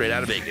Straight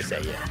Out of Vegas.